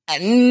know?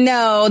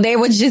 No, they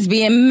were just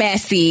being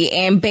messy.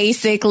 And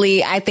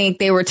basically, I think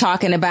they were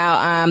talking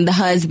about the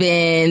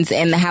husbands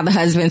and how the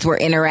husbands were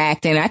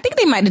interacting. I think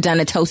they might have done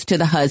a toast to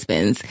the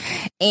husbands.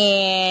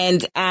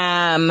 And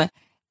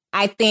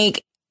I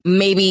think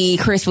maybe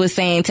Chris was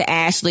saying to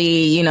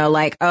Ashley,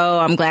 like, oh,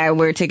 I'm glad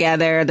we're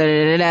together. Da,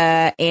 da, da,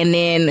 da. And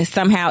then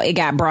somehow it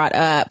got brought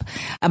up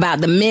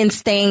about the men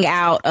staying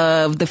out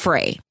of the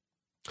fray.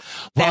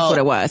 That's what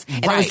it was.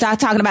 And right. they started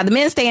talking about the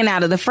men staying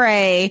out of the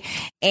fray.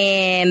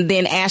 And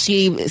then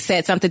Ashley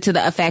said something to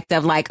the effect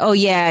of like, oh,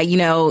 yeah,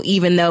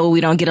 even though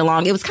we don't get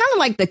along, it was kind of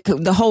like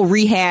the whole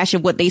rehash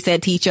of what they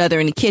said to each other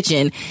in the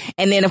kitchen.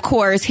 And then, of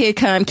course, here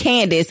come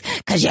Candace,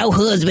 because your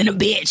husband a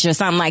bitch or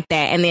something like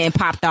that. And then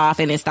popped off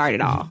and it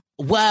started all.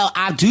 Well,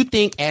 I do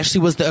think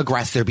Ashley was the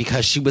aggressor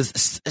because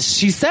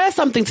she said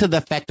something to the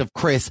effect of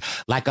Chris,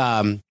 like,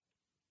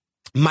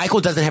 Michael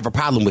doesn't have a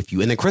problem with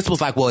you. And then Chris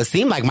was like, well, it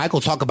seemed like Michael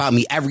talk about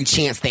me every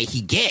chance that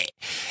he get.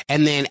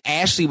 And then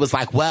Ashley was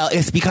like, well,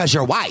 it's because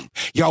your wife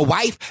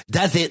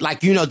does it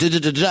like,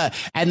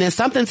 And then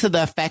something to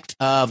the effect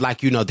of like,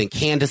 then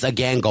Candace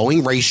again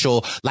going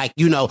racial, like,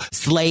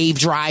 slave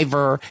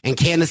driver. And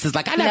Candace is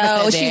like, I never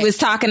said that. She was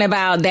talking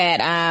about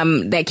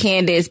that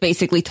Candace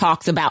basically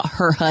talks about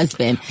her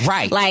husband.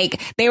 Right. Like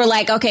they were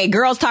like, okay,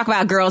 girls talk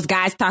about girls,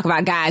 guys talk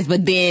about guys,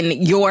 but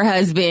then your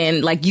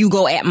husband, like you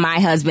go at my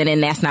husband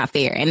and that's not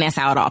fair. And that's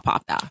how it all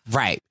popped off.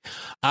 Right.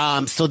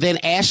 So then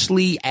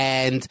Ashley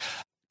and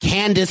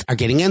Candace are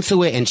getting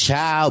into it, and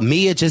child,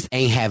 Mia just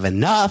ain't have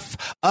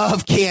enough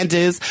of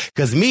Candace,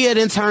 because Mia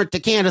then turned to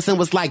Candace and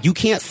was like, you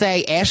can't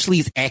say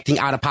Ashley's acting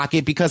out of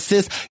pocket because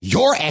sis,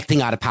 you're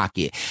acting out of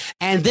pocket.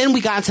 And then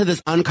we got into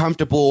this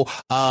uncomfortable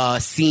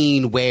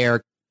scene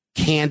where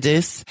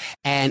Candace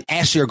and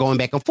Ashley are going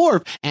back and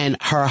forth, and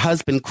her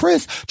husband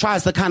Chris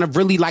tries to kind of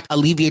really like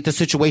alleviate the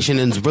situation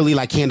and is really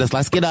like, Candace,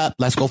 let's get up,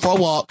 let's go for a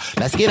walk,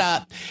 let's get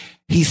up.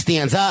 He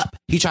stands up,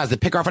 he tries to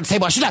pick her up from the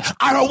table. She's like,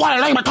 I don't want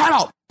to leave my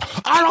table.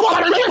 I don't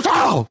want to leave my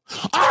table.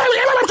 I don't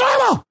leave my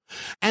table.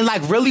 And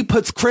like really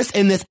puts Chris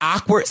in this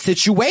awkward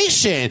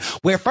situation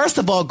where, first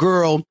of all,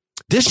 girl,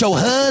 this your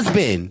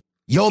husband,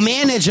 your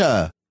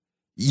manager.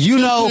 Your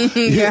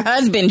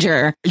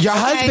husbander. Your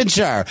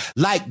husbander.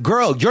 Like,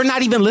 girl, you're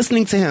not even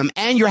listening to him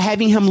and you're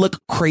having him look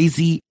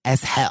crazy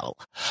as hell.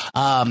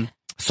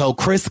 So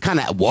Chris kind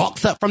of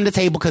walks up from the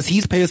table because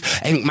he's pissed.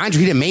 And mind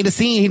you, he done made a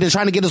scene. He done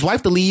trying to get his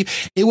wife to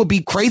leave. It would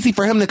be crazy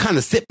for him to kind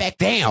of sit back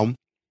down.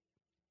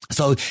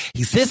 So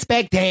he sits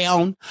back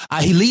down.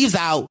 He leaves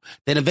out.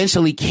 Then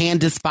eventually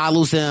Candace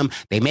follows him.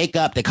 They make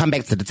up. They come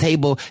back to the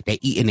table. They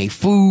eating their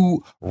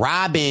food.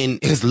 Robin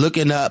is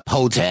looking up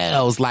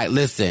hotels. Like,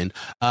 listen,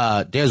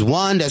 there's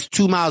one that's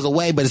 2 miles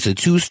away, but it's a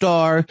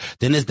 2-star.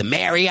 Then there's the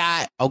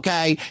Marriott.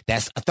 Okay.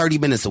 That's 30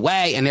 minutes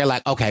away. And they're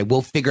like, okay,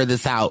 we'll figure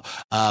this out,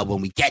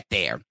 when we get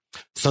there.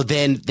 So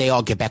then they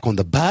all get back on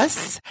the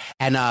bus,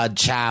 and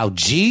child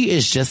G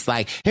is just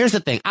like, here's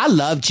the thing. I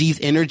love G's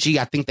energy.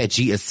 I think that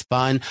G is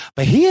fun,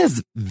 but he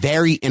is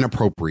very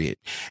inappropriate.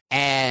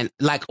 And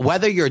like,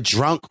 whether you're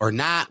drunk or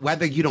not,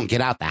 whether you don't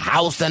get out the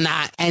house or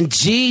not, and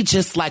G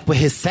just like with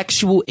his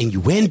sexual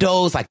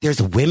innuendos, like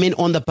there's women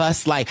on the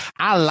bus. Like,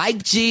 I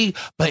like G,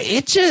 but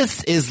it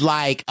just is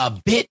like a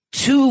bit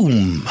too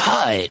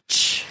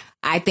much.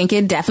 I think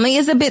it definitely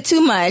is a bit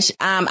too much.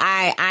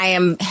 I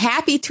am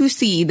happy to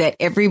see that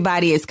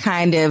everybody is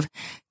kind of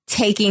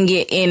taking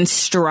it in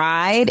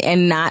stride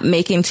and not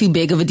making too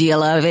big of a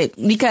deal of it.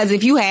 Because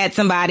if you had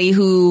somebody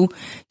who,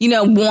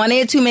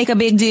 wanted to make a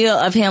big deal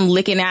of him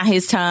licking out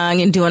his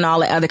tongue and doing all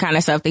the other kind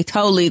of stuff, they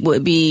totally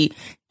would be,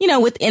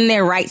 within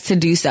their rights to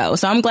do so.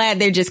 So I'm glad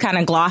they're just kind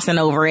of glossing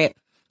over it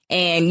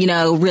and,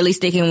 really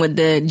sticking with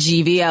the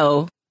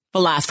GVO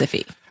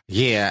philosophy.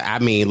 Yeah, I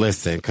mean,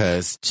 listen,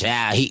 because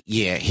child,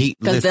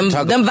 because them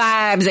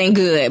vibes ain't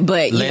good.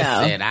 But you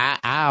know,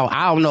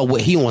 I don't know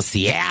what he on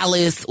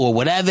Cialis or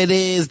whatever it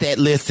is. That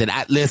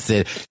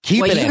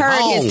keep it at home. You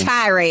heard his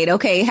tirade,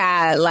 okay?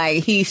 How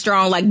like he's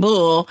strong like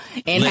bull,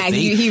 and how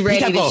he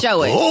ready to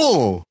show it.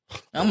 Oh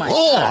my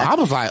God. I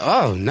was like,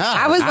 oh no.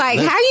 I was like,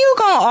 how you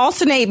gonna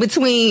alternate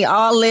between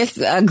all this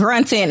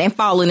grunting and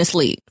falling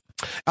asleep?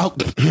 Oh,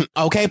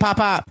 okay,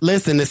 Papa.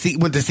 Listen,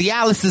 when the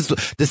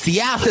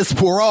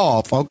Cialis were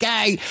off,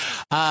 okay?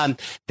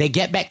 They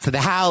get back to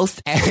the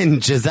house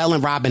and Giselle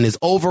and Robin is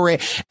over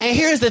it. And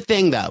here's the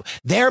thing though.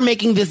 They're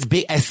making this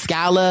big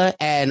Escala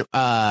and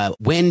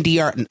Wendy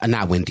are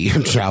not Wendy.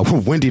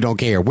 Wendy don't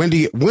care.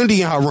 Wendy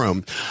in her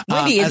room.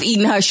 Wendy is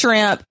eating her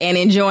shrimp and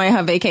enjoying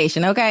her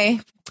vacation, okay?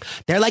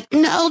 They're like,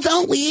 no,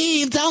 don't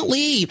leave.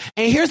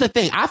 And here's the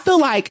thing. I feel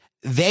like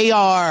they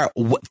are,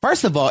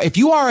 first of all, if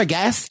you are a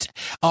guest,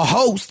 a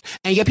host,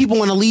 and your people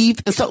want to leave,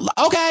 and so,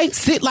 okay,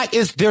 sit like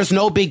there's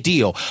no big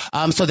deal.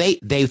 So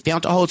they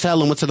found a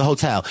hotel and went to the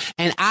hotel.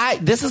 And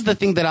this is the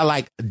thing that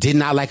I did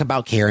not like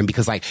about Karen,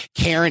 because like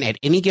Karen at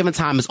any given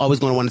time is always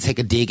going to want to take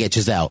a dig at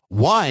Giselle.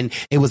 One,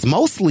 it was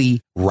mostly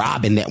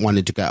Robin that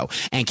wanted to go.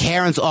 And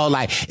Karen's all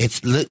like,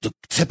 it's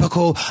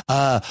typical,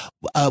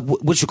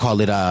 what you call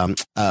it?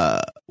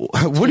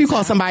 What do you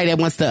call somebody that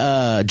wants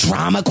to,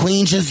 drama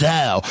queen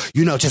Giselle?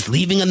 You know, just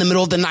leaving in the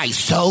middle of the night.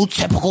 So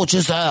typical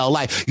Giselle.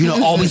 Like, you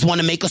know, always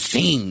want to make a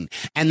scene.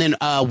 And then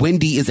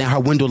Wendy is in her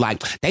window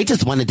like, they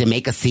just wanted to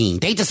make a scene.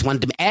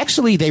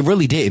 Actually, they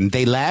really didn't.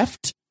 They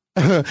left.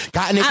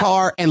 Got in their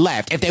car and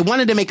left. If they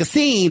wanted to make a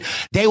scene,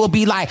 they would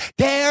be like,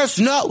 they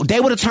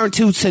would have turned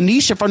to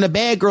Tanisha from the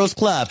Bad Girls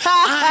Club.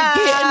 I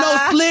ain't getting no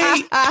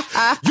sleep.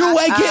 You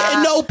ain't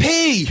getting no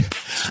pee.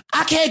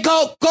 I can't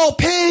go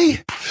pee.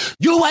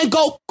 You ain't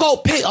go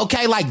pee.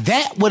 Okay, like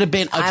that would have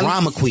been a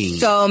drama queen.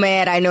 So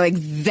mad. I know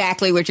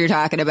exactly what you're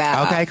talking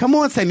about. Okay, come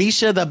on,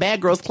 Tanisha, the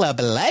Bad Girls Club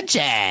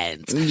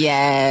legend.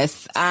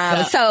 Yes.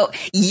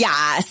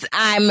 Yes,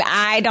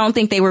 I don't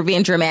think they were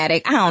being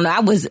dramatic. I don't know.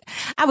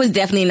 I was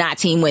definitely not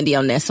Team Wendy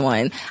on this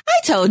one. I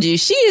told you,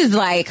 she is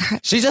like...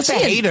 She's just a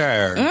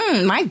hater.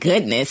 My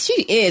goodness,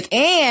 she is.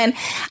 And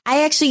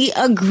I actually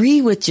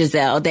agree with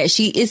Giselle that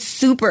she is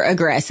super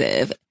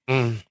aggressive.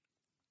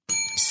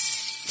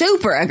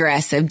 Super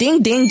aggressive.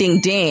 Ding, ding,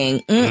 ding,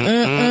 ding.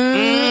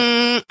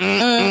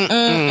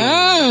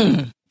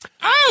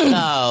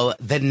 So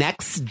the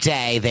next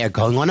day they're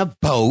going on a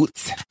boat.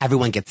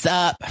 Everyone gets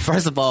up.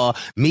 First of all,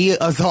 Mia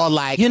is all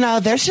like, you know,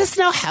 there's just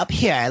no help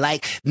here.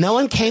 Like no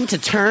one came to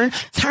turn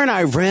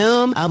our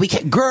room. We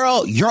can't,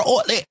 girl,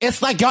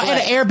 it's like y'all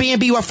at an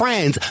Airbnb with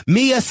friends.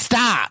 Mia,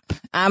 stop.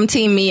 I'm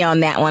Team Mia on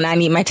that one. I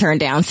need my turn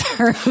down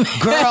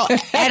service. Girl,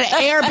 at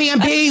an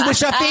Airbnb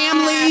with your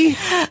family.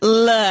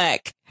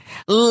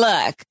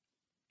 Look.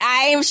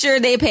 I am sure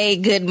they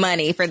paid good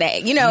money for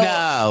that. You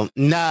know.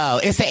 No.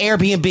 It's an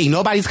Airbnb.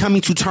 Nobody's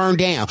coming to turn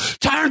down.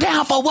 Turn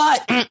down for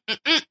what? Well,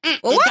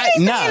 why are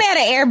they staying at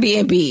an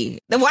Airbnb?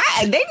 Why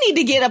they need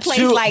to get a place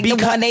the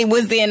one they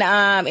was in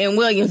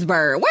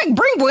Williamsburg.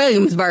 Bring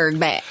Williamsburg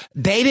back.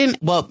 They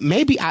didn't. Well,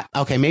 maybe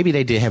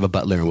they did have a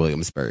butler in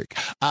Williamsburg.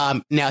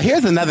 Now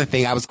here's another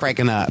thing I was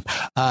cracking up.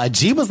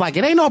 G was like,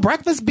 it ain't no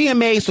breakfast being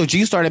made, so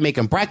G started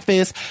making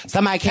breakfast.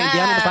 Somebody came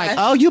down and was like,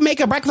 oh, you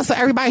making breakfast for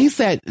everybody? He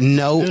said,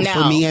 no.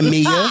 For me and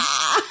Mia.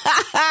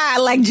 I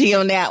like G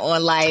on that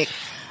one. Like,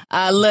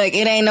 look,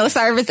 it ain't no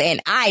service,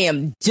 and I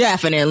am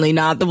definitely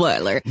not the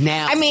butler.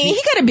 Now, I mean, he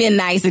could have been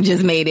nice and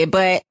just made it,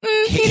 but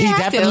he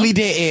definitely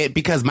did it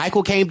because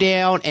Michael came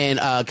down, and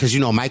because you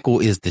know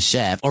Michael is the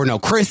chef, or no,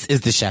 Chris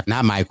is the chef,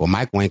 not Michael.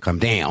 Michael ain't come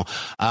down.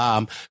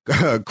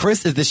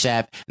 Chris is the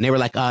chef, and they were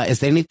like, "Is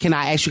there any? Can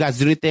I ask you guys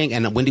to do anything?"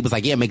 And Wendy was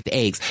like, "Yeah, make the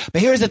eggs."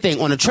 But here's the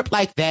thing: on a trip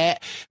like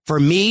that, for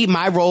me,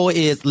 my role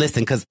is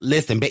listen.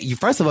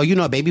 First of all, you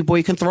know, a baby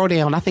boy can throw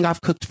down. I think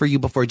I've cooked for you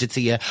before,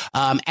 Jatia,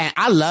 and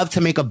I love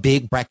to make a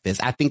big breakfast.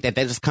 I think that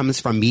just comes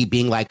from me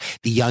being like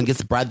the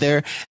youngest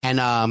brother, and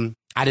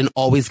I didn't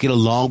always get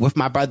along with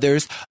my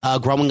brothers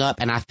growing up,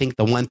 and I think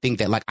the one thing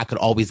that like I could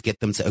always get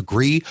them to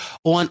agree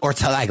on or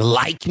to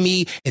like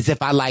me is if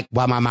I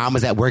while my mom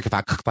was at work, if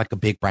I cooked like a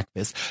big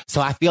breakfast.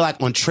 So I feel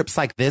like on trips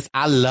like this,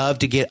 I love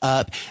to get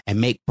up and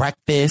make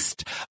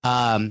breakfast.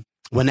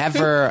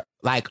 Whenever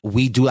like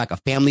we do like a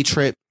family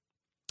trip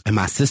and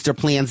my sister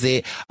plans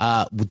it,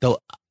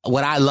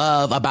 what I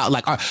love about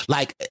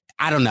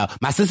I don't know.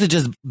 My sister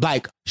just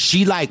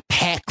she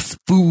packs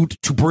food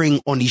to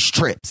bring on these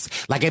trips.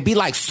 Like it'd be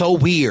so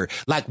weird.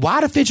 Like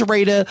why the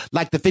refrigerator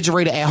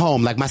at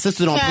home? Like my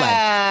sister don't play.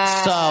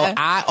 So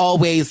I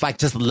always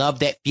just love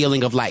that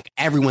feeling of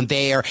everyone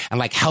there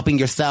and helping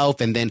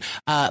yourself. And then,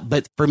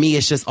 but for me,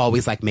 it's just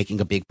always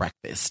making a big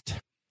breakfast.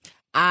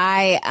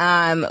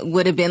 I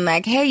would have been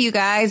like, hey, you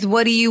guys,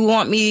 what do you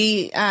want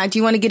me? Do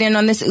you want to get in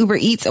on this Uber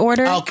Eats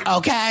order?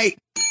 Okay.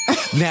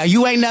 Now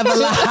you ain't never lied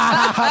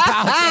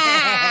about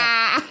that.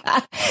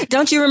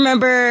 Don't you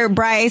remember,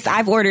 Bryce?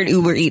 I've ordered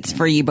Uber Eats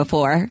for you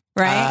before,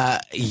 right?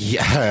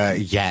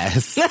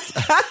 Yes.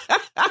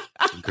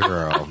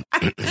 Girl.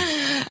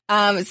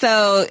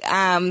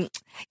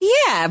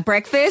 Yeah,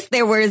 breakfast.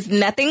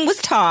 Nothing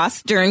was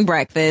tossed during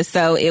breakfast,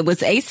 so it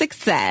was a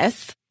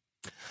success.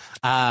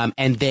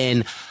 And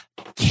then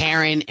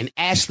Karen and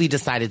Ashley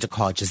decided to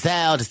call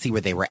Giselle to see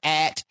where they were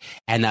at.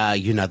 And,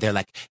 they're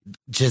like,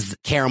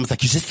 Karen was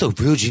like, you're just so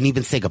rude. You didn't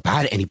even say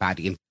goodbye to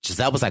anybody. And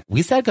Giselle was like,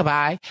 we said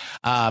goodbye.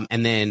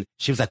 And then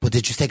she was like, well,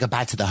 did you say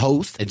goodbye to the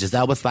host? And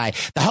Giselle was like,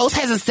 the host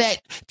hasn't said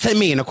to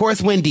me. And of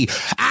course, Wendy,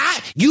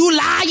 you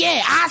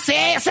lying. I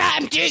said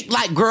something.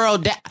 Like,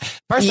 girl,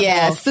 first of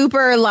all.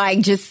 Super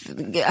like just,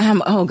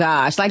 oh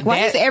gosh. Like,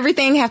 why does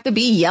everything have to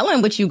be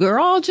yelling with you,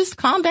 girl? Just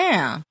calm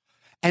down.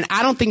 And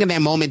I don't think in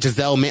that moment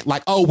Giselle meant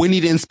like, oh,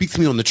 Wendy didn't speak to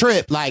me on the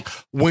trip. Like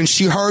when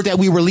she heard that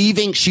we were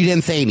leaving, she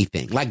didn't say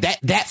anything. Like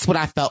that's what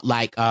I felt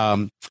like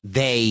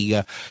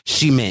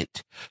she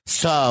meant.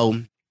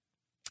 So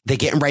they're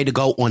getting ready to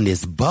go on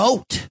this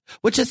boat,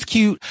 which is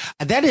cute.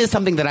 That is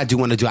something that I do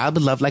want to do. I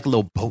would love like a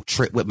little boat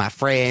trip with my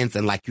friends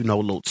and like, a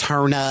little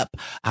turn up.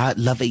 I'd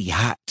love a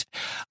yacht.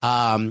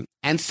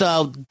 And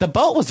so the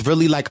boat was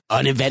really like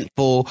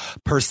uneventful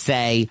per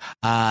se.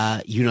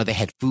 They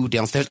had food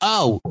downstairs.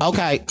 Oh,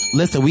 okay.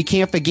 Listen, we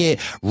can't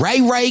forget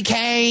Ray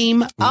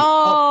came.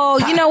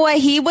 Oh, you know what?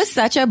 He was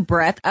such a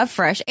breath of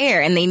fresh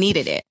air and they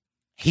needed it.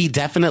 He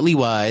definitely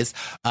was.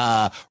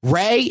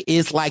 Ray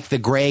is like the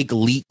Greg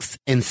Leakes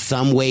in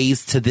some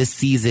ways to this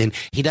season.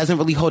 He doesn't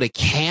really hold a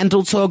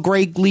candle to a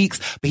Greg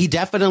Leakes, but he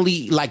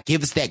definitely like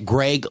gives that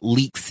Greg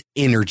Leakes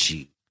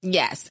energy.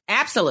 Yes,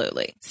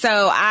 absolutely. So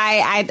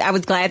I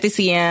was glad to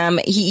see him.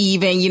 He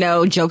even,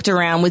 joked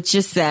around with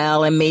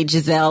Giselle and made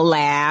Giselle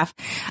laugh.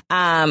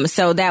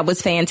 So that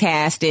was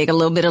fantastic. A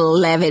little bit of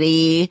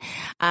levity. It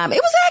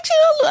was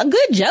actually a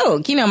good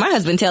joke. My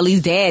husband tell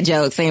these dad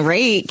jokes and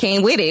Ray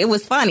came with it. It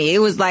was funny. It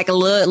was like a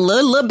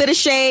little bit of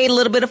shade, a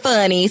little bit of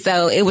funny.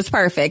 So it was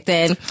perfect.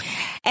 And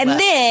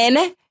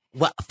then...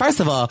 Well, first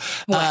of all,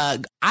 I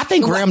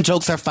think Graham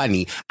jokes are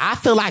funny. I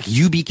feel like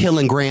you be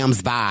killing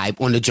Graham's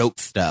vibe on the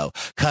jokes, though.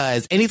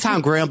 Because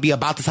anytime Graham be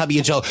about to tell me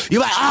a joke,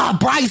 you're like, oh,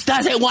 Bryce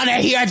doesn't want to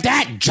hear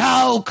that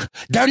joke.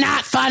 They're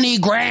not funny,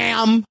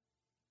 Graham.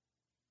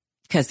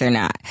 Because they're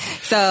not.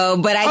 So,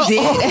 but I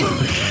did.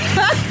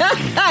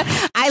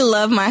 I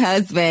love my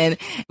husband,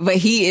 but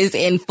he is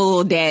in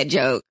full dad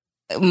joke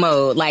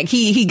mode. Like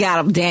he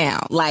got him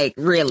down. Like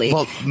really.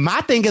 Well,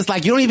 my thing is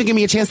like you don't even give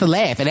me a chance to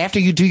laugh. And after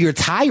you do your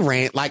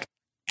tyrant, like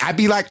I'd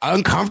be like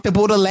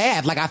uncomfortable to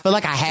laugh. Like I feel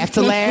like I have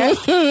to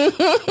laugh.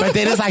 But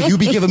then it's like you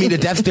be giving me the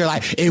death stare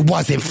like it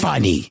wasn't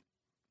funny.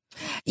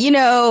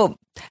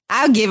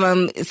 I'll give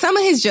him some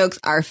of his jokes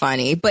are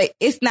funny, but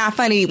it's not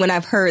funny when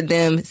I've heard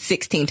them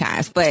 16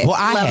 times. But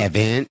I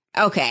haven't.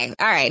 Okay.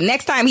 All right.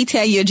 Next time he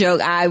tell you a joke,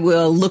 I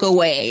will look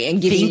away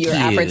and give you your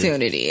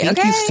opportunity.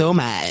 Thank you so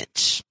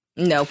much.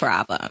 No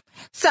problem.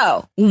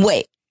 So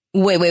wait.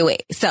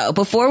 So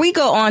before we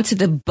go on to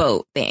the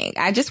boat thing,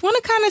 I just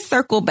want to kind of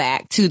circle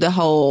back to the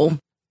whole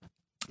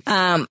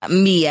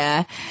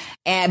Mia,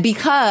 and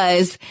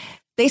because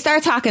they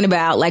start talking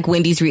about like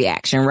Wendy's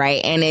reaction, right?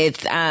 And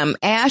it's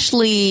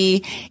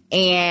Ashley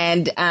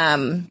and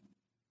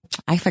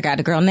I forgot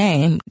the girl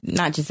name,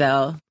 not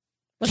Giselle.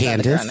 What's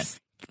Candace?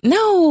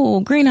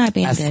 No, Green Eyed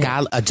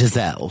Bandit.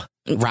 Giselle.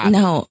 Robin.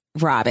 No,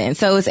 Robin.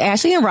 So it's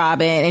Ashley and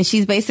Robin, and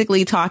she's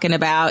basically talking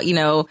about,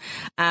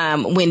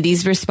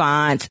 Wendy's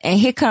response. And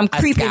here come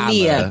creeping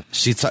Mia.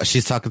 She's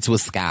talking to a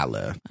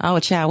scholar. Oh,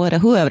 child,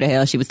 whoever the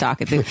hell she was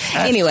talking to.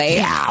 Anyway.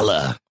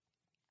 Scholar.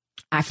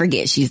 I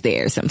forget she's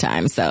there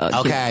sometimes. So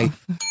okay.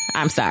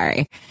 I'm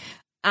sorry.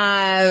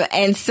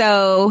 And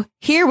so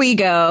here we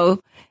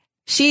go.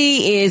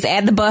 She is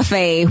at the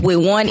buffet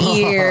with one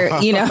ear,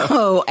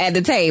 at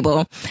the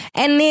table.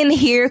 And then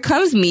here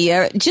comes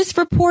Mia just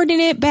reporting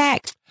it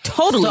back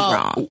totally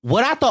wrong.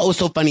 What I thought was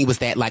so funny was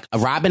that like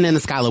Robin and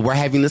Askala were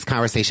having this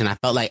conversation. I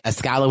felt like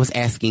Askala was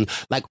asking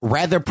like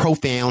rather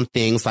profound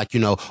things like,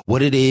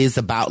 what it is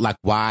about like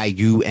why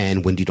you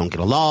and Wendy don't get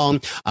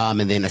along. And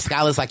then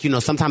Askala's like,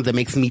 sometimes it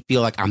makes me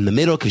feel like I'm the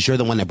middle because you're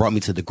the one that brought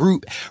me to the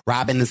group.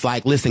 Robin is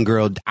like, listen,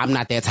 girl, I'm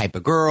not that type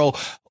of girl.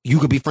 You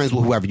could be friends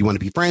with whoever you want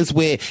to be friends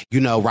with.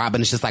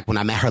 Robin is just like when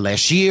I met her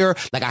last year,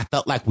 like I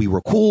felt like we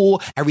were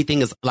cool.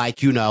 Everything is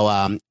like,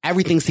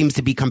 everything seems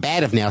to be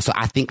combative now. So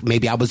I think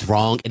maybe I was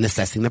wrong in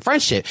assessing the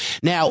friendship.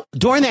 Now,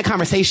 during that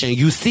conversation,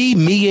 you see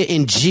Mia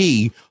and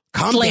G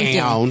come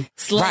down.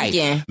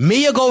 Right.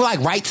 Mia go like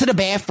right to the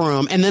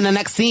bathroom. And then the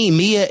next scene,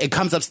 it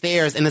comes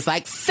upstairs and it's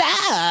like, so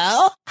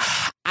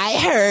I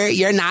heard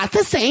you're not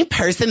the same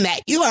person that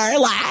you were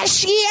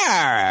last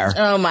year.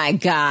 Oh my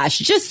gosh.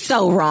 Just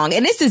so wrong.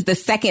 And this is the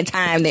second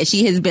time that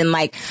she has been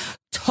like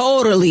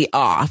totally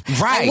off.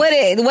 Right.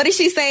 Like, what did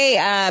she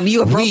say?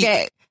 You a broke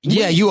ass.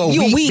 Yeah, you a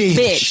weak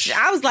bitch.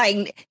 I was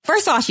like,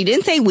 first of all, she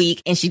didn't say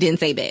weak and she didn't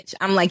say bitch.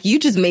 I'm like, you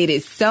just made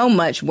it so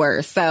much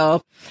worse.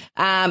 So,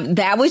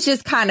 that was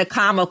just kind of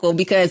comical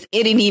because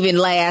it didn't even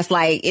last.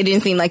 Like, it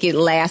didn't seem like it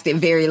lasted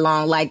very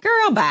long. Like,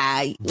 girl,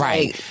 bye.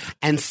 Right. Like,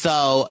 and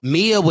so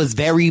Mia was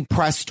very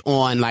pressed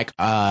on like,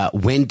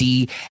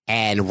 Wendy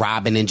and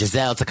Robin and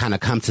Giselle to kind of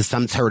come to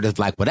some sort of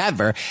like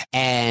whatever.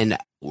 And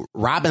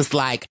Robin's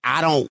like,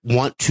 I don't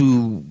want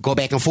to go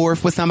back and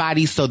forth with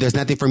somebody, so there's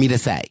nothing for me to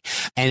say.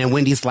 And then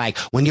Wendy's like,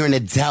 when you're an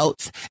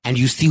adult and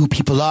you see who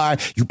people are,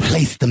 you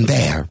place them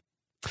there.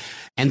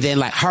 And then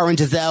like her and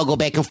Giselle go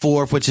back and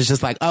forth, which is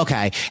just like,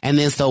 okay. And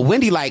then so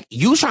Wendy like,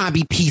 you trying to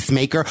be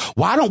peacemaker.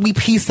 Why don't we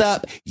piece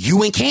up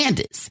you and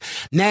Candace?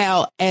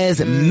 Now, as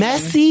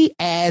messy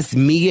as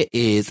Mia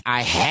is,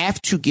 I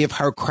have to give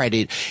her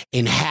credit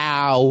in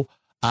how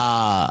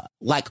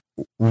like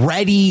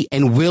ready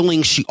and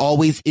willing she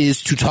always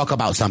is to talk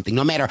about something,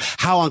 no matter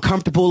how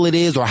uncomfortable it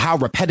is or how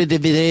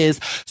repetitive it is.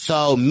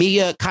 So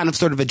Mia kind of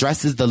sort of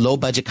addresses the low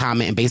budget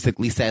comment and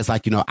basically says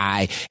like, you know,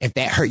 if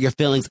that hurt your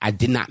feelings, I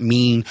did not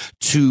mean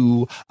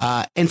to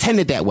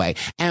intend it that way.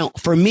 And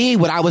for me,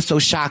 what I was so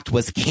shocked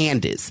was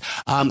Candace.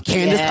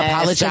 Candace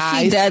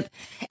apologized.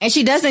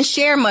 She doesn't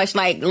share much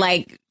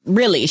like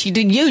really, she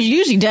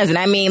usually doesn't.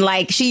 I mean,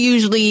 like, she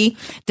usually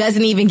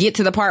doesn't even get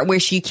to the part where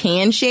she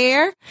can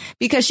share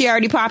because she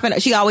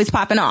always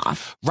popping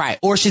off. Right.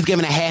 Or she's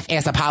giving a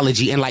half-ass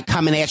apology and like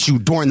coming at you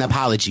during the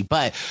apology.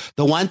 But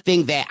the one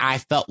thing that I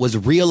felt was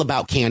real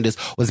about Candace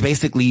was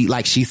basically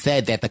like she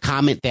said that the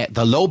comment that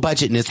the low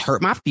budgetness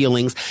hurt my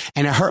feelings,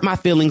 and it hurt my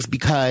feelings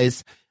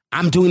because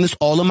I'm doing this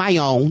all on my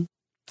own.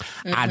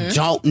 I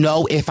don't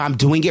know if I'm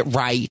doing it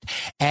right.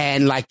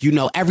 And like, you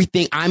know,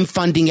 everything, I'm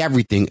funding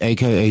everything,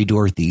 aka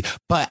Dorothy,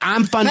 but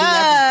I'm funding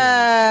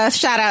everything.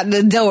 Shout out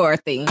to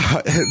Dorothy.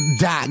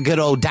 Dot, good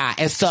old Dot.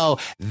 And so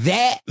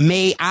that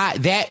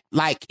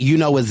like, you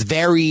know, was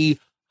very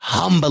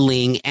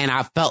humbling, and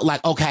I felt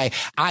like, okay,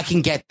 I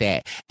can get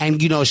that.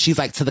 And, you know, she's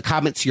like, to the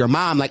comment to your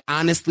mom, like,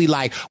 honestly,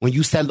 like, when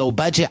you said low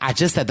budget, I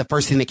just said the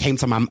first thing that came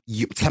to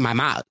my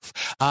mouth.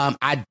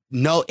 I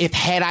know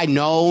had I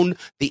known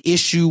the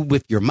issue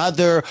with your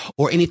mother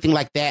or anything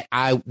like that,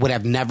 I would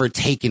have never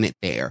taken it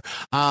there.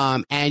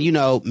 And, you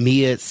know,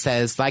 Mia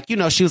says, like, you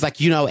know, she was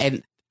like, you know,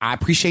 and I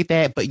appreciate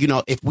that, but, you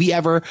know, if we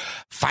ever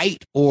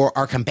fight or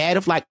are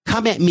combative, like,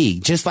 come at me,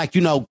 just like,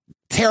 you know,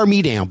 tear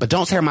me down, but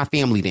don't tear my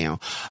family down.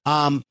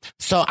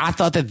 So I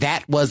thought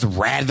that was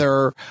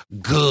rather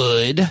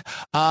good.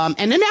 And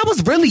then that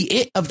was really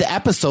it of the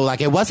episode. Like,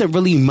 it wasn't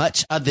really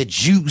much of the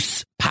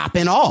juice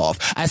popping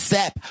off,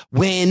 except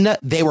when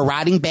they were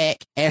riding back,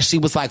 Ashley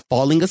was like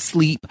falling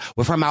asleep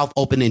with her mouth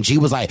open, and G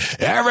was like,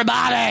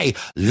 everybody,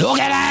 look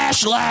at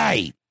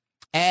Ashley.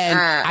 And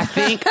I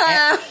think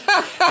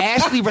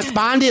Ashley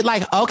responded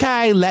like,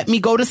 okay, let me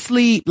go to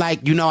sleep.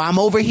 Like, you know, I'm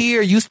over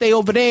here. You stay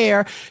over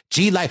there.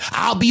 G like,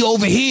 I'll be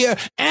over here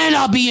and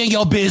I'll be in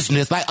your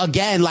business. Like,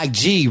 again, like,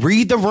 G,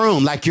 read the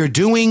room. Like, you're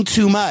doing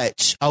too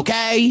much.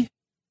 Okay.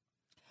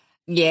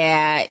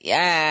 Yeah.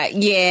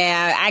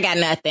 I got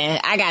nothing.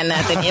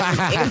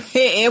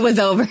 It was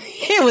over.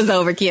 It was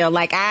overkill.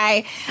 Like,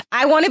 I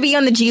want to be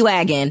on the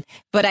G-Wagon,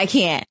 but I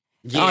can't.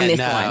 Yeah, on this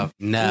one.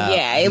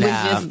 Yeah, it was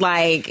just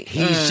like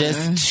he's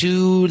just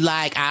too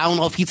like I don't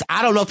know if he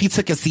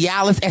took a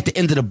Cialis at the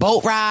end of the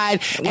boat ride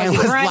and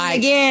was like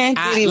again.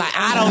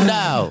 I don't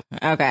know.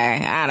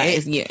 Okay, I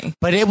don't.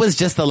 But it was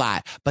just a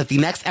lot. But the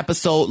next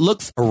episode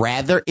looks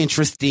rather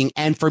interesting,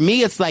 and for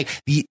me, it's like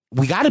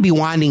we got to be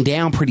winding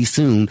down pretty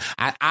soon.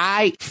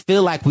 I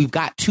feel like we've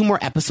got 2 more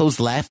episodes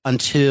left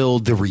until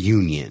the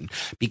reunion,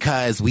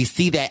 because we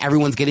see that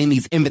everyone's getting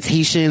these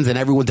invitations and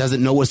everyone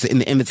doesn't know what's in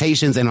the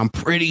invitations, and I'm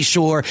pretty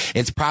sure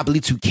it's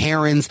probably to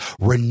Karen's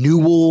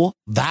renewal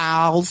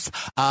vows.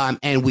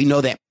 And we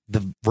know that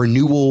the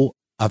renewal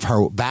of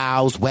her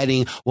vows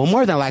wedding will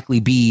more than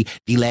likely be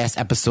the last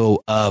episode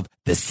of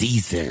the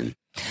season.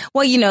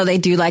 Well, you know, they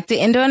do like to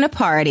end on a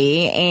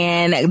party,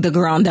 and the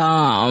Grand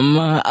Dame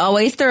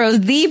always throws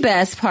the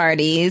best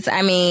parties.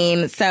 I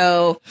mean,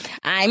 so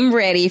I'm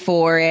ready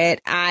for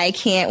it. I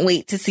can't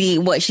wait to see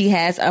what she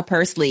has up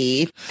her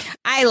sleeve.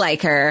 I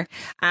like her.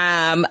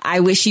 I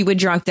wish she would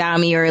drunk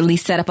down me, or at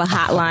least set up a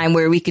hotline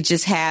where we could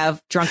just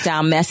have drunk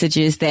down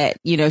messages that,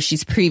 you know,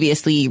 she's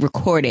previously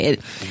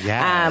recorded.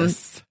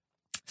 Yes.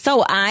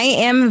 So I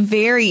am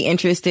very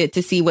interested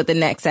to see what the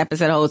next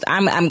episode holds.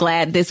 I'm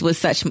glad this was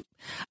such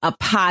a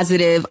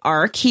positive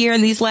arc here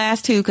in these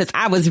last 2, because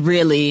I was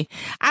ready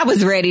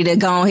to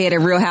go ahead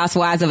and Real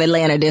Housewives of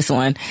Atlanta this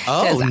one.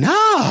 Oh,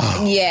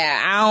 no.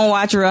 Yeah, I don't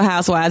watch Real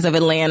Housewives of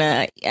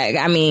Atlanta.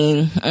 I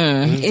mean,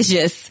 it's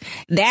just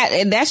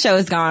that show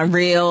has gone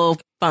real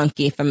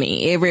funky for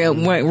me. It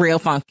went real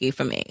funky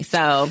for me.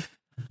 So.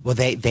 Well,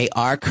 they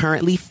are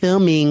currently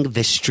filming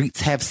The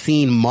Streets Have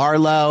Seen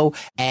Marlo,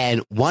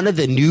 and one of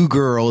the new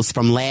girls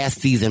from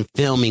last season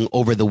filming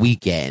over the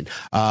weekend.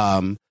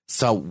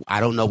 So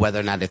I don't know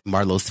whether or not if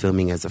Marlo's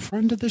filming as a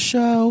friend of the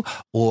show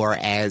or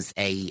as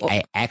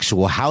a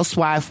actual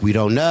housewife. We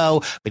don't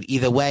know. But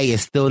either way,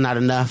 it's still not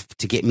enough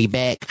to get me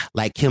back.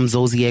 Like Kim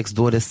Zolciak's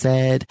daughter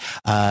said,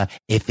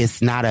 if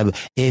it's not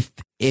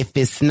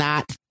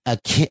a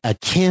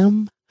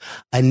Kim,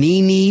 a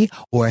Nene,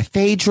 or a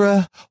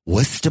Phaedra,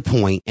 what's the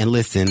point? And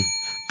listen,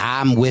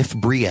 I'm with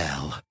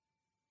Brielle.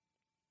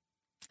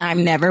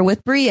 I'm never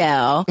with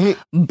Brielle,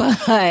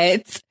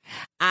 but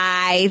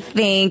I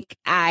think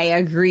I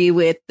agree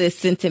with the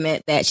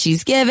sentiment that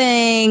she's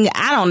giving.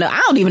 I don't know.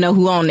 I don't even know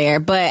who on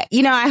there, but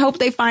I hope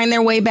they find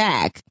their way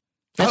back.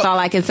 That's all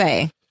I can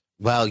say.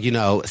 Well,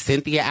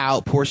 Cynthia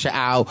out, Portia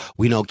out.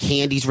 We know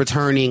Candy's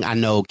returning. I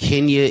know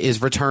Kenya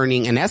is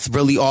returning. And that's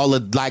really all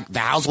of the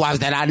housewives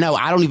that I know.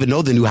 I don't even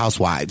know the new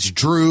housewives.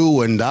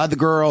 Drew and the other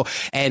girl.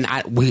 And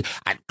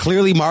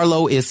clearly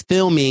Marlo is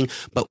filming,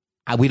 but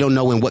we don't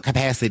know in what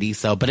capacity.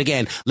 So, but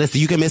again,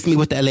 listen, you can miss me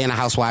with the Atlanta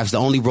Housewives. The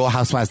only Real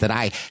Housewives that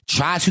I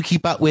try to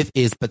keep up with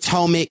is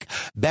Potomac,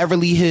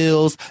 Beverly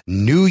Hills,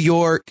 New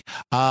York,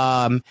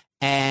 and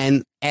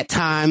at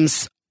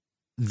times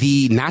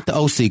not the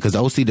OC, because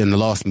the OC didn't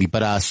lost me,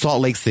 but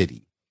Salt Lake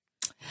City.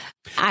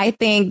 I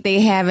think they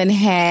haven't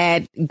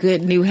had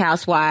good new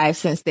housewives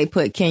since they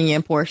put Kenya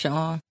and Portia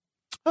on.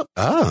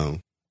 Oh.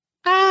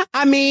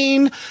 I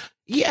mean...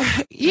 Yeah.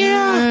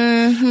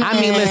 Mm-hmm.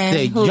 I mean,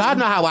 listen, y'all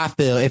know how I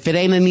feel. If it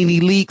ain't any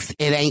leaks,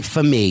 it ain't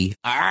for me.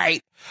 All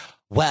right.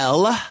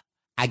 Well,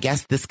 I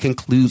guess this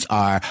concludes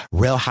our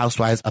Real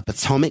Housewives of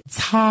Potomac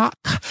talk.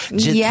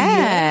 Jatia,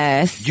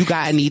 yes. You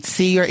got any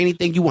tea or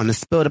anything you want to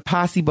spill the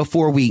posse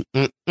before we...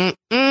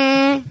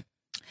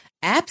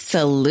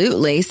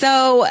 Absolutely.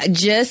 So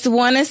just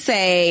want to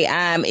say,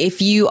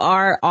 if you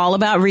are all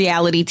about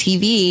reality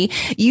TV,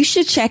 you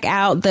should check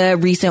out the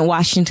recent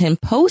Washington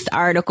Post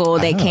article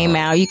that came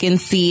out. You can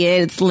see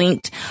it. It's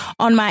linked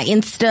on my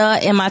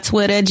Insta and my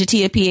Twitter,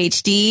 Jatia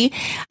PhD,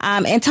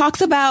 and talks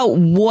about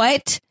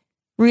what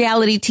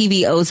reality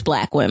TV owes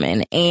Black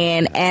women.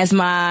 And as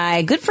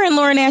my good friend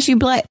Lauren Ashley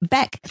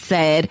Beck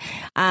said,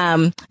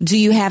 do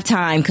you have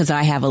time? Because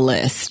I have a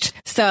list.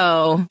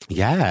 So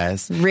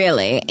yes,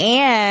 really.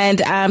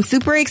 And I'm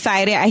super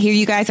excited. I hear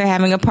you guys are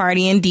having a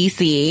party in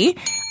DC.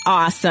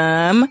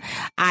 Awesome.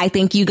 I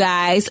think you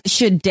guys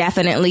should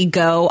definitely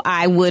go.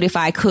 I would if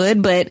I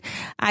could, but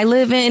I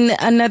live in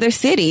another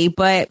city.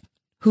 But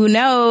who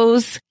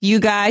knows? You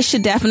guys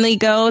should definitely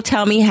go.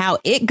 Tell me how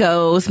it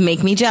goes.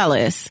 Make me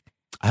jealous.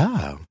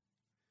 Oh.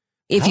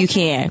 If you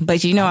can.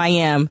 But I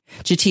am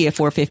Jatia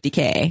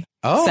 450K.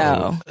 Oh.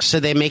 So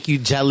should they make you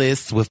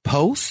jealous with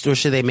posts or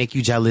should they make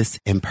you jealous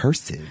in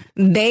person?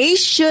 They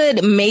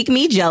should make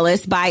me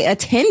jealous by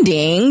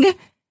attending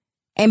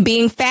and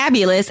being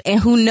fabulous. And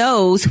who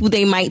knows who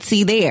they might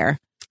see there.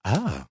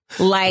 Oh.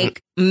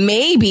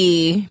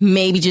 Maybe,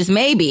 just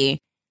maybe,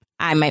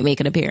 I might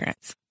make an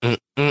appearance.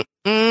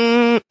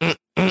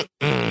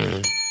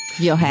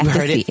 You'll have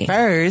to see it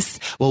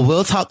first. Well,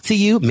 we'll talk to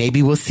you.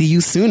 Maybe we'll see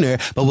you sooner,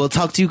 but we'll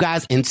talk to you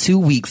guys in 2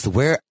 weeks.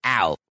 We're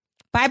out.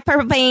 Bye,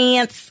 Purple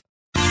Pants.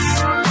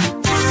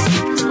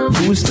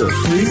 Who's the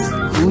freak?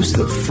 Who's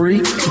the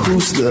freak?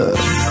 Who's the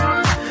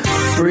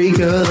freak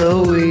of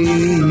the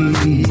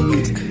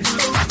week?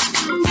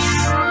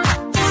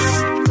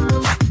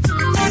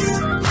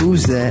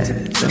 Who's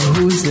that?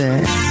 Who's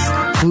that?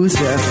 Who's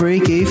that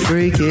freaky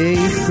freak?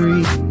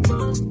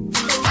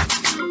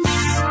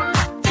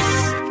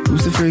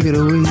 Who's the freak of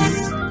the week?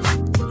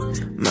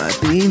 Might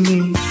be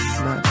me,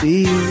 might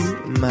be you,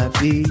 might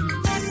be.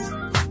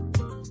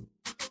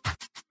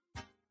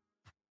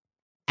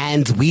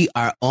 And we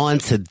are on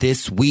to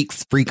this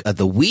week's Freak of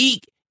the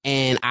Week.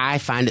 And I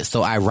find it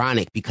so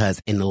ironic because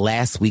in the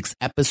last week's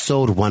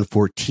episode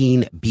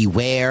 114,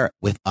 Beware,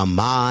 with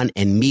Amon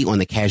and me on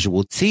the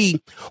Casual Tea,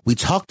 we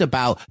talked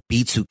about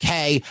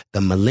B2K,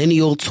 the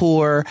Millennial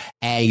Tour,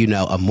 and,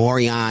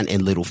 Amorion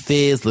and Little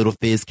Fizz. Little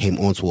Fizz came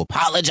on to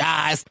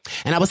apologize.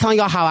 And I was telling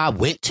y'all how I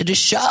went to the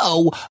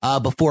show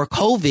before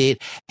COVID,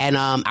 and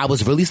I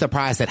was really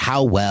surprised at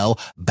how well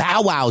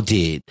Bow Wow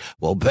did.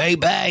 Well,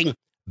 baby,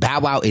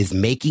 Bow Wow is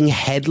making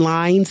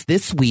headlines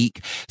this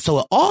week. So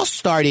it all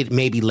started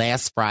maybe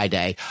last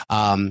Friday.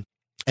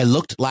 It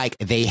looked like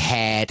they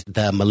had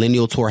the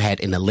Millennial Tour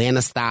had an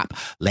Atlanta stop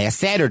last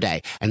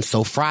Saturday. And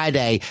so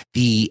Friday,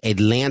 the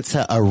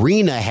Atlanta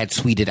Arena had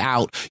tweeted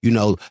out,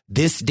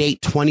 this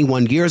date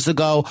 21 years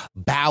ago,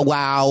 Bow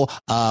Wow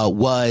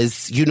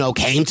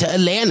came to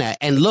Atlanta.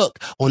 And look,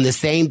 on the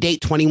same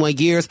date, 21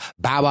 years,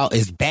 Bow Wow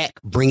is back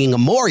bringing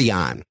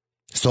Amorion.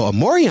 So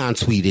Amorion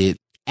tweeted,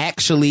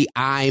 actually,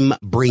 I'm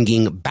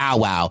bringing Bow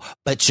Wow,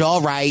 but y'all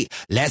right.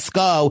 Let's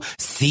go.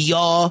 See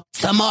y'all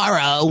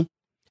tomorrow.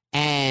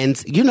 And,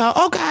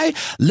 okay,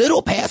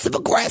 little passive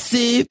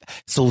aggressive.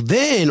 So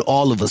then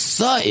all of a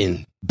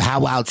sudden, Bow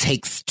Wow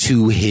takes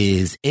to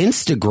his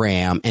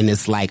Instagram and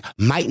it's like,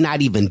 might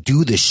not even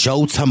do the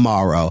show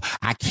tomorrow.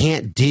 I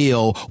can't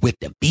deal with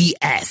the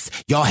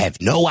BS. Y'all have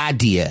no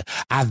idea.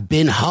 I've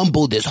been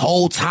humble this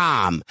whole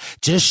time,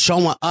 just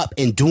showing up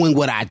and doing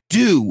what I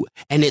do.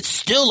 And it's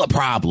still a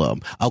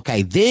problem.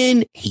 Okay.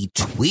 Then he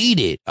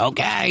tweeted,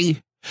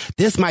 okay,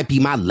 this might be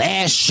my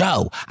last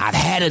show. I've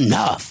had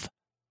enough.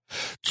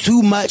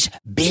 Too much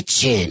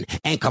bitching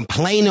and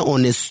complaining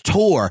on this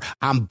tour.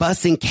 I'm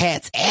busting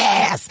Cat's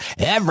ass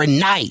every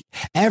night.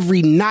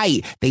 Every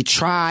night they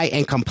try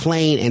and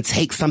complain and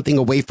take something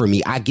away from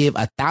me. I give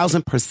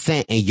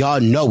 1,000% and y'all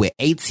know it.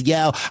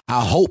 ATL,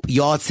 I hope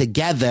y'all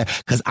together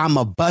because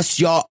I'ma bust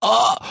y'all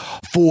up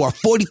for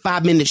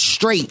 45 minutes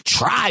straight.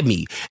 Try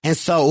me. And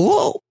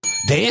so,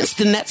 the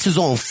Instanets is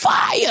on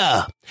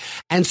fire.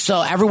 And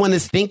so everyone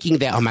is thinking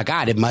that, oh my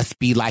God, it must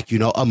be like,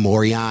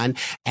 Omarion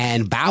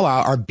and Bow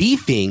Wow are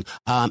beefing.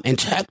 And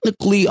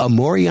technically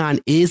Omarion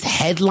is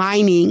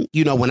headlining.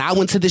 When I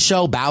went to the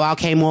show, Bow Wow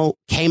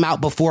came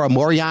out before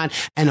Omarion,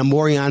 and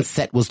Omarion's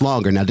set was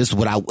longer. Now, this is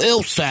what I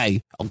will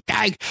say.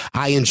 Okay.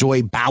 I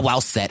enjoy Bow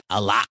Wow's set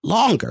a lot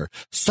longer.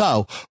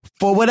 So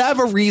for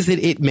whatever reason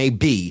it may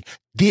be,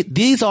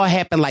 these all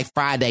happened like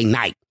Friday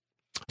night.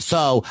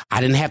 So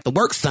I didn't have to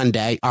work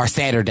Sunday or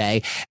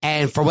Saturday.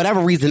 And for whatever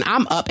reason,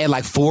 I'm up at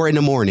like 4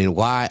 a.m.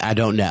 Why? I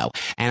don't know.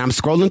 And I'm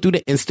scrolling through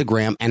the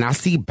Instagram and I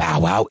see Bow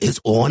Wow is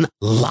on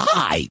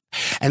live.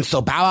 And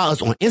so Bow Wow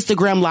is on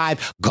Instagram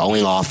live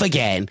going off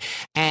again.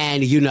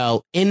 And,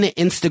 in the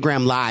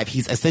Instagram live,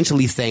 he's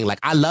essentially saying like,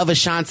 I love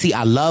Ashanti.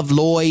 I love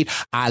Lloyd.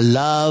 I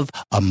love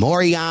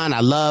Omarion.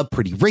 I love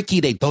Pretty Ricky.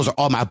 Those are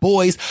all my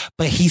boys.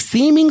 But he's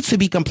seeming to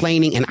be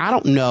complaining. And I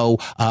don't know,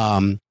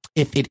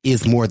 if it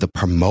is more the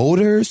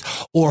promoters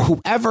or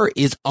whoever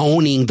is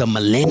owning the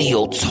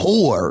Millennial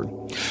Tour.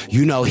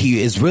 He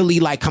is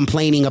really like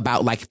complaining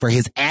about like for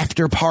his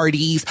after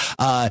parties.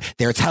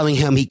 They're telling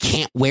him he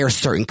can't wear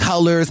certain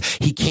colors.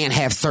 He can't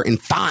have certain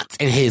fonts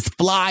in his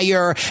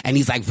flyer. And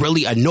he's like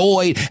really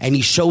annoyed. And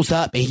he shows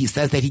up and he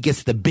says that he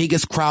gets the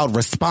biggest crowd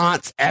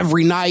response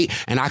every night.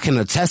 And I can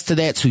attest to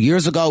that. 2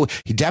 years ago,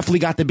 he definitely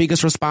got the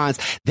biggest response.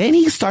 Then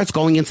he starts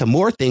going into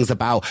more things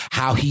about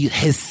how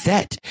his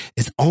set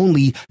is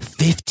only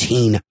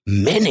 15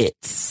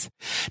 minutes.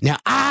 Now,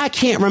 I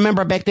can't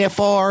remember back that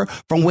far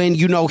from when,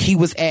 he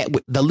was at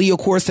the Leo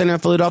Core Center in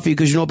Philadelphia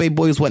because, Baby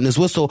Boy was wetting his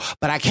whistle.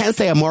 But I can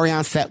say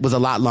Omarion's set was a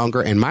lot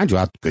longer. And mind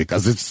you,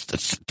 because it's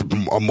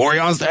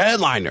Omarion's the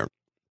headliner.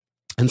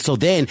 And so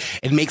then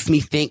it makes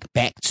me think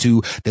back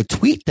to the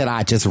tweet that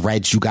I just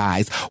read, you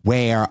guys,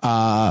 where,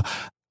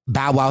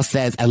 Bow Wow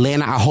says,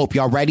 Atlanta, I hope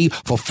y'all ready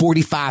for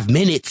 45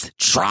 minutes.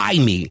 Try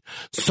me.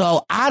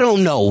 So I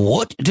don't know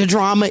what the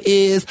drama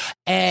is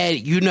and,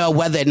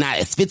 whether or not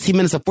it's 15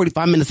 minutes or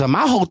 45 minutes. But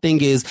my whole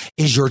thing is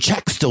your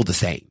check still the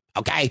same?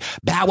 Okay.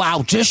 Bow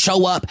Wow, just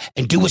show up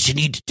and do what you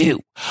need to do.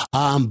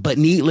 But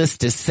needless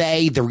to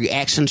say, the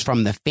reactions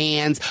from the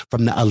fans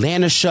from the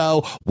Atlanta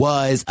show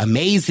was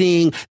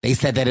amazing. They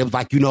said that it was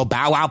like,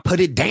 Bow Wow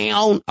put it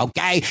down.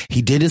 Okay.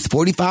 He did his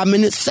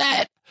 45-minute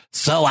set.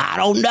 So I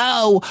don't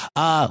know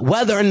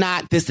whether or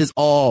not this is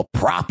all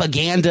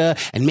propaganda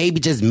and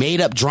maybe just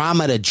made up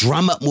drama to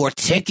drum up more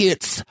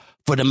tickets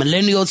for the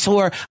Millennial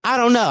Tour. I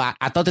don't know.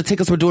 I thought the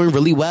tickets were doing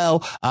really well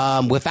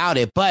without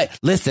it. But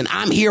listen,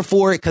 I'm here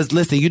for it because,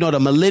 listen, the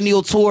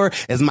Millennial Tour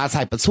is my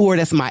type of tour.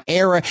 That's my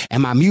era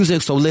and my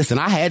music. So listen,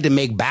 I had to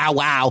make Bow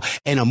Wow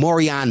and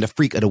Omarion the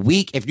freak of the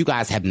week. If you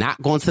guys have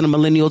not gone to the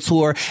Millennial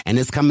Tour and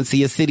it's coming to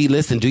your city,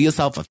 listen, do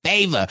yourself a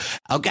favor.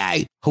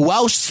 Okay. Who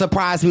else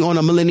surprised me on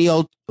the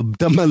Millennial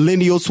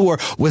Tour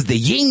was the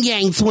Yin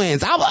Yang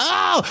Twins.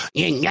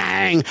 Yin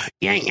Yang.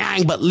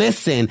 But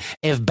listen,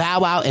 if Bow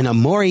Wow and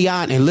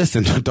Omarion, and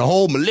listen, the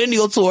whole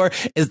Millennial Tour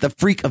is the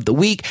freak of the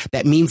week,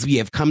 that means we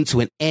have come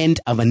to an end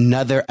of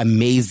another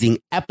amazing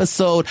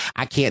episode.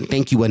 I can't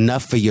thank you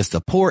enough for your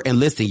support and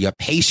listen, your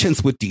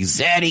patience with these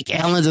zaddy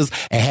calendars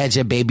and had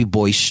your baby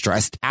boy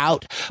stressed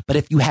out. But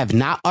if you have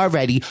not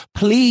already,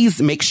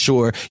 please make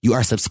sure you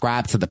are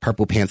subscribed to the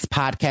Purple Pants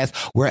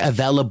Podcast. We're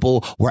available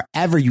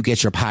wherever you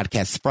get your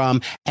podcasts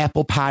from,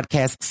 Apple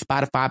Podcasts,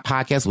 Spotify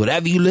Podcasts,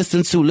 whatever you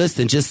listen to.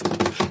 Listen, just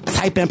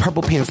type in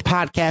Purple Pants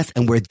Podcast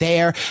and we're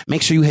there.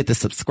 Make sure you hit the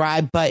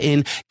subscribe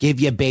button, give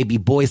your baby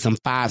boy some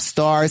 5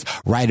 stars,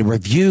 write a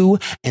review,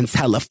 and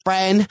tell a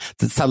friend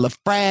to tell a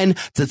friend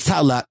to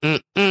tell a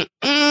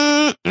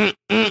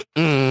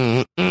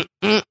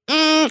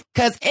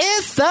cause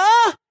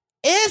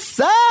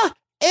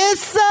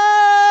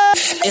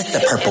it's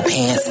the Purple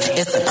Pants.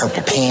 It's the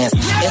Purple Pants.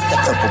 It's the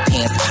Purple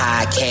Pants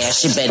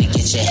Podcast. You better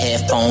get your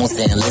headphones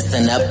and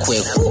listen up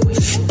quick. Woo.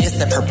 It's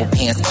the Purple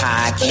Pants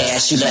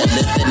Podcast. You better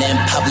listen in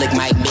public,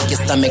 might make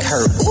your stomach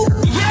hurt. Woo.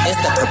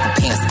 It's the Purple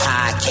Pants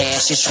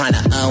Podcast. You're trying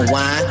to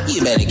unwind, you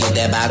better get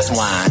that box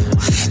wine.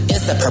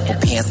 It's the Purple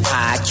Pants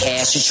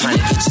Podcast. You're trying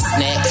to get your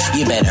snack,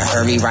 you better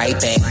hurry right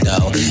back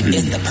though.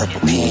 It's the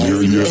Purple Pants.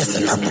 It's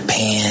the Purple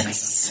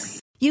Pants.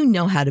 You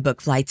know how to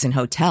book flights and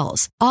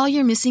hotels. All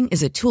you're missing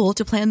is a tool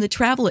to plan the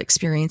travel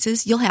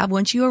experiences you'll have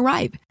once you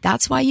arrive.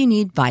 That's why you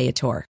need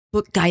Viator.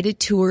 Book guided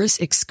tours,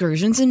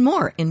 excursions, and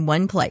more in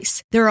one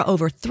place. There are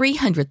over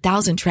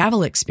 300,000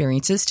 travel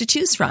experiences to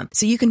choose from,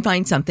 so you can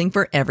find something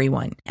for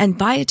everyone. And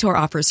Viator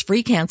offers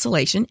free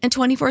cancellation and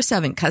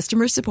 24/7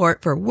 customer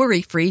support for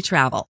worry-free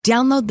travel.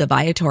 Download the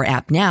Viator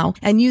app now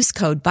and use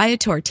code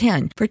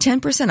Viator10 for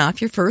 10%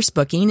 off your first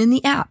booking in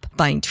the app.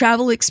 Find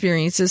travel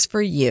experiences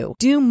for you.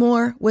 Do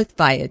more with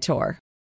Viator.